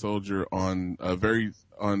Iron Soldier on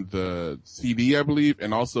the CD, I believe,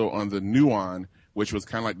 and also on the Nuon, which was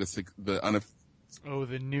kind of like the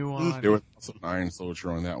Nuon. There was also an Iron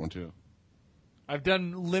Soldier on that one too. I've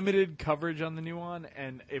done limited coverage on the Nuon,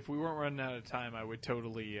 and if we weren't running out of time, I would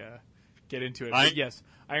totally get into it. But yes,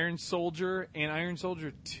 Iron Soldier and Iron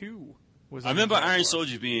Soldier 2 was. I remember Iron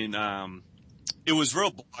Soldier being it was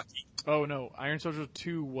real blocky. Oh no, Iron Soldier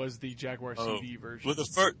 2 was the Jaguar CD version. Well,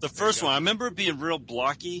 the first one, I remember it being real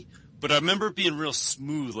blocky, but I remember it being real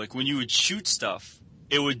smooth. Like when you would shoot stuff,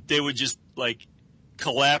 they would just like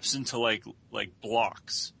collapse into like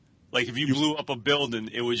blocks. Like if you blew up a building,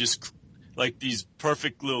 it would just like these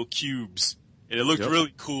perfect little cubes, and it looked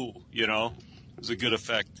really cool. You know, it was a good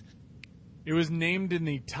effect. It was named in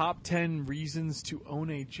the top 10 reasons to own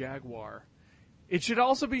a Jaguar. It should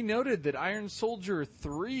also be noted that Iron Soldier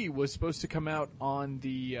 3 was supposed to come out on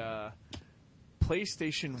the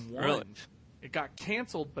PlayStation 1. Really? It got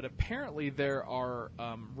canceled, but apparently there are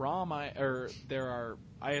there are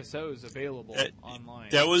ISOs available online.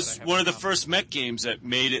 That was one of the first mech games that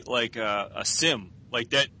made it like a sim. Like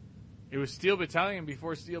that. It was Steel Battalion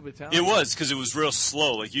before Steel Battalion. It was, because it was real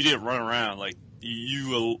slow. Like, you didn't run around. Like, you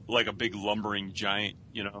were like a big lumbering giant,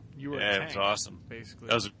 you know? You were a yeah, tank, it was awesome. basically.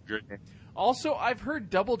 That was a great game. Also, I've heard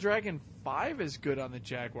Double Dragon 5 is good on the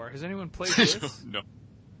Jaguar. Has anyone played this? No.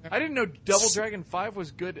 I didn't know Double Dragon 5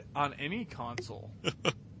 was good on any console. I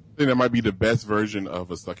think that might be the best version of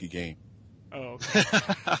a sucky game. Oh, okay.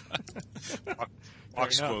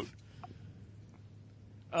 Fox quote.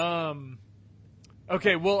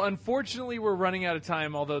 Okay, well, unfortunately, we're running out of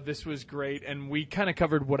time, although this was great, and we kind of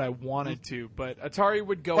covered what I wanted to, but Atari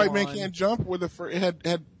would go White on. Man Can't Jump with it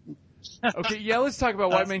had Okay, yeah, let's talk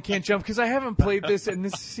about White Man Can't Jump, because I haven't played this, and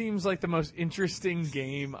this seems like the most interesting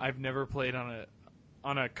game I've never played on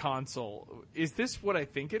a console. Is this what I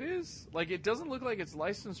think it is? Like, it doesn't look like it's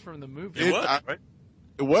licensed from the movie. It was, right?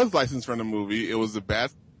 It was licensed from the movie. It was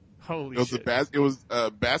Holy shit. It was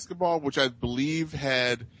basketball, which I believe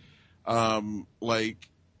had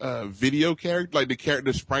video character, like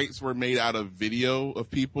the sprites were made out of video of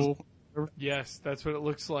people. Yes, that's what it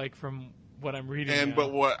looks like from what I'm reading. And now.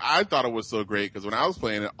 but what I thought it was so great, because when I was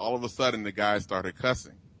playing it, all of a sudden the guy started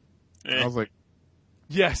cussing. And I was like,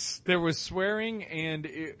 yes, there was swearing, and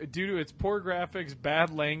due to its poor graphics, bad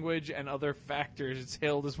language, and other factors, it's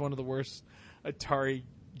hailed as one of the worst Atari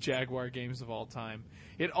Jaguar games of all time.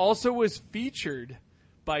 It also was featured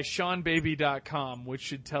by SeanBaby.com, which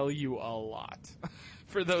should tell you a lot.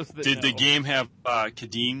 For those that Did know. the game have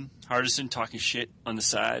Kadeem Hardison talking shit on the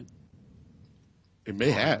side? it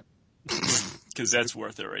may have. Because that's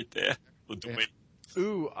worth it right there.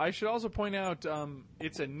 Ooh, I should also point out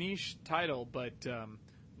it's a niche title, but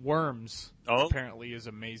Worms apparently is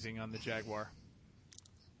amazing on the Jaguar.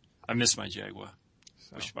 I miss my Jaguar.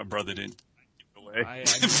 So. Wish my brother didn't give it away. I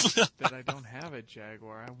miss that I don't have a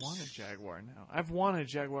Jaguar. I want a Jaguar now. I've wanted a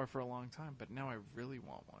Jaguar for a long time, but now I really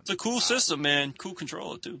want one. It's a cool system, man. Cool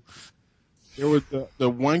controller, too. There was the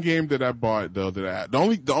one game that I bought though the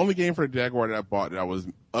only game for the Jaguar that I bought that I was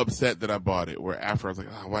upset that I bought it, where after I was like,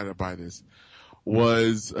 oh, why did I buy this?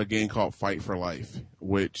 Was a game called Fight for Life,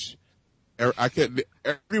 which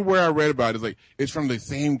everywhere I read about it, it's like it's from the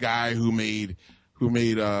same guy who made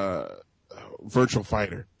Virtual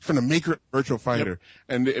Fighter, from the maker of Virtual Fighter,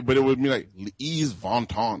 but it would be like Yves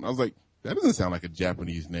Vonton. I was like, that doesn't sound like a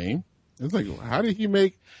Japanese name. It's like, how did he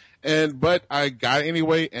make? But I got it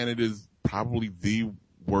anyway, and it is probably the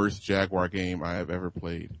worst Jaguar game I have ever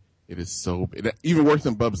played. It is even worse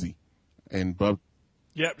than Bubsy. And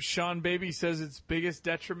Yep, Sean Baby says its biggest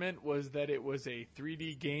detriment was that it was a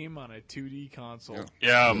 3D game on a 2D console.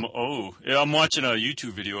 Yeah, I'm watching a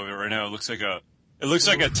YouTube video of it right now. It looks like a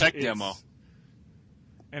tech demo.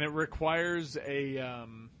 And it requires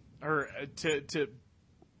to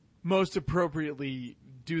most appropriately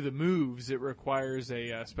do the moves, it requires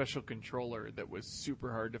a special controller that was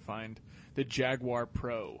super hard to find. The Jaguar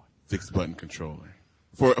Pro. 6-button controller.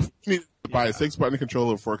 Buy a 6-button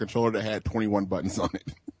controller for a controller that had 21 buttons on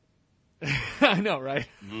it. I know, right?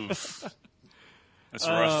 Oof. That's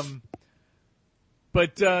rough.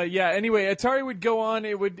 But anyway, Atari would go on.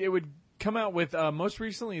 It would come out with most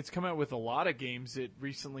recently. It's come out with a lot of games. It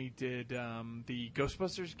recently did the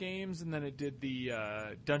Ghostbusters games, and then it did the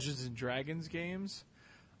Dungeons and Dragons games.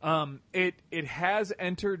 It has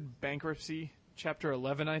entered bankruptcy, Chapter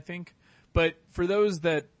 11, I think. But for those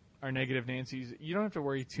that are negative Nancy's, you don't have to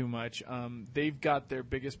worry too much. They've got their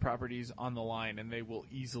biggest properties on the line, and they will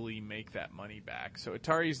easily make that money back. So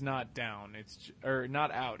Atari's not down.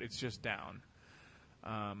 Not out. It's just down.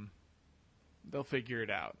 They'll figure it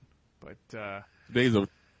out. But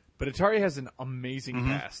Atari has an amazing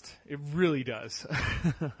past. It really does.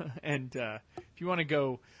 And if you want to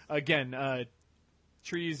go again,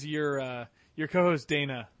 Trees, your co-host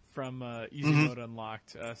Dana from Easy Mode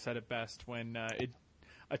Unlocked said it best when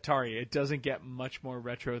Atari. It doesn't get much more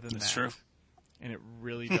retro than That's that. true. And it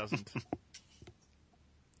really doesn't.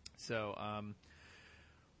 So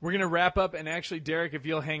we're going to wrap up. And actually, Derrick, if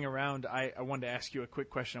you'll hang around, I wanted to ask you a quick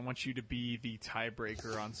question. I want you to be the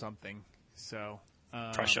tiebreaker on something. So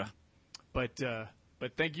Pressure. But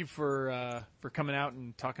thank you for coming out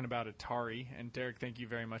and talking about Atari. And Derrick, thank you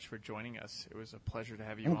very much for joining us. It was a pleasure to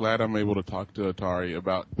have you on. I'm glad I'm able to talk to Atari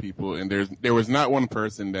about people. And there was not one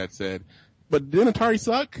person that said, "But didn't Atari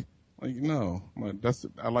suck?" Like, no,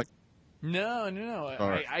 I like. No.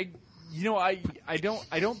 Right. I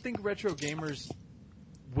don't think retro gamers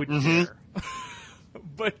would care.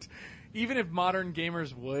 But even if modern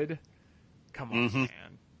gamers would, come on, man.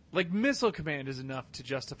 Like, Missile Command is enough to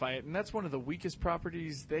justify it, and that's one of the weakest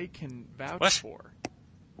properties they can vouch for.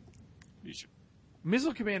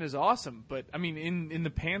 Missile Command is awesome, but, I mean, in the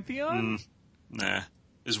Pantheon? Nah.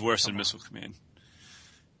 It's worse than Missile Command.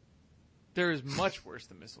 There is much worse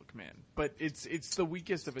than Missile Command, but it's the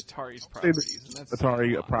weakest of Atari's properties. And that's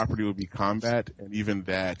Atari property would be Combat, and even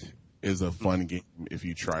that is a fun game if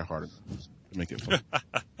you try hard enough to make it fun.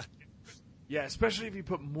 Yeah, especially if you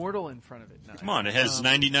put Mortal in front of it. Come on, it has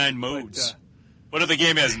 99 modes. What other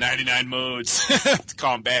game has 99 modes? It's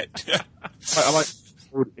Combat. I like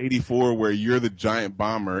Mode 84 where you're the giant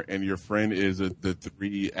bomber and your friend is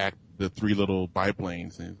the three little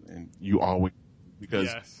biplanes, and you always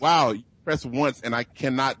because wow, you press once and I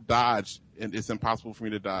cannot dodge, and it's impossible for me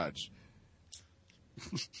to dodge.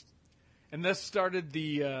 And this started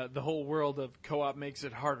the whole world of co-op makes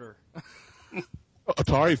it harder.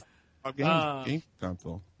 Atari game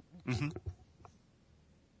console. Mm-hmm.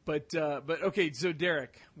 But okay, so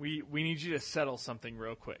Derrick, we need you to settle something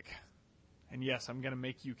real quick. And yes, I'm going to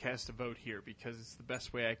make you cast a vote here because it's the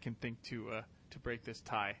best way I can think to break this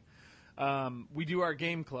tie. We do our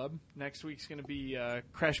game club. Next week's going to be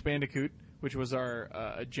Crash Bandicoot, which was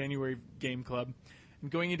our January game club.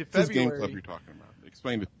 And going into February, this game club you're talking about?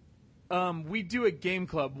 Explain it. We do a game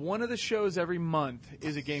club. One of the shows every month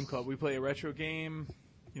is a game club. We play a retro game,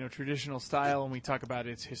 traditional style, and we talk about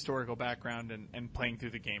its historical background and playing through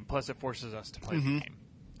the game. Plus, it forces us to play the game.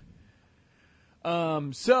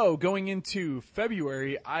 So going into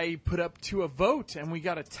February, I put up to a vote, and we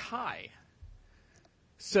got a tie.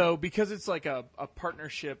 So because it's like a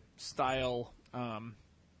partnership style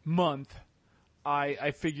month,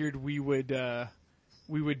 I figured we would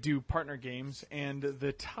do partner games, and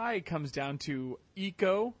the tie comes down to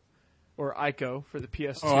Ico for the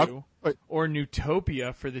PS2 or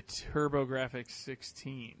Newtopia for the TurboGrafx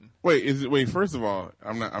 16. Wait, first of all,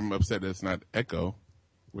 I'm upset that it's not Echo,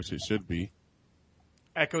 which it should be.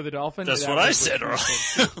 Echo the Dolphin? That's what I said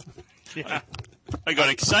earlier. Yeah. I got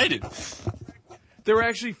excited. There were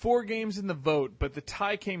actually 4 games in the vote, but the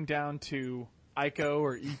tie came down to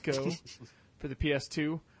Ico for the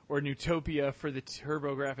PS2 or Newtopia for the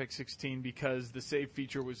TurboGrafx 16 because the save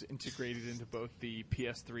feature was integrated into both the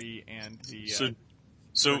PS3 and the So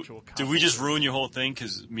virtual console. Did we just ruin your whole thing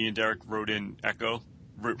because me and Derrick wrote in Echo,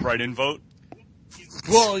 write-in vote?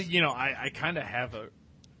 Well, I kind of have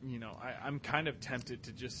I'm kind of tempted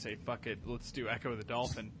to just say, fuck it, let's do Echo the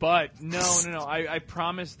Dolphin. But no. I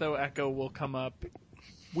promise, though, Echo will come up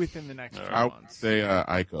within the next few months. I would say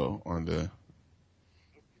Ico on the...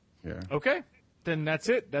 Yeah. Okay. Then that's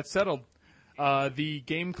it. That's settled. The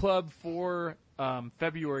game club for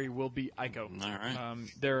February will be Ico. All right.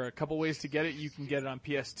 There are a couple ways to get it. You can get it on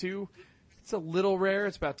PS2. It's a little rare.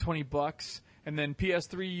 It's about $20. And then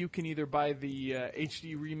PS3, you can either buy the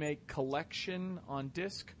HD Remake Collection on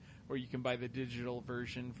disc, or you can buy the digital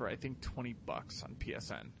version for, I think, $20 on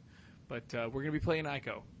PSN. But we're going to be playing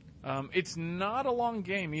Ico. It's not a long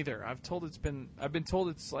game either. I've been told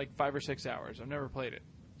it's like 5 or 6 hours. I've never played it.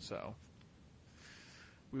 So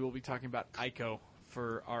we will be talking about Ico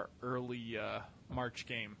for our early March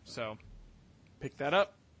game. So pick that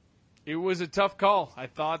up. It was a tough call. I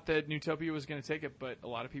thought that Newtopia was going to take it, but a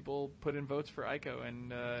lot of people put in votes for Ico,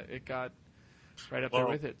 and it got right up there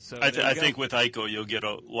with it. So I think with Ico, you'll get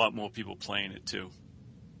a lot more people playing it, too.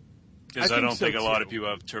 Because I don't think a lot of people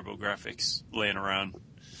have TurboGrafx laying around.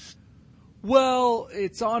 Well,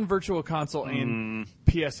 it's on Virtual Console and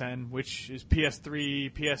PSN, which is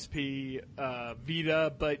PS3, PSP,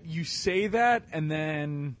 Vita, but you say that, and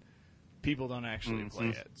then people don't actually play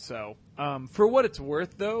it. So, for what it's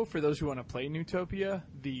worth, though, for those who want to play Newtopia,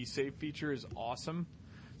 the save feature is awesome.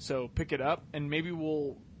 So pick it up, and maybe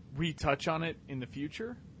we'll retouch on it in the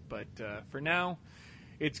future. But for now,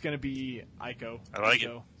 it's going to be Ico. I like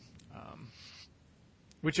it.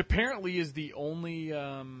 Which apparently is the only...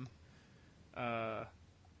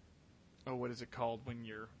 what is it called when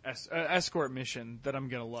you're escort mission that I'm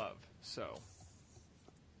gonna love? So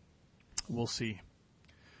we'll see.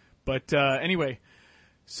 But anyway,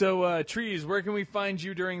 so Trees, where can we find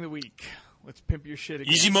you during the week? Let's pimp your shit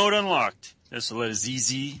again. Easy Mode Unlocked. That's the letter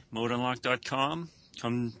zzmodeunlocked.com.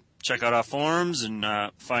 Come check out our forums and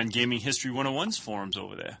find Gaming History 101's forums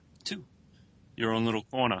over there too. Your own little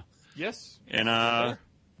corner. Yes. And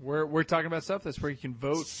we're talking about stuff. That's where you can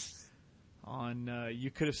vote.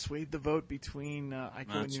 You could have swayed the vote between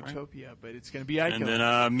Ico and Newtopia, right. But it's going to be Ico. And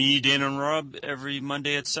then me, Dan, and Rob every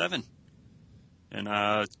Monday at 7.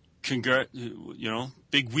 And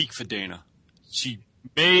big week for Dana. She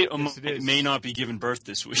may or may not be giving birth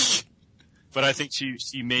this week, but I think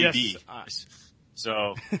she may be.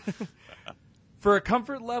 So, for a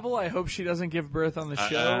comfort level, I hope she doesn't give birth on the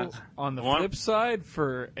show. On the flip side,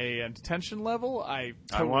 for a attention level, I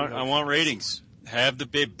want ratings. Have the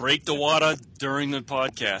babe break the water during the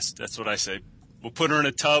podcast. That's what I say. We'll put her in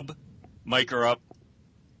a tub, mic her up,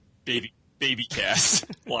 baby baby cast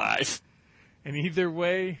live. And either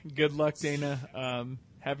way, good luck, Dana.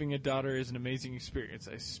 Having a daughter is an amazing experience.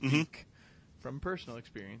 I speak from personal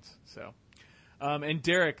experience. So, and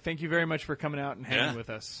Derrick, thank you very much for coming out and hanging with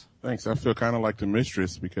us. Thanks. I feel kind of like the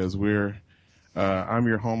mistress because I'm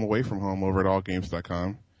your home away from home over at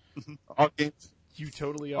allgames.com. All Games. You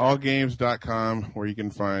totally are. Allgames.com, where you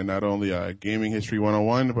can find not only Gaming History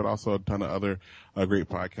 101, but also a ton of other great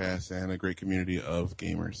podcasts and a great community of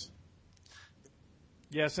gamers.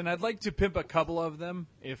 Yes, and I'd like to pimp a couple of them,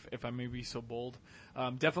 if I may be so bold.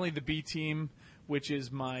 Definitely the B Team, which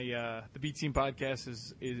is my the B Team podcast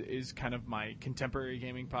is kind of my contemporary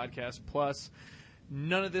gaming podcast. Plus,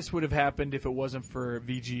 none of this would have happened if it wasn't for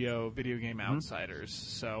VGO, Video Game Outsiders.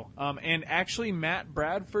 So, and actually, Matt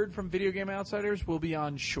Bradford from Video Game Outsiders will be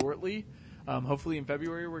on shortly. Hopefully in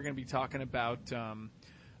February, we're going to be talking about why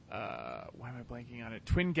am I blanking on it?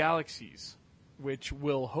 Twin Galaxies, which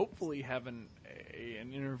will hopefully have an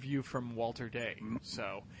interview from Walter Day.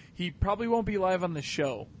 So he probably won't be live on the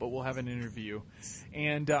show, but we'll have an interview.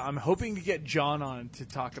 And I'm hoping to get John on to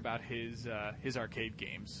talk about his arcade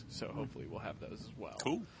games. So hopefully we'll have those as well.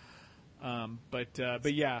 Cool.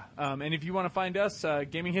 But yeah. And if you want to find us,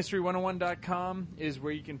 gaminghistory101.com is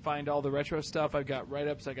where you can find all the retro stuff. I've got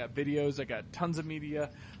write-ups, I got videos, I got tons of media.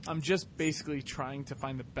 I'm just basically trying to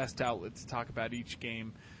find the best outlet to talk about each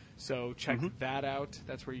game. So check that out.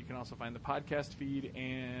 That's where you can also find the podcast feed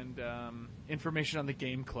and information on the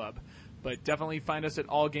game club. But definitely find us at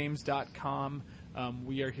allgames.com.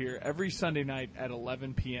 We are here every Sunday night at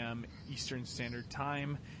 11 p.m. Eastern Standard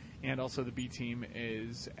Time. And also the B Team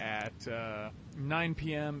is at 9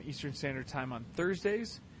 p.m. Eastern Standard Time on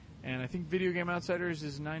Thursdays. And I think Video Game Outsiders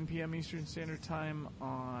is 9 p.m. Eastern Standard Time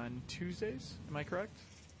on Tuesdays. Am I correct?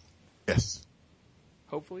 Yes.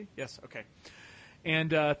 Hopefully. Yes. Okay.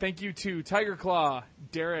 And thank you to Tiger Claw,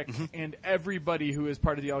 Derrick, and everybody who is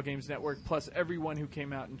part of the All Games Network, plus everyone who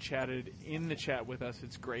came out and chatted in the chat with us.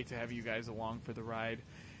 It's great to have you guys along for the ride,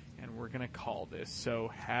 and we're going to call this. So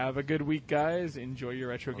have a good week, guys. Enjoy your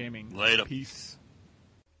retro gaming. Later. Peace.